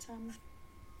 but It sounds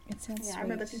yeah, sweet. I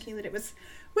remember thinking that it was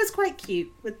quite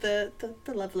cute with the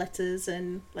love letters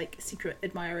and like secret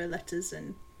admirer letters,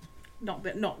 and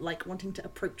not like wanting to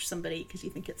approach somebody because you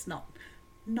think it's not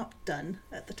done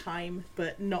at the time,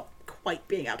 but not quite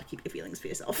being able to keep your feelings for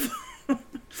yourself.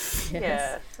 Yes.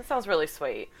 Yeah, that sounds really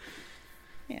sweet.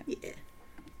 Yeah.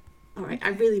 All right, I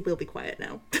really will be quiet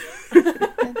now.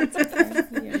 Yeah, that's okay.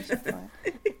 Yeah, we should try.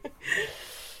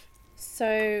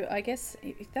 So I guess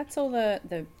if that's all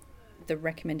the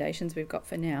recommendations we've got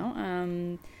for now.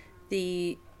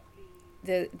 The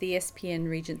SPN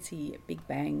Regency Big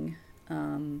Bang,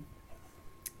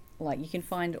 like you can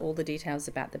find all the details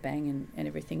about the bang and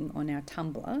everything on our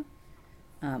Tumblr.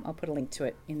 I'll put a link to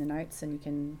it in the notes and you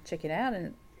can check it out.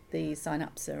 And the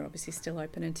sign-ups are obviously still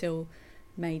open until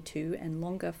May 2 and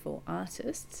longer for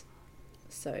artists.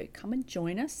 So come and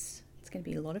join us. It's going to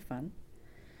be a lot of fun.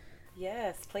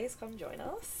 Yes, please come join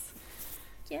us.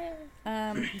 Yeah.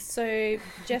 So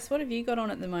Jess, what have you got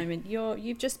on at the moment?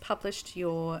 You've just published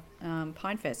your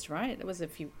Pinefest, right? That was a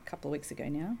couple of weeks ago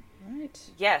now, right?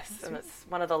 Yes, and it's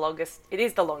one of the longest. It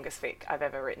is the longest fic I've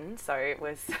ever written, so it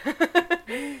was.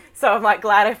 So I'm like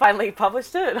glad I finally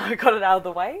published it and I got it out of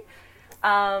the way.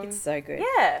 It's so good.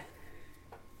 Yeah.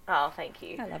 Oh, thank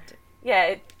you. I loved it.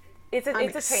 Yeah, it's a I'm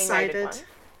teen rated one. excited.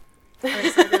 I'm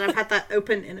excited. I've had that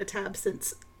open in a tab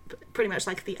since pretty much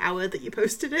like the hour that you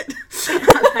posted it.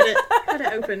 I've had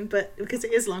it open, but because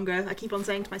it is longer, I keep on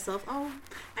saying to myself, "Oh,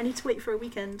 I need to wait for a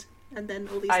weekend," and then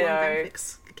all these long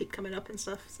fanfics keep coming up and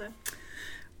stuff. So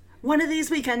one of these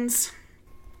weekends.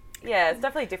 Yeah, it's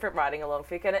definitely different writing a long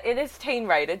fic, and it is teen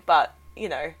rated, but you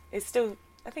know, it's still.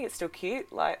 I think it's still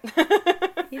cute. Like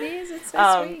It is. It's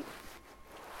so sweet.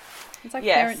 It's like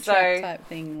Parent Trap type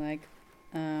thing. Like,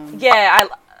 yeah,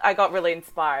 I got really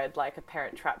inspired, like a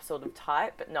Parent Trap sort of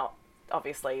type, but not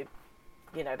obviously.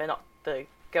 You know, the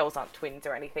girls aren't twins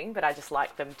or anything, but I just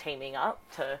like them teaming up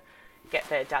to get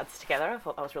their dads together. I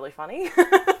thought that was really funny.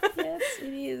 yes,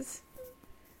 it is.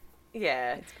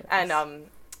 Yeah, and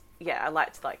yeah, I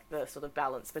liked like the sort of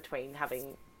balance between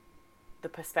having the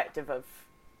perspective of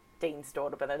Dean's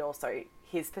daughter, but then also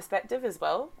his perspective as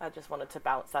well. I just wanted to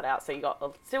balance that out. So you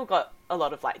still got a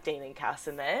lot of like Dean and Cass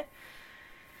in there.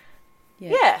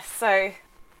 Yeah, so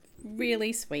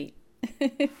really sweet.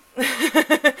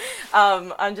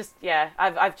 I'm just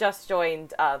I've just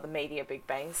joined the Media Big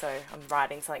Bang, so I'm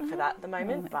writing something for that at the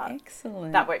moment, but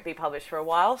excellent. that won't be published for a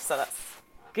while, so that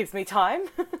gives me time.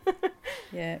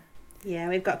 Yeah,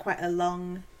 we've got quite a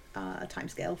long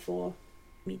timescale for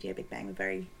Media Big Bang. We're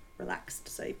very relaxed,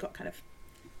 so you've got kind of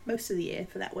most of the year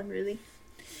for that one, really.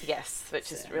 Yes,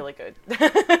 which is really good.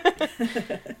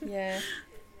 Yeah,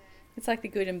 it's like the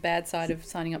good and bad side of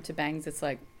signing up to Bangs. It's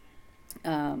like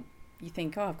you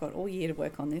think, oh, I've got all year to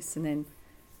work on this, and then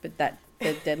but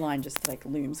the deadline just like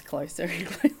looms closer and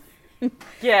closer.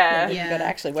 Yeah. You've got to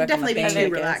actually work definitely on the be bang, too I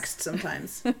guess. relaxed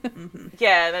sometimes. Mm-hmm.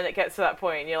 Yeah, and then it gets to that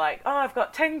point and you're like, oh, I've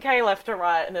got 10k left to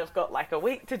write and I've got like a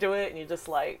week to do it, and you're just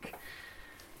like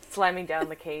slamming down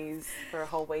the keys for a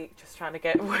whole week just trying to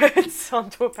get words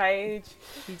onto a page.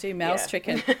 You do Mel's trick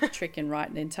and write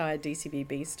an entire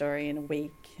DCBB story in a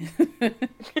week.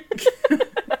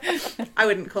 I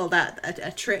wouldn't call that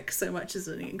a trick so much as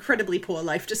an incredibly poor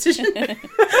life decision.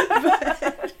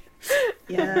 But,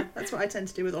 yeah, that's what I tend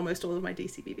to do with almost all of my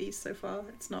DCBBs so far.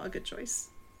 It's not a good choice.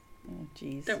 Oh,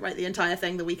 jeez. Don't write the entire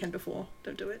thing the weekend before.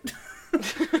 Don't do it.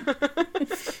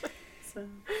 So.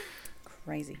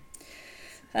 Crazy.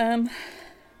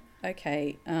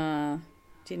 Okay.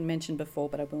 Didn't mention before,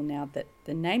 but I will now, that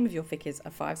the name of your fic is A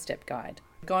 5-Step Guide.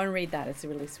 Go and read that. It's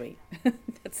really sweet.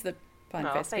 That's the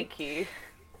Pinefest. Oh, thank you.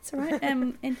 It's all right.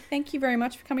 And thank you very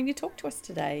much for coming to talk to us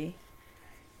today.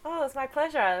 Oh, it's my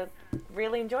pleasure. I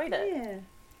really enjoyed it. Yeah.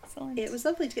 Excellent. It was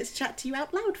lovely to get to chat to you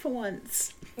out loud for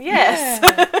once. Yes.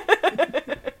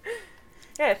 Yeah.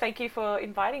 Yeah, thank you for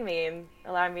inviting me and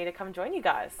allowing me to come join you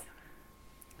guys.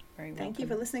 Very welcome. Thank you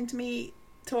for listening to me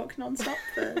talk non-stop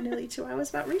for nearly 2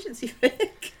 hours about Regency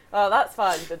fic. Oh, that's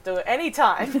fun. To do it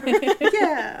anytime.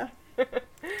 Yeah.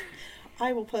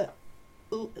 I will put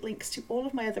links to all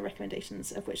of my other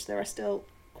recommendations, of which there are still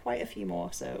quite a few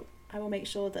more, so I will make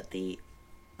sure that the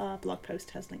blog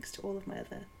post has links to all of my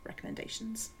other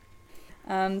recommendations.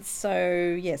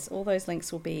 So yes, all those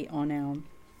links will be on our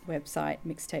website,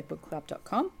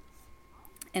 mixtapebookclub.com.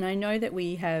 And I know that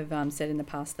we have said in the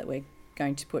past that we're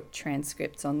going to put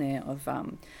transcripts on there of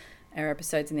our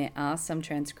episodes, and there are some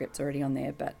transcripts already on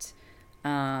there, but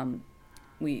I've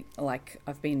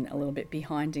been a little bit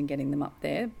behind in getting them up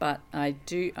there, but I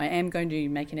am going to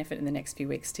make an effort in the next few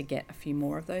weeks to get a few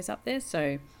more of those up there.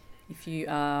 So if you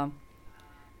are,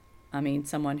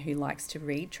 someone who likes to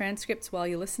read transcripts while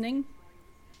you're listening,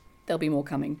 there'll be more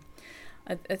coming.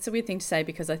 It's a weird thing to say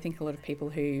because I think a lot of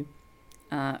people who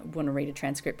want to read a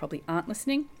transcript probably aren't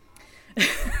listening.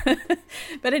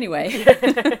 But anyway,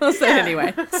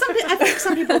 anyway. I think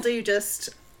some people do just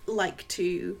like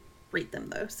to read them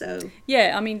though. So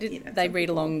yeah, they read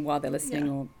along while they're listening,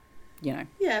 or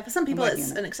Yeah, for some people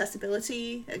it's an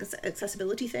accessibility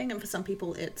thing, and for some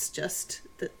people it's just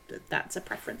that's a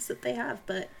preference that they have.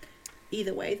 But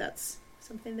either way, that's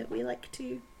something that we like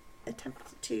to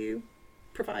attempt to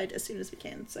provide as soon as we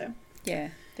can. So yeah,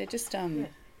 they're just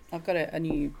I've got a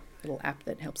new little app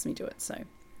that helps me do it, so it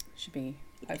should be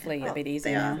hopefully a bit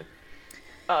easier now.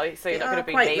 Oh, so you're not going to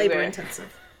be quite me labour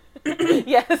intensive.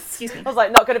 Yes. Excuse me. I was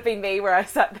like, not going to be me where I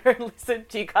sat there and listened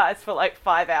to you guys for like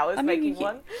 5 hours making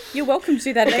one. You're welcome to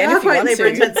do that They again are if you quite want labour to.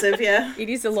 intensive, yeah. It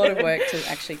is a lot of work to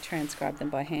actually transcribe them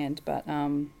by hand, but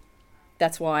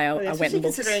that's why I went and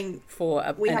looked for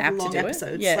an app to do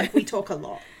episodes. it. Yeah, like we talk a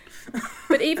lot.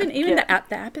 but even the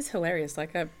app is hilarious.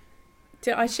 Like I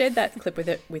shared that clip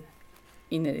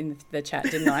in the chat,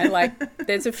 didn't I? Like,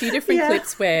 there's a few different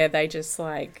clips where they just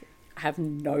like have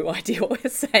no idea what we're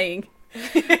saying.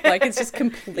 Like, it's just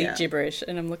complete gibberish,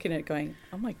 and I'm looking at it going,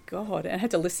 oh my god. And I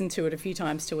had to listen to it a few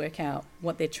times to work out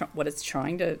what it's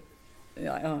trying to,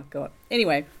 like, oh god.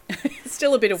 Anyway, it's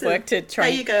still a bit of work to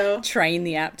train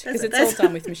the app, because it's all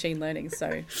done with machine learning.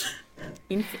 So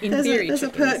in theory, there's a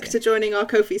perk to joining our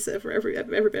Ko-fi server,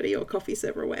 everybody, or coffee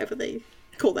server, or whatever they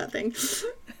call that thing.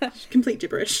 Complete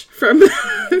gibberish from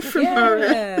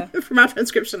our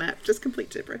transcription app. Just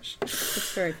complete gibberish.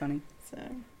 It's very funny. So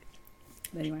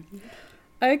anyway,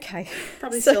 okay.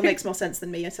 Probably still makes more sense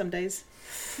than me some days.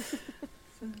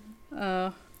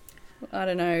 I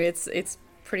don't know. It's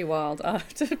pretty wild. I'll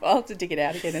have to dig it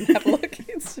out again and have a look.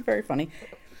 It's very funny.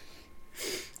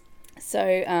 So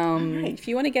if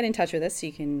you want to get in touch with us,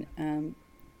 you can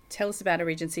tell us about a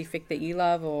Regency fic that you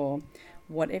love, or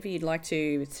whatever you'd like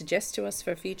to suggest to us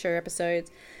for future episodes.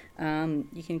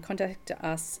 You can contact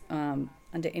us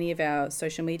under any of our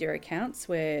social media accounts.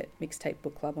 We're Mixtape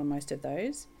Book Club on most of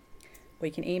those. Or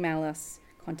you can email us,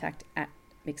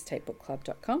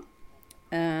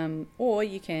 contact@mixtapebookclub.com. Or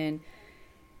you can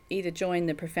either join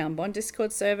the Profound Bond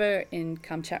Discord server and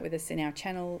come chat with us in our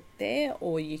channel there,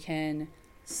 or you can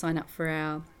sign up for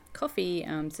our coffee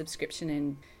subscription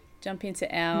and jump into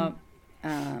our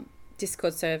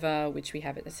Discord server, which we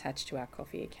have attached to our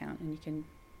coffee account, and you can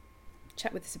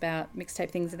chat with us about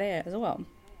mixtape things there as well.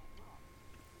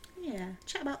 Yeah,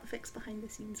 chat about the fics behind the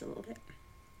scenes a little bit.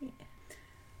 Yeah.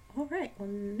 All right, well,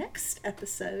 next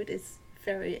episode is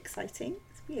very exciting.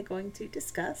 We are going to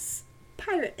discuss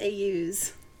pirate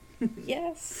AUs.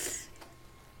 Yes.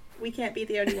 We can't be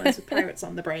the only ones with pirates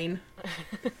on the brain.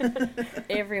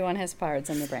 Everyone has pirates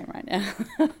on their brain right now.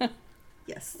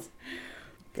 Yes.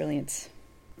 Brilliant.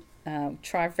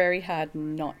 Try very hard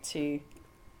not to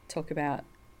talk about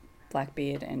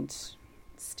Blackbeard and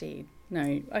Steed.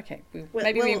 No, okay.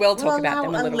 Maybe we will talk about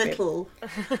them a little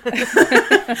bit.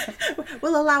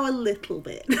 We'll allow a little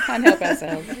bit. Can't help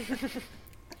ourselves.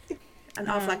 And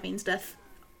our flag means death.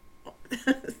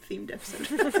 Themed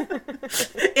episode.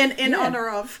 in honor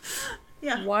of.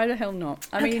 Yeah. Why the hell not?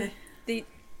 I mean,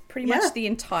 pretty much the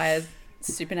entire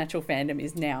Supernatural fandom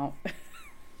is now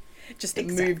just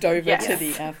moved over to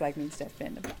the Our Flag Means Death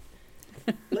fandom.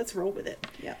 Let's roll with it.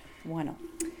 Yeah. Why not?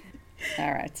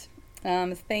 All right.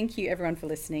 Thank you everyone for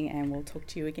listening, and we'll talk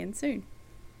to you again soon.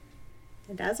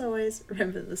 And as always,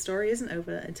 remember that the story isn't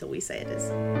over until we say it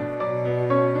is.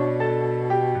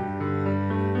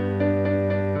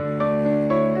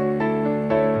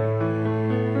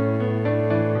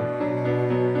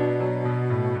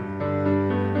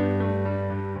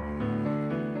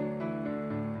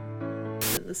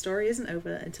 The story isn't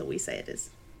over until we say it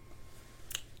is.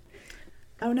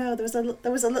 Oh no, there was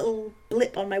a little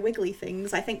blip on my wiggly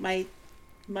things. I think my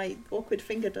awkward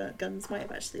finger guns might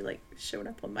have actually shown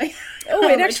up on my. Oh,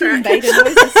 it actually made a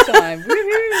noise this time.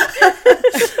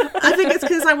 Woohoo! I think it's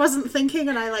because I wasn't thinking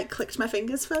and I clicked my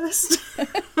fingers first.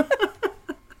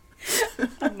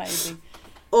 Amazing.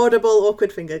 Audible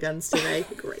awkward finger guns today.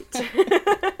 Great.